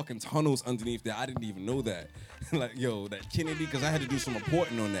whole fucking tunnels underneath there, I didn't even know that. Like, yo, that Kennedy, because I had to do some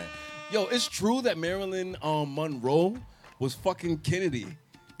reporting on that. Yo, it's true that Marilyn Monroe was fucking Kennedy.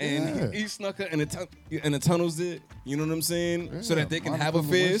 And Yeah. he snuck her in the tunnels did, you know what I'm saying? So Yeah, that they can Monica have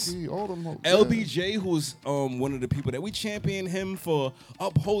affairs. Lewinsky, all them ho- LBJ, who's one of the people that we champion him for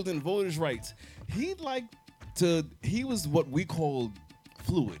upholding voters' rights, he was what we called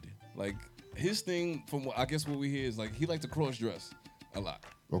fluid. Like, his thing, from what I guess what we hear is like he liked to cross dress a lot.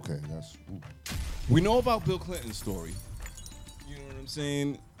 Okay, that's. Ooh. We know about Bill Clinton's story. You know what I'm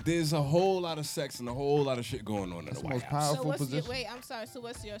saying? There's a whole lot of sex and a whole lot of shit going on in the White House. So wait, I'm sorry. So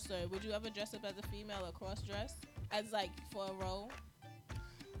what's your story? Would you ever dress up as a female or cross dress as like for a role?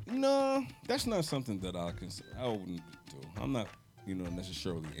 No, that's not something that I wouldn't do. I'm not,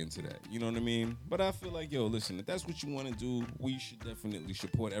 necessarily into that. You know what I mean? But I feel like, listen, if that's what you want to do, we should definitely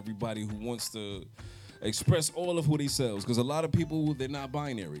support everybody who wants to express all of who they selves. Because a lot of people, they're not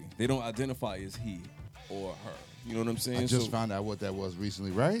binary. They don't identify as he or her. You know what I'm saying? I just found out what that was recently,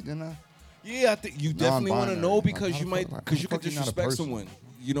 right? Didn't I? Yeah, I think you definitely want to know because you could you're not a disrespect person. someone,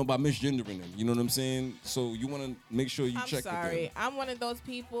 by misgendering them. You know what I'm saying? So you want to make sure you check. I'm sorry. with them. I'm one of those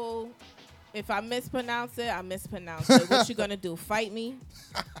people. If I mispronounce it, I mispronounce it. What you gonna do? Fight me?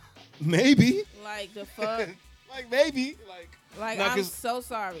 Maybe. Like the fuck? Maybe. Like Nah, I'm so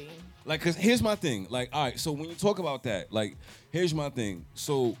sorry. Cause here's my thing. All right, so when you talk about that, here's my thing.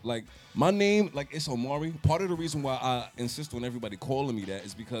 So, my name, it's Omari. Part of the reason why I insist on everybody calling me that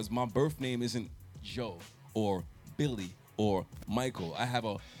is because my birth name isn't Joe or Billy or Michael. I have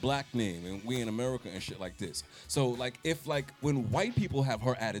a black name, and we in America and shit like this. So, if when white people have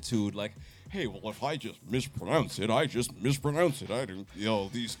her attitude, hey, well, if I just mispronounce it, I just mispronounce it. I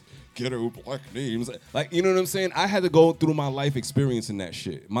don't, these ghetto black names. You know what I'm saying? I had to go through my life experiencing that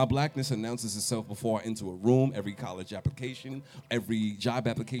shit. My blackness announces itself before I enter a room, every college application, every job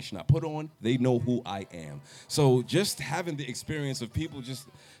application I put on, they know who I am. So just having the experience of people just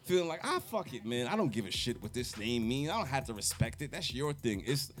feeling like, fuck it, man. I don't give a shit what this name means. I don't have to respect it. That's your thing.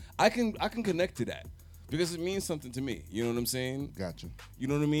 I can connect to that. Because it means something to me. You know what I'm saying? Gotcha. You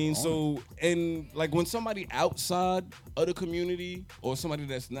know what I mean? So, and when somebody outside of the community or somebody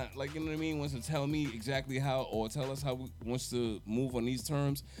that's not, you know what I mean, wants to tell me exactly how or tell us how we wants to move on these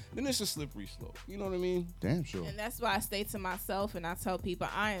terms, then it's a slippery slope. You know what I mean? Damn sure. And that's why I stay to myself and I tell people,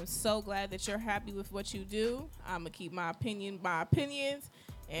 I am so glad that you're happy with what you do. I'm going to keep my opinions,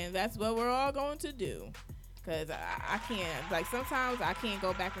 and that's what we're all going to do. Because I can't, sometimes I can't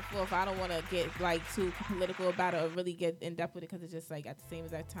go back and forth. I don't want to get, too political about it or really get in depth with it because it's just, at the same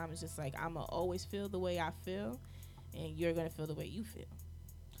exact time, it's just, I'm going to always feel the way I feel, and you're going to feel the way you feel.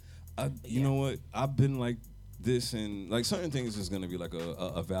 You know what? I've been like this, and, certain things is going to be,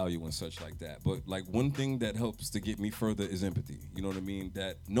 a value and such like that. But, one thing that helps to get me further is empathy. You know what I mean?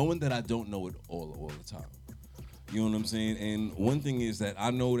 That knowing that I don't know it all the time. You know what I'm saying? And one thing is that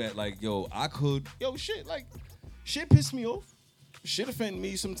I know that, shit piss me off. Shit offend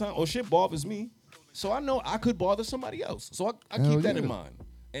me sometimes, or shit bothers me. So I know I could bother somebody else. So I keep that in mind.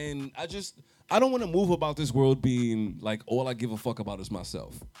 And I don't want to move about this world being, all I give a fuck about is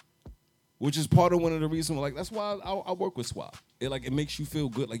myself. Which is part of one of the reasons, that's why I work with Swap. It makes you feel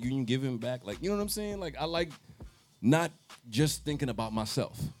good, you can give him back. You know what I'm saying? I like not just thinking about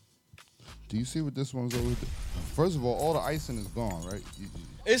myself. Do you see what this one's over there? First of all the icing is gone, right?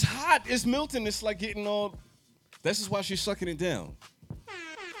 It's hot. It's melting. It's getting all. This is why she's sucking it down.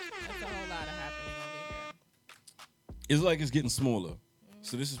 That's a whole lot of happening over here. It's it's getting smaller.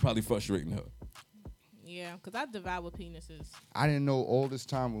 So this is probably frustrating her. Yeah, because I devour penises. I didn't know all this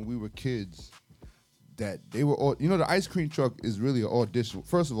time when we were kids that they were all. The ice cream truck is really an audition.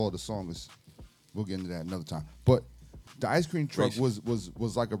 First of all, the song is. We'll get into that another time. But the ice cream truck was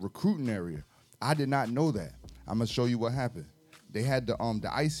like a recruiting area. I did not know that. I'm gonna show you what happened. They had the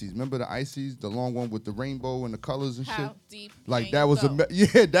ices. Remember the ices, the long one with the rainbow and the colors and How shit. Deep That was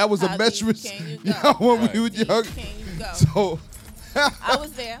that was How a measurement. Deep can you go? When we were young. Can you go? So I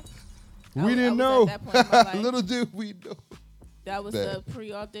was there. We didn't know. At that point in my life. Little did we know. That was the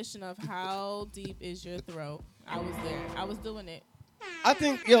pre-audition of How Deep Is Your Throat. I was there. I was doing it. I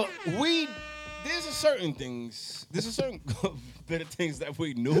think there's a certain bit of things that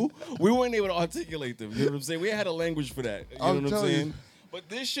we knew. We weren't able to articulate them. You know what I'm saying? We had a language for that. You know what I'm saying? But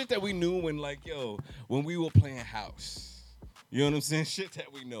this shit that we knew when we were playing house. You know what I'm saying? Shit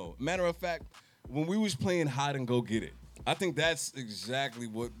that we know. Matter of fact, when we was playing hide and go get it, I think that's exactly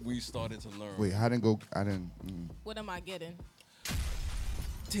what we started to learn. Wait, I didn't. What am I getting?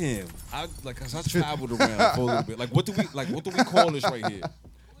 Damn, cause I traveled around for a little bit. What do we call this right here?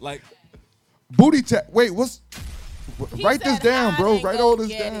 Booty tag. Wait, what's? He write this said down, bro. hide Write and all go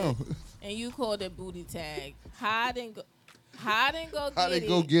this get down. it. And you called it booty tag. Hide and go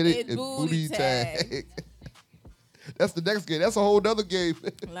get it. And booty tag. That's the next game. That's a whole other game.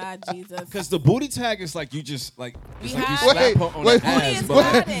 Lord Jesus. Because the booty tag is you just we you hide. slap her on the ass. Booty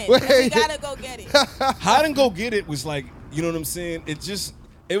is hiding. We gotta go get it. Hide and go get it was you know what I'm saying?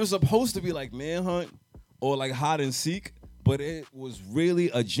 It was supposed to be manhunt or hide and seek, but it was really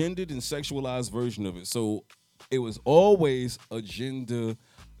a gendered and sexualized version of it. So it was always a gender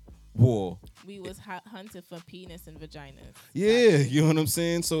war. We was hunted for penis and vaginas. Yeah, you know what I'm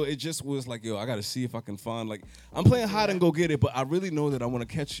saying? So it just was like, yo, I got to see if I can find, like, I'm playing hide and go get it, but I really know that I want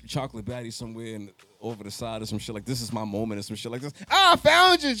to catch Chocolate Batty somewhere and over the side or some shit like this is my moment or some shit like this. I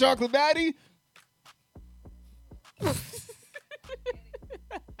found you, Chocolate Batty.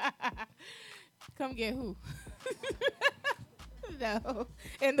 Come get who? No.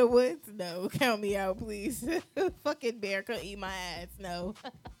 In the woods? No. Count me out, please. Fucking bear could eat my ass. No.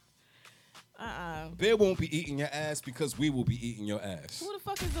 Bear won't be eating your ass because we will be eating your ass. Who the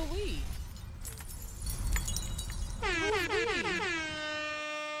fuck is a we?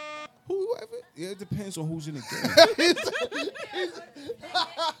 Whoever. Yeah, it depends on who's in the game.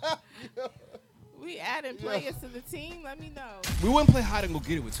 We adding players to the team? Let me know. We wouldn't play hide and go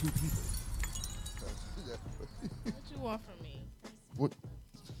get it with two people. What you want from me? What?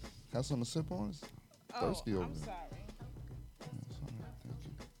 Got something to sip on? It's thirsty over I'm there. sorry. Thank you.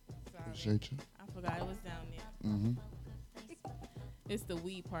 Sorry. Appreciate you. I forgot it was down there. Mm-hmm. It's the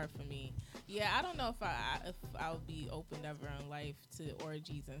weed part for me. Yeah, I don't know if I'll be open ever in life to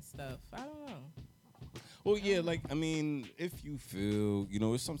orgies and stuff. I don't know. Well, yeah, like, I mean, if you feel, you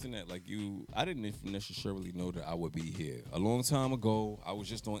know, it's something that, like, I didn't necessarily know that I would be here. A long time ago, I was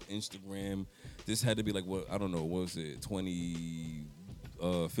just on Instagram. This had to be, like, I don't know, what was it,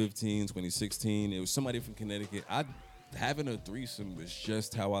 2015, 2016. It was somebody from Connecticut. Having a threesome was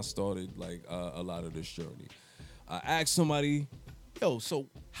just how I started, like, a lot of this journey. I asked somebody, yo, so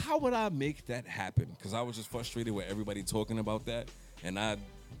how would I make that happen? Because I was just frustrated with everybody talking about that, and I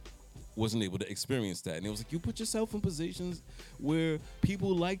wasn't able to experience that. And it was like, you put yourself in positions where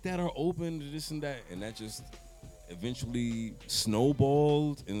people like that are open to this and that, and that just eventually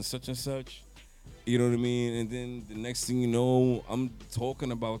snowballed and such. You know what I mean? And then the next thing you know, I'm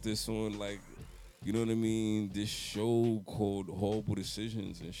talking about this on, like, you know what I mean, this show called Horrible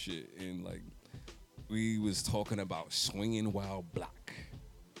Decisions and shit. And, like, we was talking about swinging while black,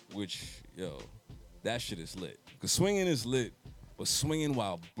 which, yo, that shit is lit. Because swinging is lit, but swinging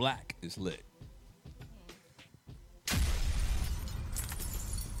while black is lit.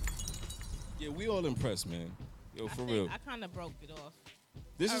 Yeah, we all impressed, man. Yo, for real. I kind of broke it off.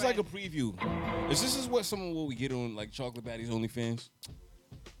 This All is right. Oh, like a preview. Is this what someone will get on, like, Chocolate Batty's OnlyFans?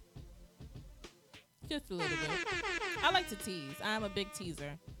 Just a little bit. I like to tease. I'm a big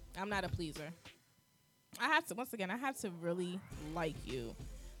teaser. I'm not a pleaser. I have to really like you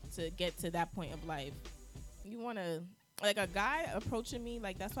to get to that point of life. You want to, like, a guy approaching me,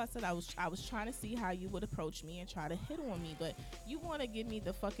 like, that's why I said I was trying to see how you would approach me and try to hit on me, but you want to give me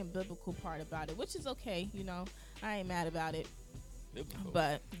the fucking biblical part about it, which is okay, you know. I ain't mad about it. Biblical.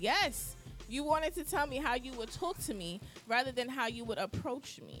 But yes, you wanted to tell me how you would talk to me rather than how you would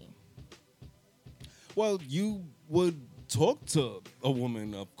approach me. Well, you would talk to a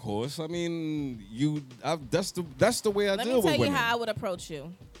woman, of course. I mean, that's the way I Let deal me with tell you women. how I would approach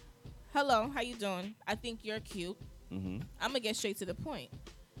you. Hello, how you doing? I think you're cute. Mm-hmm. I'm gonna get straight to the point.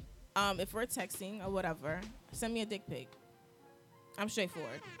 If we're texting or whatever, send me a dick pic. I'm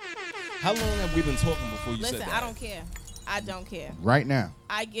straightforward. How long have we been talking before you said Listen, that? I don't care. I don't care. Right now.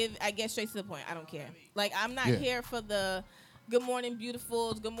 I get straight to the point. I don't care. Like, I'm not Yeah. here for the good morning,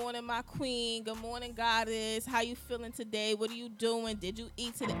 beautifuls. Good morning, my queen. Good morning, goddess. How you feeling today? What are you doing? Did you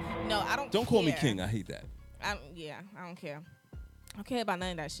eat today? No, I don't. Don't call me care. king. I hate that. I don't care. I don't care about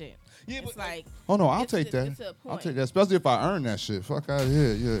none of that shit. Yeah, it's like. Oh no, I'll it's take to- that. it's to a I'll point. take that, especially if I earn that shit. Fuck out of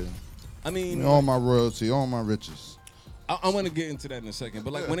here, yeah. I mean, all my royalty, all my riches. I want to get into that in a second,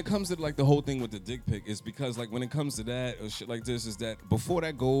 but like when it comes to like the whole thing with the dick pic, is because like when it comes to that or shit like this, is that before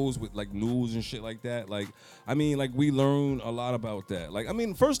that goes with like news and shit like that, like I mean, like we learn a lot about that. Like I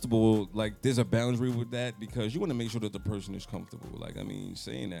mean, first of all, like there's a boundary with that because you want to make sure that the person is comfortable. Like I mean,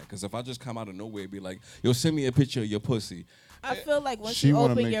 saying that because if I just come out of nowhere, be like, yo, send me a picture of your pussy. I feel like once She you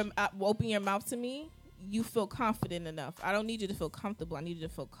wanna open your mouth to me, you feel confident enough. I don't need you to feel comfortable. I need you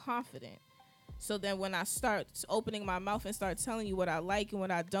to feel confident. So then when I start opening my mouth and start telling you what I like and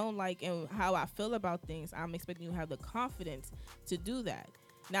what I don't like and how I feel about things, I'm expecting you to have the confidence to do that.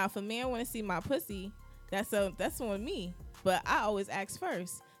 Now, if a man want to see my pussy, that's on me. But I always ask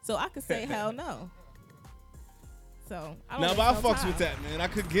first. So I could say hell no. So I don't Now, waste if I no fucks time. with that, man, I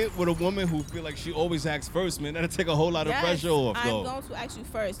could get with a woman who feel like she always asks first, man. That'll take a whole lot of Yes, pressure off, I'm though. going to ask you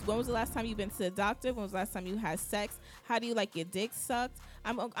first. When was the last time you've been to the doctor? When was the last time you had sex? How do you like your dick sucked?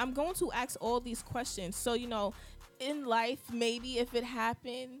 I'm going to ask all these questions. So, you know, in life, maybe if it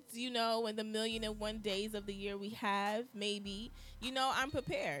happens, you know, in the 1,000,001 days of the year we have, maybe, you know, I'm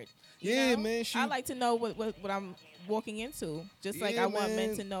prepared. You Yeah, know? man, I like to know what walking into. Just like Yeah, I want men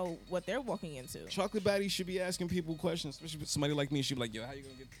man. to know what they're walking into. Chocolate Baddie should be asking people questions, especially somebody like me. She'd be like, yo, how you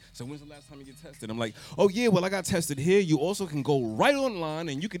gonna get, so when's the last time you get tested? I'm like, oh yeah, well I got tested here. You also can go right online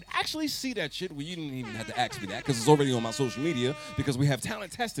and you can actually see that shit where you didn't even have to ask me that because it's already on my social media because we have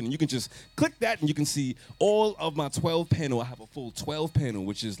talent testing and you can just click that and you can see all of my 12 panel. I have a full 12 panel,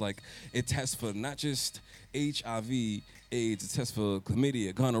 which is like, it tests for not just HIV, AIDS, it tests for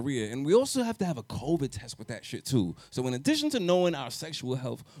chlamydia, gonorrhea, and we also have to have a COVID test with that shit too. So in addition to knowing our sexual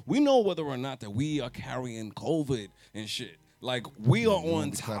health, we know whether or not that we are carrying COVID and shit. Like, we are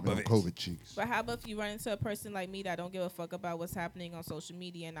on top of it. COVID cheeks. But how about if you run into a person like me that don't give a fuck about what's happening on social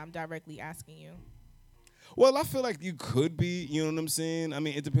media and I'm directly asking you? Well, I feel like you could be, you know what I'm saying? I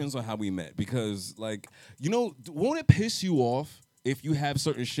mean, it depends on how we met because, like, you know, won't it piss you off if you have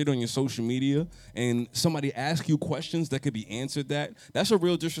certain shit on your social media and somebody asks you questions that could be answered that's a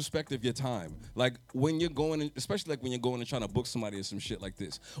real disrespect of your time. Like when you're going, especially like when you're going and trying to book somebody or some shit like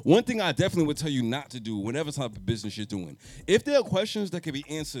this. One thing I definitely would tell you not to do whenever type of business you're doing, if there are questions that can be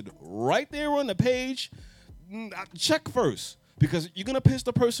answered right there on the page, check first. Because you're going to piss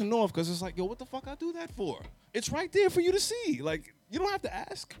the person off because it's like, yo, what the fuck I do that for? It's right there for you to see. Like, you don't have to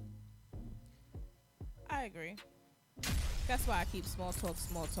ask. I agree. That's why I keep small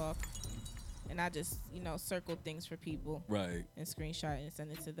talk. And I just, circle things for people. Right. And screenshot and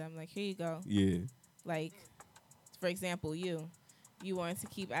send it to them. Like, here you go. Yeah. Like, for example, you wanted to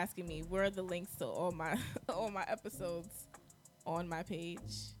keep asking me, where are the links to all my episodes on my page?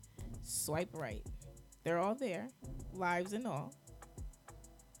 Swipe right. They're all there. Lives and all.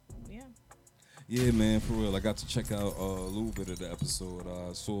 Yeah. Yeah, man, for real. I got to check out a little bit of the episode.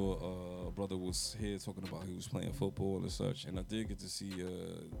 I saw a brother was here talking about he was playing football and such, and I did get to see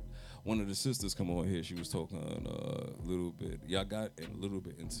one of the sisters come on here. She was talking a little bit. Y'all got a little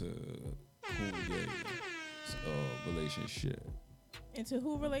bit into Kanye's relationship. Into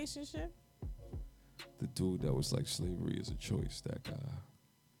who relationship? The dude that was like slavery is a choice, that guy.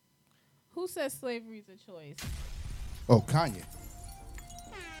 Who says slavery is a choice? Oh, Kanye.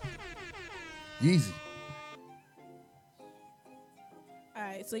 Yeezy. All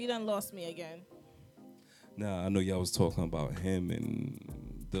right, so you done lost me again. Nah, I know y'all was talking about him and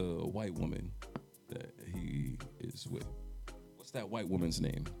the white woman that he is with. What's that white woman's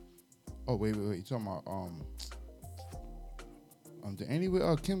name? Oh, wait. You talking about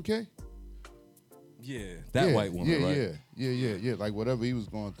anyway, Kim K? Yeah, that white woman, right? Yeah. Like whatever he was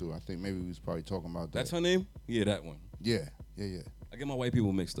going through, I think maybe we was probably talking about that. That's her name? Yeah, that one. Yeah. I get my white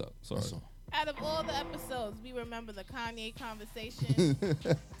people mixed up. Sorry. Out of all the episodes, we remember the Kanye conversation.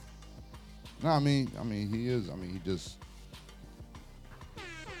 No, I mean, he is. I mean, he just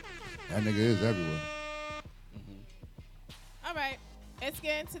that nigga is everywhere. Mm-hmm. All right, let's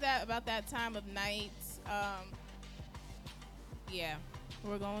get into that about that time of night. Yeah,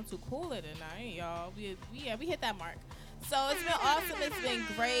 we're going to cool it tonight, y'all. We hit that mark. So it's been awesome. It's been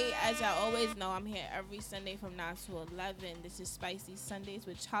great. As y'all always know, I'm here every Sunday from 9 to 11. This is Spicy Sundays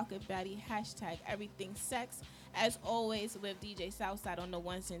with Chocolate Baddie, #everything sex. As always, with DJ Southside on the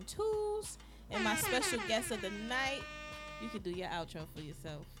ones and twos. And my special guest of the night, you can do your outro for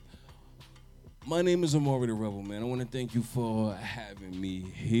yourself. My name is Amari the Rebel, man. I want to thank you for having me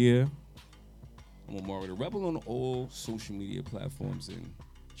here. I'm Amari the Rebel on all social media platforms. And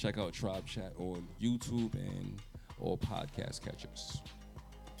check out Tribe Chat on YouTube and all podcast catchers.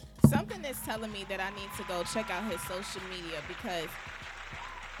 Something is telling me that I need to go check out his social media because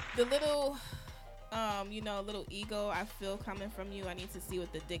the little, little ego I feel coming from you, I need to see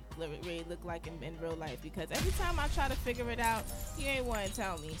what the dick really look like in real life because every time I try to figure it out, you ain't want to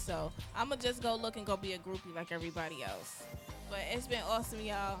tell me. So I'm going to just go look and go be a groupie like everybody else. But it's been awesome,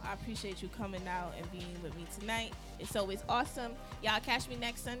 y'all. I appreciate you coming out and being with me tonight. It's always awesome. Y'all catch me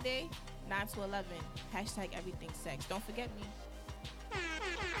next Sunday, 9 to 11. #everything sex. Don't forget me.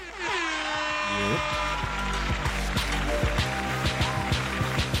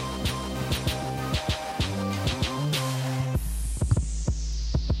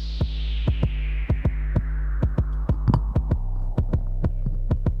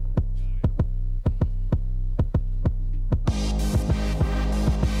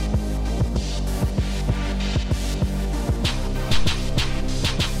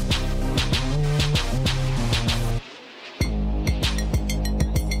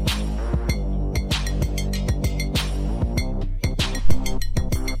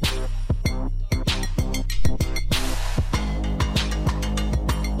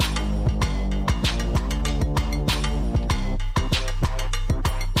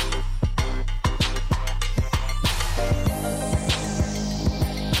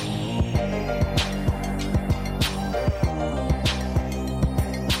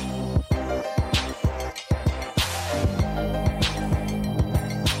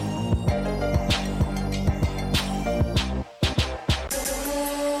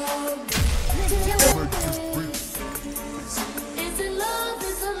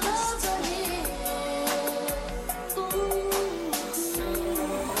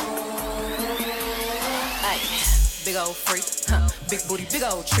 big old freak. Big booty, big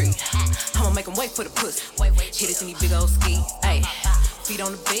old tree. I'ma make him wait for the pussy. Hit it in these big old skis. Ayy, feet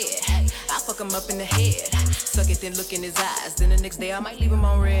on the bed. I fuck him up in the head. Suck it, then look in his eyes. Then the next day I might leave him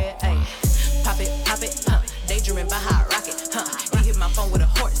on red. Ayy, pop it, daydreaming by how I rock it. He hit my phone with a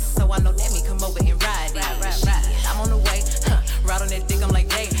horse, so I know that me come over and ride it. I'm on the way, ride on that dick, I'm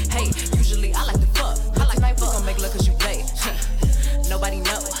like, hey. Usually I like to fuck, but tonight we gon' make love cause you play. Nobody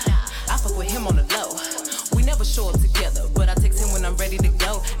know, I fuck with him on the low. We never show up together, but I text him when I'm ready to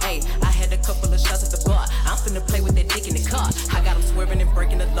go. Hey, I had a couple of shots at the bar. I'm finna play with that dick in the car. I got him swerving and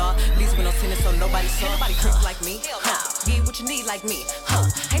breaking the law. Least when I'm sinning, so nobody saw. Nobody creep like me, Get what you need like me,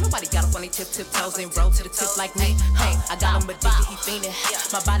 Ain't nobody got up on their tiptoes and roll to the tip like me, Hey, I got him addicted, he fiendin'.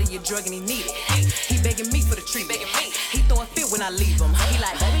 My body a drug and he need it. He begging me for the treatment. He throwing fit when I leave him. He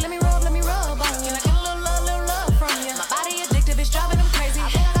like, baby, let me rub on you. Like, get a little love from you. My body addictive, it's driving him crazy. I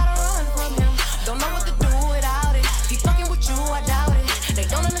think I gotta run from him. Don't know what to do without it. He fucking with you, I doubt it. They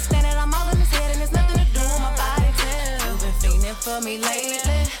don't understand that I'm all in his head and there's nothing to do with my body. You've been fiending for me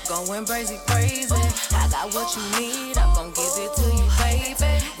lately, going crazy. I got what you need, I'm gon' give it to you,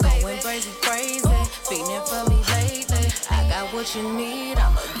 baby. Going crazy, fiending for me lately. I got what you need,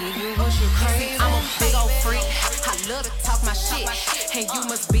 I'ma give you what you crave. I'm a big old freak, I love to talk my shit, and you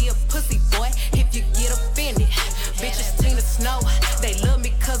must be a pussy boy if you get offended. Bitches Tina Snow, they love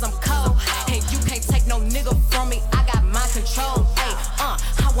me cause I'm cold, and you can't take no nigga from me. I got mind control. Hey,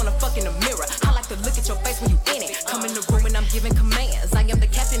 I wanna fuck in the mirror. I like to look at your face when you in it. Come in the room and I'm giving commands. I am the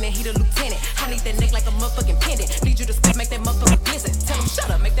captain and he the lieutenant. I need that neck like a motherfucking pendant. Need you to speak, make that motherfucker listen. Tell him shut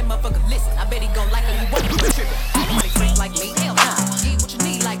up, make that motherfucker listen. I bet he gon' like it, he won't be trippin'. Nobody freak like me, hell nah. Get what you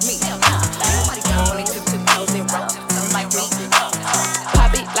need like me, hell nah. Nobody got on their tiptoes and roll like me.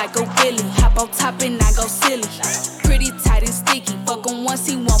 Pop it like a willy, hop on top and I go silly. Pretty tight and sticky, fuck him once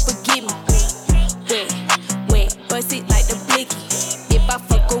he won't forgive me. Wet, bust it like the blicky. If I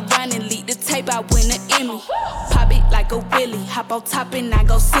fuck around and leak the tape, I win an Emmy. Pop it like a willy, hop on top and I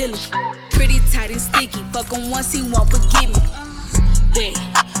go silly. Pretty tight and sticky, fuck him once he won't forgive me.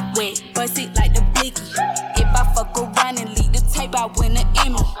 Wet, bust it like the blicky. If I fuck around and leak the tape, I win an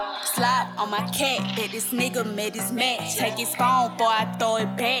Emmy. Slide on my cat, bet this nigga made his match. Take his phone, boy, I throw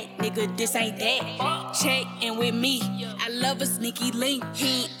it back. Nigga, this ain't that. Check in with me, I love a sneaky link.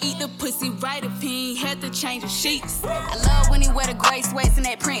 He ain't eat the pussy right if he ain't had to change the sheets. I love when he wear the gray sweats in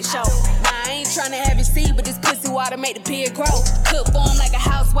that print show. Nah, I ain't tryna have you see, but this pussy water make the beard grow. Cook for him like a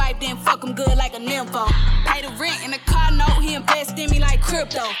housewife, then fuck him good like a nympho. Pay the rent in the car note, he invest in me like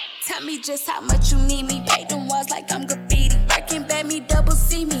crypto. Tell me just how much you need me, paint them walls like I'm graffiti. Breaking bad me, double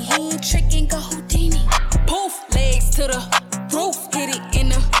see me, he ain't tricking, go Houdini. Poof, legs to the roof, hit it in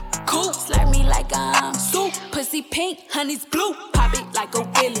the coop. Slap me like I'm soup, pussy pink, honey's blue. Pop it like a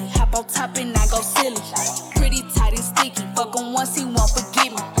willy, hop on top and I go silly. Pretty tight and sticky, fuck him once he won't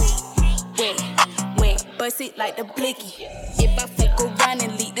forgive me. Wet, bust it like the blicky. If I fuck around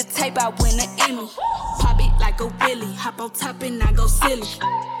and leak the tape, I win an Emmy. Pop it like a willy, hop on top and I go silly.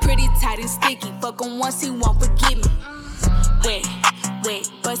 Pretty tight and sticky, fuck him once he won't forgive me.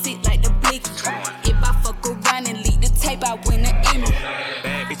 Wet, bust it like the blicky. If I fuck around and leak the tape, I win an Emmy.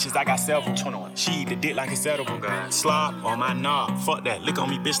 Bad bitches, I got several. 21. She eat the dick like it's edible. Slob on my knob, fuck that, lick on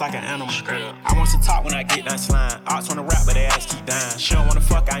me bitch like an animal. I want to talk when I get done slime. Ox wanna rap, but they ass keep dying. She don't wanna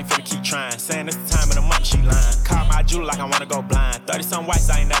fuck, I ain't finna keep trying. Saying it's the time of the month, she lying. Call my jewel like I wanna go blind. 30-some whites,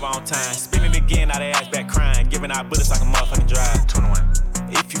 I ain't never on time. Spinning again, now they ass back crying. Giving out bullets like a motherfucking drive. 21.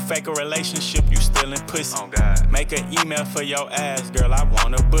 If you fake a relationship, you still in pussy. Oh God. Make an email for your ass, girl, I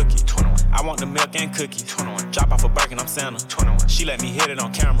wanna book it. 21. I want the milk and cookies. 21. Drop off a Birkin, I'm Santa. 21. She let me hit it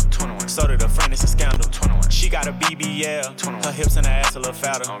on camera. 21. So did a friend, it's a scandal. 21. She got a BBL. 21. Her hips and her ass a little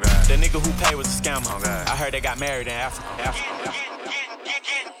fatter. Oh God. The nigga who paid was a scammer. Oh God. I heard they got married in Africa.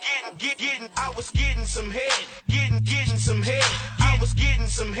 I was getting some head, getting some head. I was getting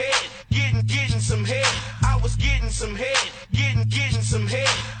some head, getting some head. I was getting some head, getting some head.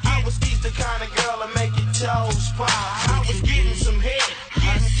 I was the kind of girl that make your toes pop. I was getting some head,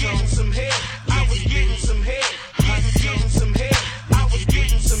 getting some head. I was getting some head, getting some head. I was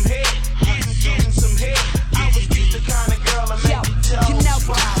getting some head, getting some head. I was the kind of girl that make your toes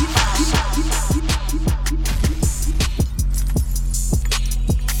pop.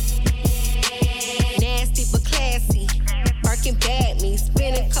 Bad me,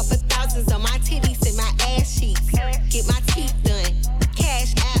 spend a couple thousands on my titties and my ass cheeks. Get my teeth done,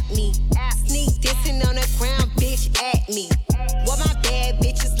 cash at me. Sneak dissing on the ground, bitch at me. What my bad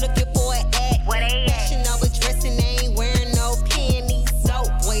bitches looking for an act? Fashion over dressing, they ain't wearing no panties. So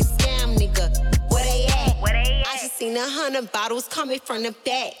boy, scam nigga, where they at? I just seen 100 bottles coming from the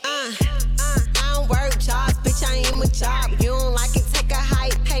back. I don't work jobs, bitch, I am a job. You don't like it, take a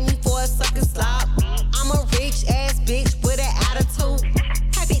hike, pay me for a sucker slop. I'm a rich ass bitch with an attitude.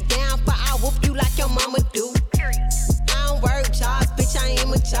 Pipe it down, but I whoop you like your mama do. I don't work jobs, bitch, I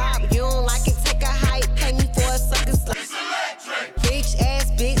am a job. You don't like it, take a hike, pay me for a sucker slop. Rich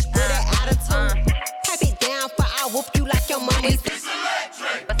ass bitch with an attitude. Pipe it down, but I whoop you like your mama do.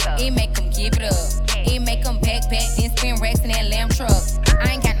 It make them give it up. It make them backpack, then spin racks in that lamb truck.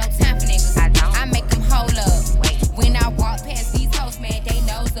 I ain't got no time for niggas. I make them hold up. When I walk past these hoes, man, they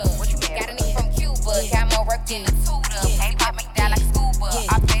nose up. Got a nigga from Cuba, got more work than the tutor. Hey, pop make that like scuba.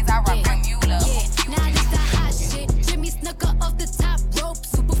 Off days I rock from Mueller. Now this the hot shit. Jimmy Snuka off the top rope,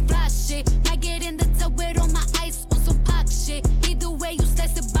 super fly shit. I get in the tub with all my ice on some pop shit. Either way, you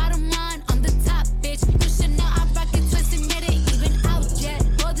slice the bottom line, I'm the top bitch. You should know I rock it twisted, made it even out yet.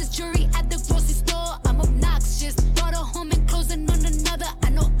 All this jewelry at the grocery store, I'm obnoxious. Bought a home and closing on another, I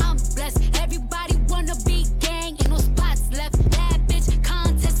know I'm blessed. Everybody wanna be gang, ain't no spots left. Bad bitch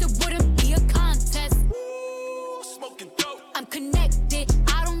contest, it wouldn't be a contest. Smoking dope. I'm connected.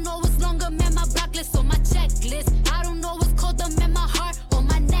 I don't know what's longer, man, my block list on my checklist. I don't know what's colder, man, my heart on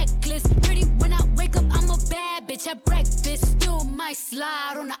my necklace. Pretty when I wake up, I'm a bad bitch at breakfast. Still might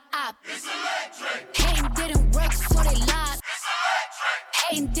slide on the op. It's electric. Hating didn't work, so they lied. It's electric.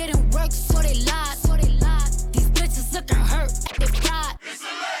 Hating didn't work, so they lied. So they lied. These bitches looking hurt, they fried. It's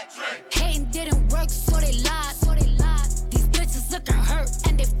electric. Hating didn't work, so they lied. So they lied. These bitches looking hurt,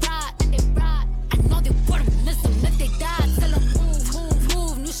 and they fried. And they fried. I know they wouldn't miss them if they died. Tell them move, move,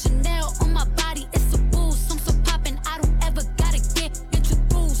 move. New Chanel on my body, it's a boost. I'm so poppin', I don't ever gotta get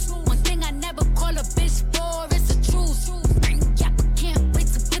introduced. One thing I never call a bitch for, it's a truce. Yeah, but can't wait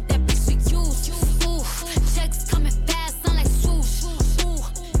to put that bitch to use. Ooh, checks coming fast, sound like swoosh. Ooh,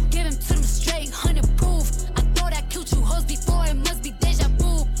 give him to them straight, 100 proof. I thought I killed you hoes before, it must be deja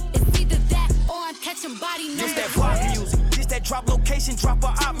vu. It's either that or I'm catching body This number that pop music. This that drop location, drop a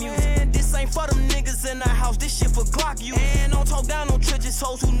op music. And this ain't for them niggas in the house. This shit for Glock you. And don't talk down on trenches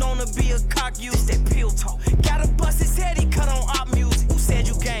hoes who known to be a cock you. This that pill talk. Gotta bust his head, he cut on op music. Who said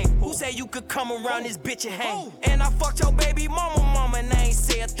you game? Who said you could come around this bitch and hang? And I fucked your baby mama, and I ain't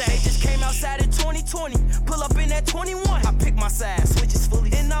say a thing. Just came outside in 2020. Pull up in that 21. I pick my side, switches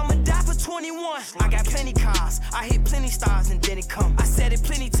fully. And I'ma die for 21. I got plenty cars. I hit plenty stars and then it come. I said it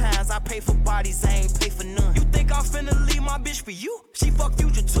plenty times. I pay for bodies, I ain't pay for none. You think I'm finna leave my bitch for you? She fuck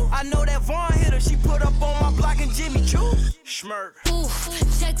Future too. I know that Vaughn hit her. She put up on my block and Jimmy Choo. Schmirk. Ooh,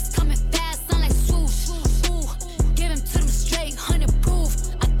 checks coming fast, sound like swoosh. Ooh, give him to them straight, 100 proof.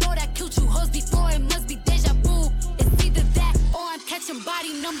 I thought I killed you hoes before, it must be deja vu. It's either that or I'm catching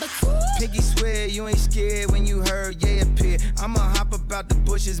body number 2. Piggy swear you ain't scared when you heard yeah appear. I'ma hop about the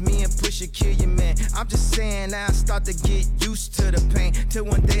bushes, me and Pusha kill your man. I'm just saying now I start to get used to the pain. Till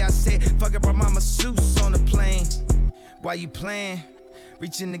one day I said, fuck it, brought my masseuse on the plane. Why you playing?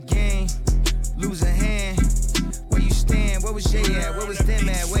 Reaching the game, lose a hand. Where you stand? Where was Jay at? Where was them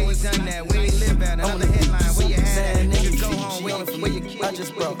at? Where you done that? Where you live at? Another headline, where you had at? Nigga go home, where you kid? I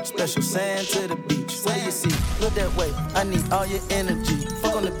just brought special sand to the beach. What do you see? Look that way, I need all your energy.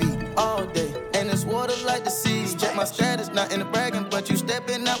 Fuck on the beat all day, and it's water like the sea. Check my status, not in the bragging, but you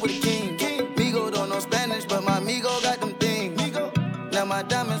stepping out with a king. Migo don't know Spanish, but my Migo got them things. Now my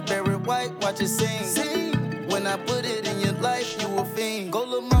diamonds buried white, watch it sing. When I put it in your life, you a fiend. Go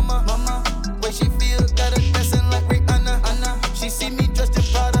little mama, way she feel, got her dressing like Rihanna. She see me dressed in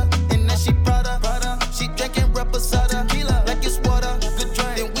Prada, and then she Prada. She drinking Reposada, like it's water. Good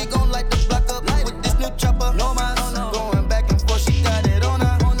drink, then we gon' light the block up with this new chopper. No man, going back and forth, she got it on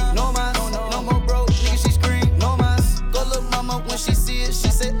her. No man, no more broke, nigga, she scream. No man, go little mama when she see it, she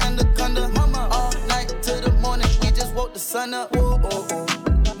say anaconda. Mama, all night to the morning, we just woke the sun up. Whoa, oh, oh.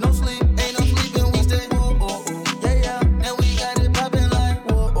 No sleep, ain't no sleeping, we stay. Whoa, oh, oh. Yeah, and we got it poppin' like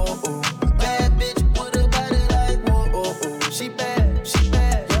whoa, oh, oh. Bad bitch with a body like whoa, oh, oh. She bad,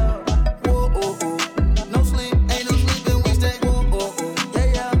 yeah. Whoa, oh, oh. No sleep, ain't no sleeping, we stay. Whoa, oh,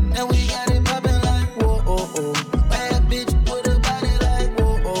 oh. Yeah, and we got it poppin' like whoa, oh, oh. Bad bitch with a body like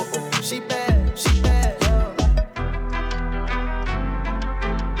whoa, oh, oh. She bad, yeah.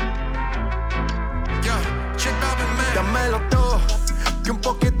 Dámelo todo, que un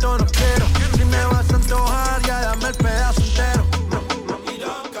poquito no quiero. Si me vas a antojar, ya dame el pedazo entero. We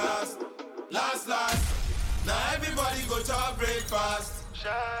don't cast, last. Now everybody go to our breakfast.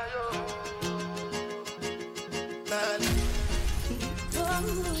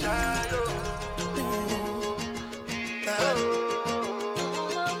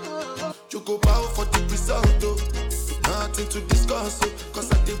 Choco bow for the result, oh. Nothing to discuss, oh.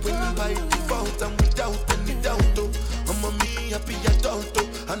 Cause I did win by default and without any doubt, oh. I'm a me happy adult, oh.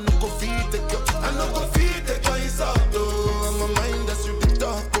 I no go feed the girl, I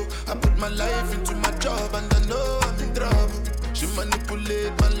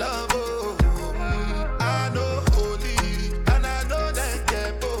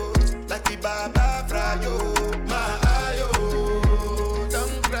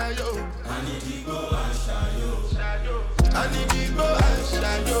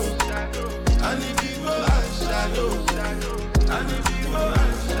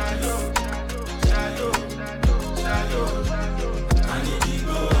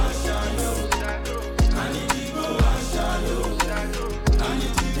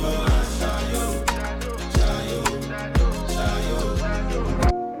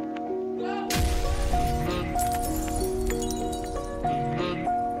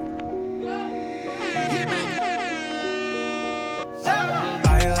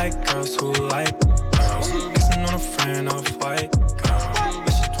girls who like girls. Kissing on a friend off white girl.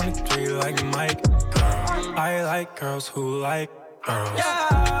 But she's 23 like Mike girl. I like girls who like girls. Yeah,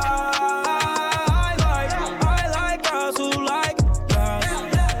 I like girls who like girls.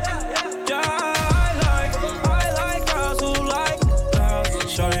 Yeah, I like girls who like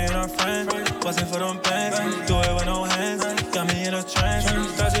girls. Shorty and her friend, bustin' for them bands. Do it with no hands, got me in a trance.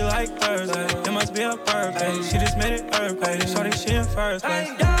 Thursday like Thursday, it must be a birthday. She just made it earthquake, shorty she in first place.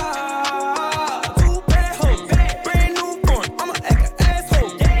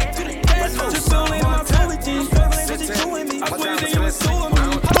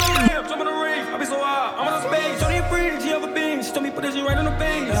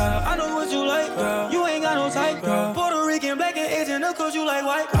 I know what you like, girl. You ain't got no type, girl. Puerto Rican, black and Asian, of course you like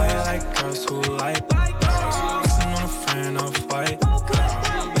white. I like girls who like girls. Kissing on a friend off white girl.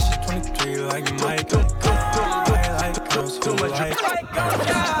 But she's 23 like Mike girl. I like girls who like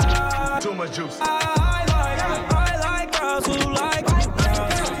girls. Too much juice. I like girls who like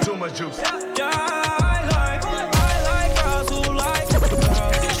girls. Too much juice. Yeah, I like girls who like girls.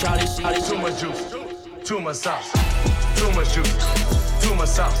 Too much juice. Too much sauce. Too much juice. Too much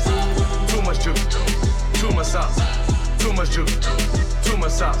sauce. Too much juice. Too much sauce. Too much juice. Too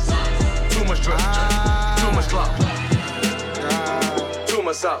much sauce. Too much drip. Too much clout. Too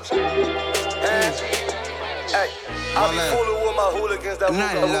much sauce. Hey, I be fooling with my hooligans that and I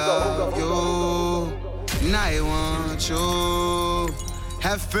love you, and I want you.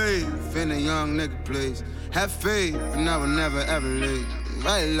 Have faith in a young nigga, please. Have faith, and I will never ever leave.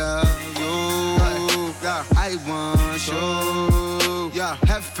 I love you, yeah. I want you, yeah.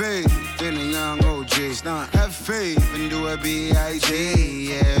 Have faith in a young OG. Have faith and do a B.I.G.,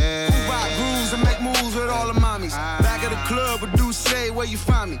 yeah. Rock grooves and make moves with all the mommies. Back at the club with do say where you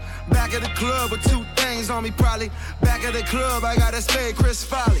find me. Back at the club with two things on me probably. Back at the club I got that spade Chris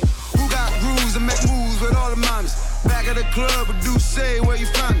Folly. Who got grooves and make moves with all the mommies. Back at the club with do say where you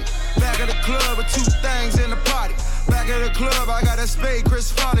find me. Back at the club with two things in the party. Back at the club, I got a spade,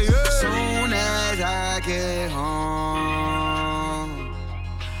 Chris Folly. Yeah. Soon as I get home,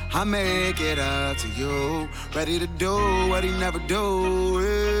 I make it up to you. Ready to do what he never do.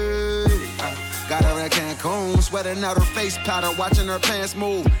 Yeah. Got her at Cancun, sweating out her face powder, watching her pants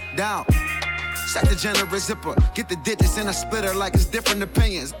move down. Set the generous zipper, get the digits and I split her like it's different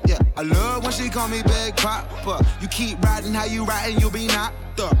opinions. Yeah, I love when she call me Big Papa. You keep riding how you riding, you'll be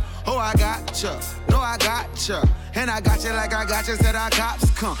knocked up. Oh, I gotcha, no, I gotcha. And I got you like I got you, said our cops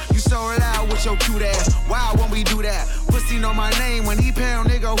come. You so loud with your cute ass, wow, when we do that. Pussy know my name when he pound,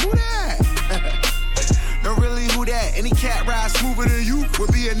 nigga, who that? No, really, who that? Any cat ride smoother than you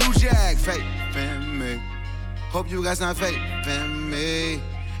would be a new Jag. Fake, me. Hope you guys not fake, me.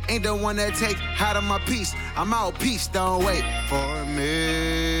 Ain't the one that take out of my piece. I'm out, peace, don't wait for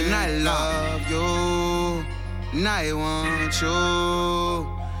me. And I love you, and I want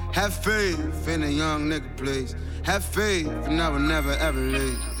you. Have faith in a young nigga, please. Have faith, and I will never ever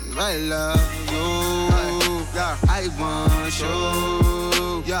leave. I love you, yeah. I want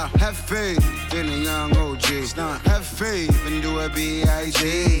you, yeah. Have faith in a young OG. Have faith and do a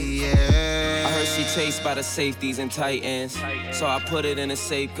B.I.G., yeah. I heard she chased by the safeties and tight ends, so I put it in a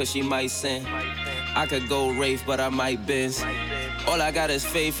safe cause she might sin. I could go Wraith, but I might Benz. All I got is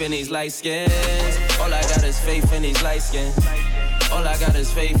faith in these light skins. All I got is faith in these light skins. All I got is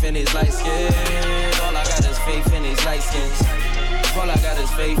faith in these light skins. All I got is faith in these light skins. All I got is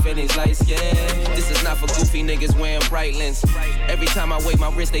faith in these light skins. This is not for goofy niggas wearing bright lens. Every time I wave my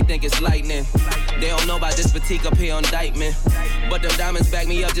wrist, they think it's lightning. They don't know about this fatigue up here on Dykeman. But them diamonds back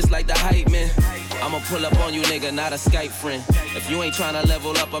me up just like the hype man. I'ma pull up on you, nigga, not a Skype friend. If you ain't tryna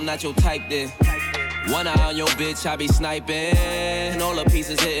level up, I'm not your type then. One eye on your bitch, I be sniping. All the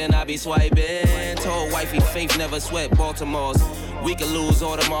pieces hitting, I be swiping. Told wifey faith never sweat Baltimore's. We can lose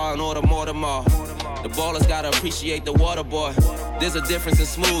Audemars and order more tomorrow. The ballers gotta appreciate the water boy. There's a difference in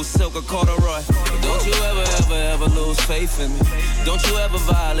smooth silk or corduroy. But don't you ever lose faith in me. Don't you ever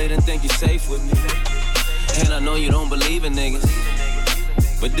violate and think you're safe with me. And I know you don't believe in niggas,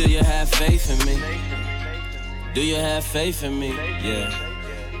 but do you have faith in me? Do you have faith in me? Yeah.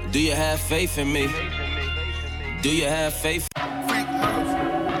 Do you have faith in me? Do you have faith?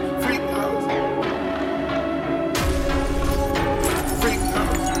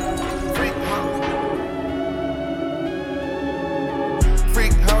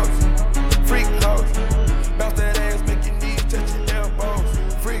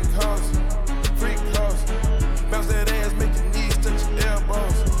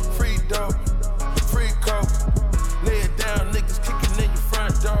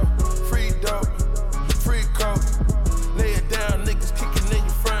 Lay it down.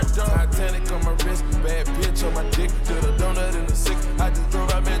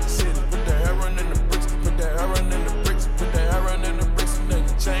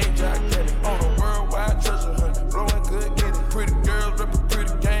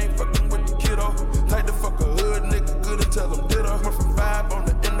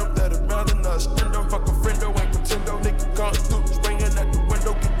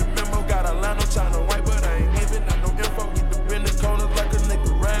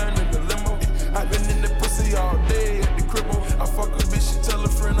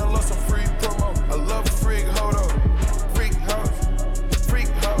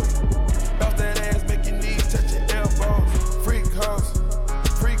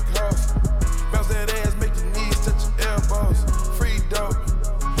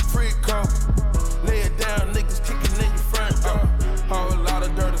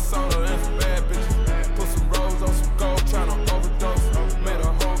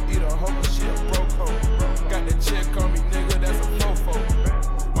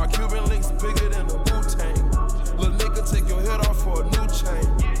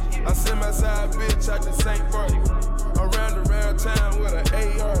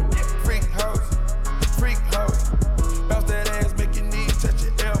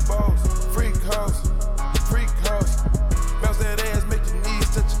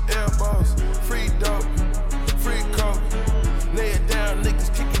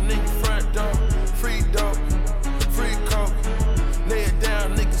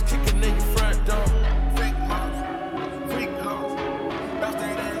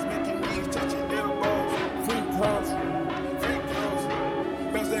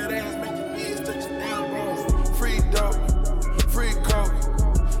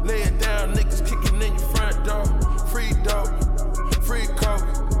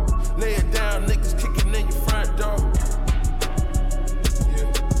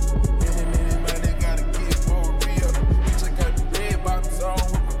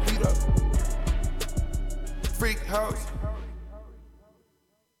 house.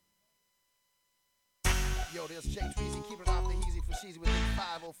 Yo, there's Jay Tweezy, keep it off the easy for Sheezy with the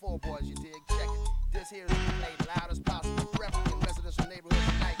 504 boys, you dig? Check it. This here is played loud as possible. Replica in residential neighborhoods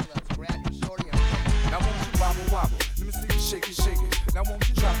and nightclubs. Grab your shorty and now won't you wobble, wobble? Let me see you shake it, shake it. Now won't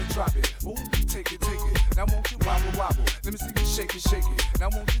you drop it? Ooh, take it, take it. Now won't you wobble, wobble? Let me see you shake it, shake it. Now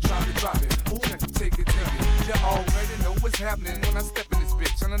won't you drop it? Ooh, take it, take it. You already know what's happening when I step in this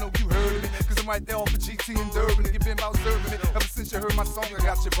bitch. And I know you heard of it, cause I'm right there off of GT and Durban. And you been about serving it. Ever since you heard my song, I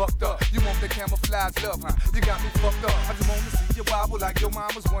got you bucked up. You want the camouflage love, huh? You got me fucked up. I just wanna see you wobble like your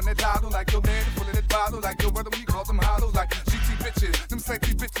mama's one that dialed, like your man full of that bottle, like your brother when you call them hollows, like GT bitches, them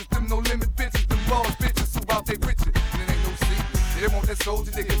sexy bitches, them no limit bitches, them boss bitches who out they riches. And it ain't no secret. They want that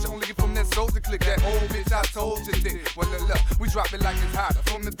soldier dick, you only get from that soldier click. That old bitch I told you dick. Well, look, we drop it like it's hotter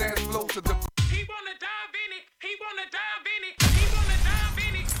from the dance floor to the. He wanna dive in it. He wanna dive in it. He wanna dive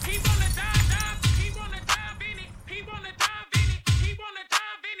in it. He wanna dive. He wanna dive in it. He wanna dive in it. He wanna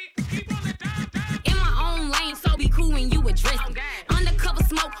dive in it. He wanna dive. In my own lane, so be cool when you address me. Undercover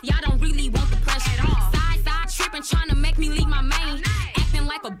smoke, y'all don't really want the pressure. Side tripping, trying to make me leave my main. Acting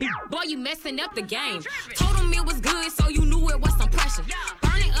like a bitch, boy, you messing up the game. Told him it was good, so you knew it was some pressure.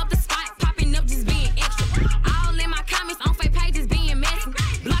 Burning up the spot, popping up, just being extra. All in my comments on fake pages being messy.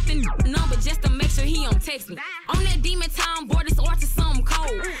 Block the number just to make sure he don't text me. On that demon time, boy, this or to something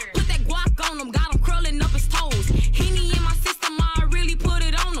cold. Put that guac on him, got him curling up his toes. Henny in my system, I really put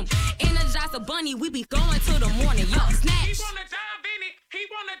it on him. Energize a bunny, we be going till the morning. Yo, snatch. He wanna dive in it. He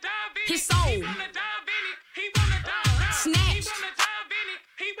wanna dive in it. His soul. He wanna dive in it. He wanna dive. Snatch. He wanna dive in it.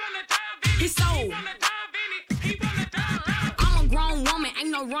 He wanna dive in it. His soul. He wanna dive in it. He wanna dive. I'm a grown woman, ain't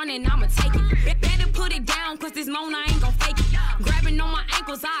no running, I'ma take it. Better put it down, cause this moan I ain't gon' fake it. Grabbing on my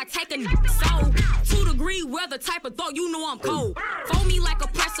ankles, I take a soul. 2-degree weather type of thought, you know I'm cold. Fold me like a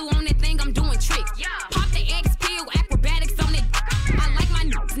pretzel on that thing, I'm doing tricks. Pop the X pill, acrobatics on it. I like my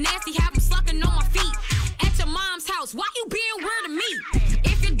nasty, have them sucking on my feet. At your mom's house, why you being weird to me?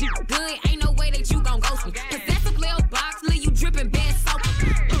 If you do good, ain't no way that you gon' ghost me. Possessive little box, leave you dripping bad soap.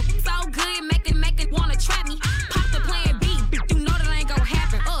 So good, make it wanna trap me. Pop the plan B, you know that ain't gon'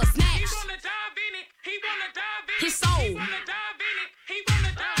 happen. Snatch. He wanna dive in it. He wanna dive in it. His soul. He wanna dive in it. He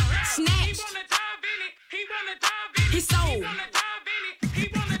wanna dive. Snatch. He wanna dive in it. He wanna dive in it. His soul. He wanna dive in it. He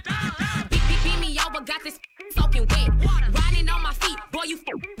wanna dive. Beat me over, got this soaking wet. Riding on my feet, boy, you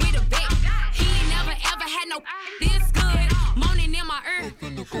with a vet. He ain't never ever had no this good. Moaning in my ear,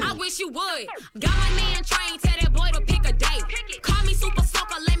 I wish you would. Got my man trained, tell that boy to pick a date. Call me super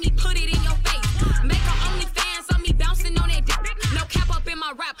soaker, let me put it in your face. Make a OnlyFans of me bouncing on that dick. No cap up in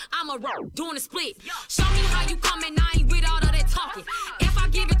my rap, I'm a rock, doing a split. Show me how you coming, I ain't with all of that talking. If I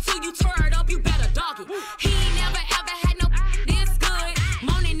give it to you, tear it up, you better dog it. He ain't never ever had no this good.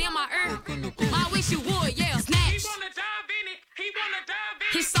 Moaning in my ear, I wish you would, yeah, snatch. He wanna dive in it. He wanna dive in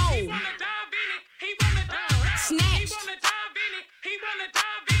it. His soul. He wanna dive in it. He wanna dive. Snatch. He wanna dive in it. He wanna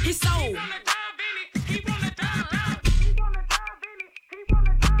dive in it. His soul. He wanna dive in it. He wanna dive.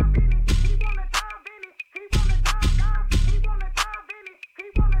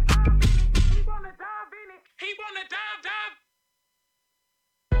 He wanna dive.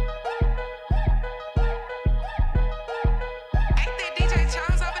 Ain't that DJ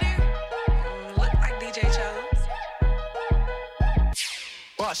Chose over there? Look like DJ Chose.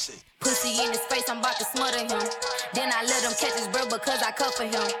 Bust it. Pussy in his face, I'm about to smother him. Then I let him catch his breath because I cover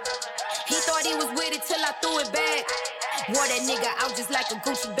him. He thought he was with it till I threw it back. Wore that nigga out just like a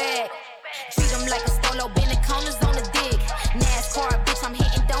Gucci bag. Treat him like a stolo, bending corners on the dick. NASCAR, bitch, I'm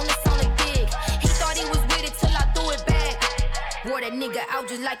hitting donuts on the dick. He thought he was with it till I threw it back. Wore that nigga out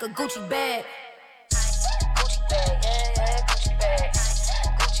just like a Gucci bag. Gucci bag, yeah, Gucci bag.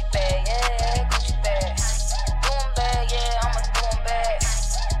 Gucci bag, yeah, Gucci bag. Boom bag, yeah, I'm a boom bag.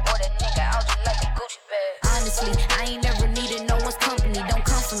 Wore that nigga out just like a Gucci bag. Honestly, I ain't never needed no one's company. Don't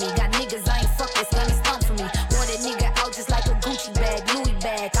come for me. Got niggas I ain't fuck that's gonna stump for me. Wore that nigga out just like a Gucci bag, Louis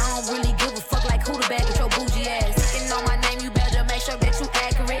bag. I don't really give a fuck like who the bag with your bougie ass. Sticking on my name, you better make sure that you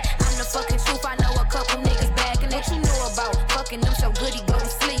accurate. I'm the fucking truth. I know a couple niggas backing it. What you know about fucking them so good he go to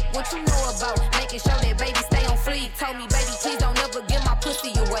sleep? What you know about making sure that baby stay on fleek? Told me, baby, please don't ever give my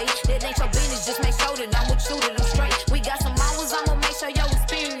pussy away. That ain't your business, just make sure that I'm with you, that I'm straight. We got some hours, I'ma make sure your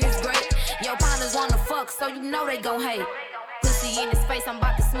experience great. Your partners wanna fuck, so you know they gon' hate. Pussy in his face, I'm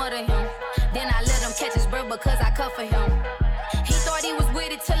about to smother him. Then I let him catch his breath because I cover him. He thought he was with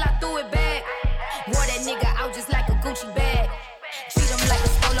it till I threw it back. Wore that nigga out just like a Gucci bag. Treat him like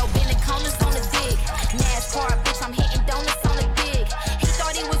a stolo, bending corners on the dick. NASCAR, bitch, I'm hitting donuts on the dick. He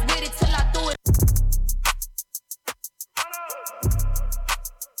thought he was with it till I threw it.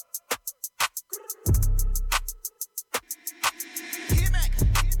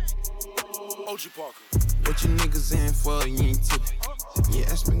 OG Parker. What you niggas in for? You ain't tipping.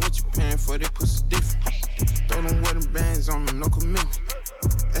 Yeah, ask me what you paying for. That pussy different. Throw them wedding bands on them, no commitment.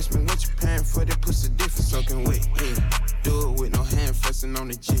 Ask me what you paying for. That pussy different. Soaking wet, yeah. Do it with no hand fussing on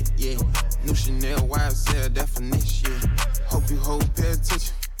the jet, yeah. New Chanel YSL definition, yeah. Hope you hold pay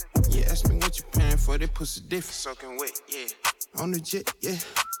attention. Yeah, ask me what you paying for. That pussy different. Soaking wet, yeah. On the jet, yeah.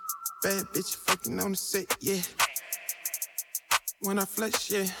 Bad bitch fucking on the set, yeah. When I flex,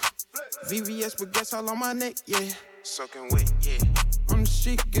 yeah. VVS with gas all on my neck, yeah. Soaking wet, yeah. On the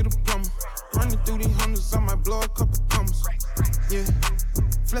street, get a plumber. Running through these hundreds, I might blow a couple commas. Yeah.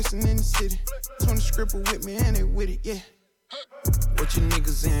 Flexing in the city. 20 scripper with me and they with it, yeah. What you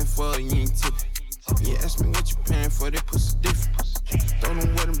niggas in for? You ain't tipping. Yeah, ask me what you paying for. That pussy different. Throw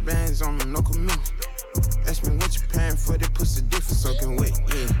them wedding bands on them, no commitment. Ask me what you paying for. That pussy different. Soaking wet,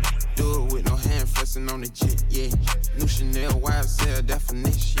 yeah. Do it with no hand fussing on the jet, yeah. New Chanel YSL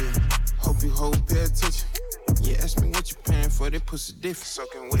definition, yeah. Hope you hold pay attention. Yeah, ask me what you paying for. That pussy different.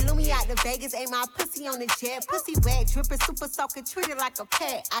 Soaking wet. Flew me out to Vegas, ain't my pussy on the jet. Pussy wet, drippin', super soaking, treated like a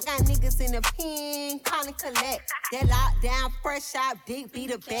pet. I got niggas in the pen, calling collect. That lockdown, fresh out, dick be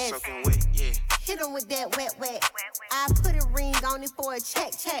the best. Soaking wet, yeah. Hit him with that wet. I put a ring on it for a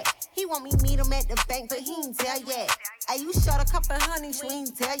check. He want me meet him at the bank, but he ain't tell yet. Hey, you short a couple honeys, you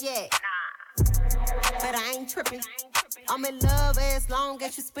ain't tell yet. But I ain't tripping. I'm in love as long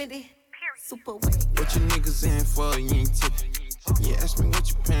as you spend it. Super wet. What you niggas in for? You ain't tipping. Yeah, ask me what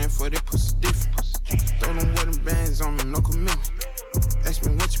you paying for. That pussy different. Throw them wedding bands on them, no commitment. Ask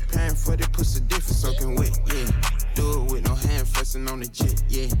me what you paying for. That pussy different. Soaking wet, yeah. Do it with no hand fussing on the jet,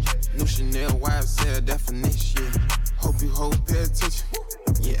 yeah. New Chanel YSL definition, yeah. Hope you hold pay attention.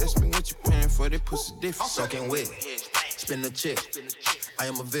 Yeah, ask me what you paying for. That pussy different. Soaking wet. Spin the check. I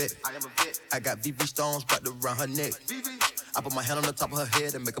am a vet. I got VV stones wrapped around her neck. I put my hand on the top of her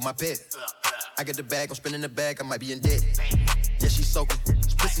head and make her my pet. I get the bag, I'm spinning the bag, I might be in debt. Yeah, she soaking,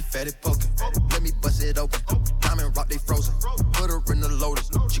 pussy fatty poking. Let me bust it open. Diamond rock, they frozen. Put her in the Lotus.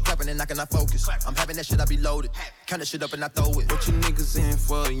 She clapping and I cannot focus. I'm having that shit, I be loaded. Count that shit up and I throw it. What you niggas in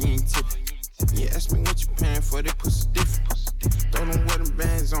for? You ain't tipping. Yeah, ask me what you paying for. That pussy different. Throw them wedding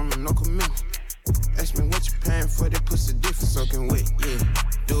bands on them, no commitment. Ask me what you paying for. That pussy different. Soaking wet, yeah.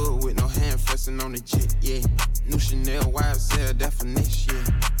 Do it with no hand fussing on the jet, yeah. New Chanel YSL definition,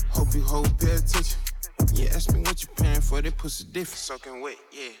 yeah. Hope you hold pay attention. Yeah, ask me what you paying for. That pussy different. Soaking wet,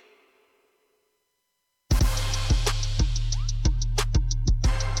 yeah.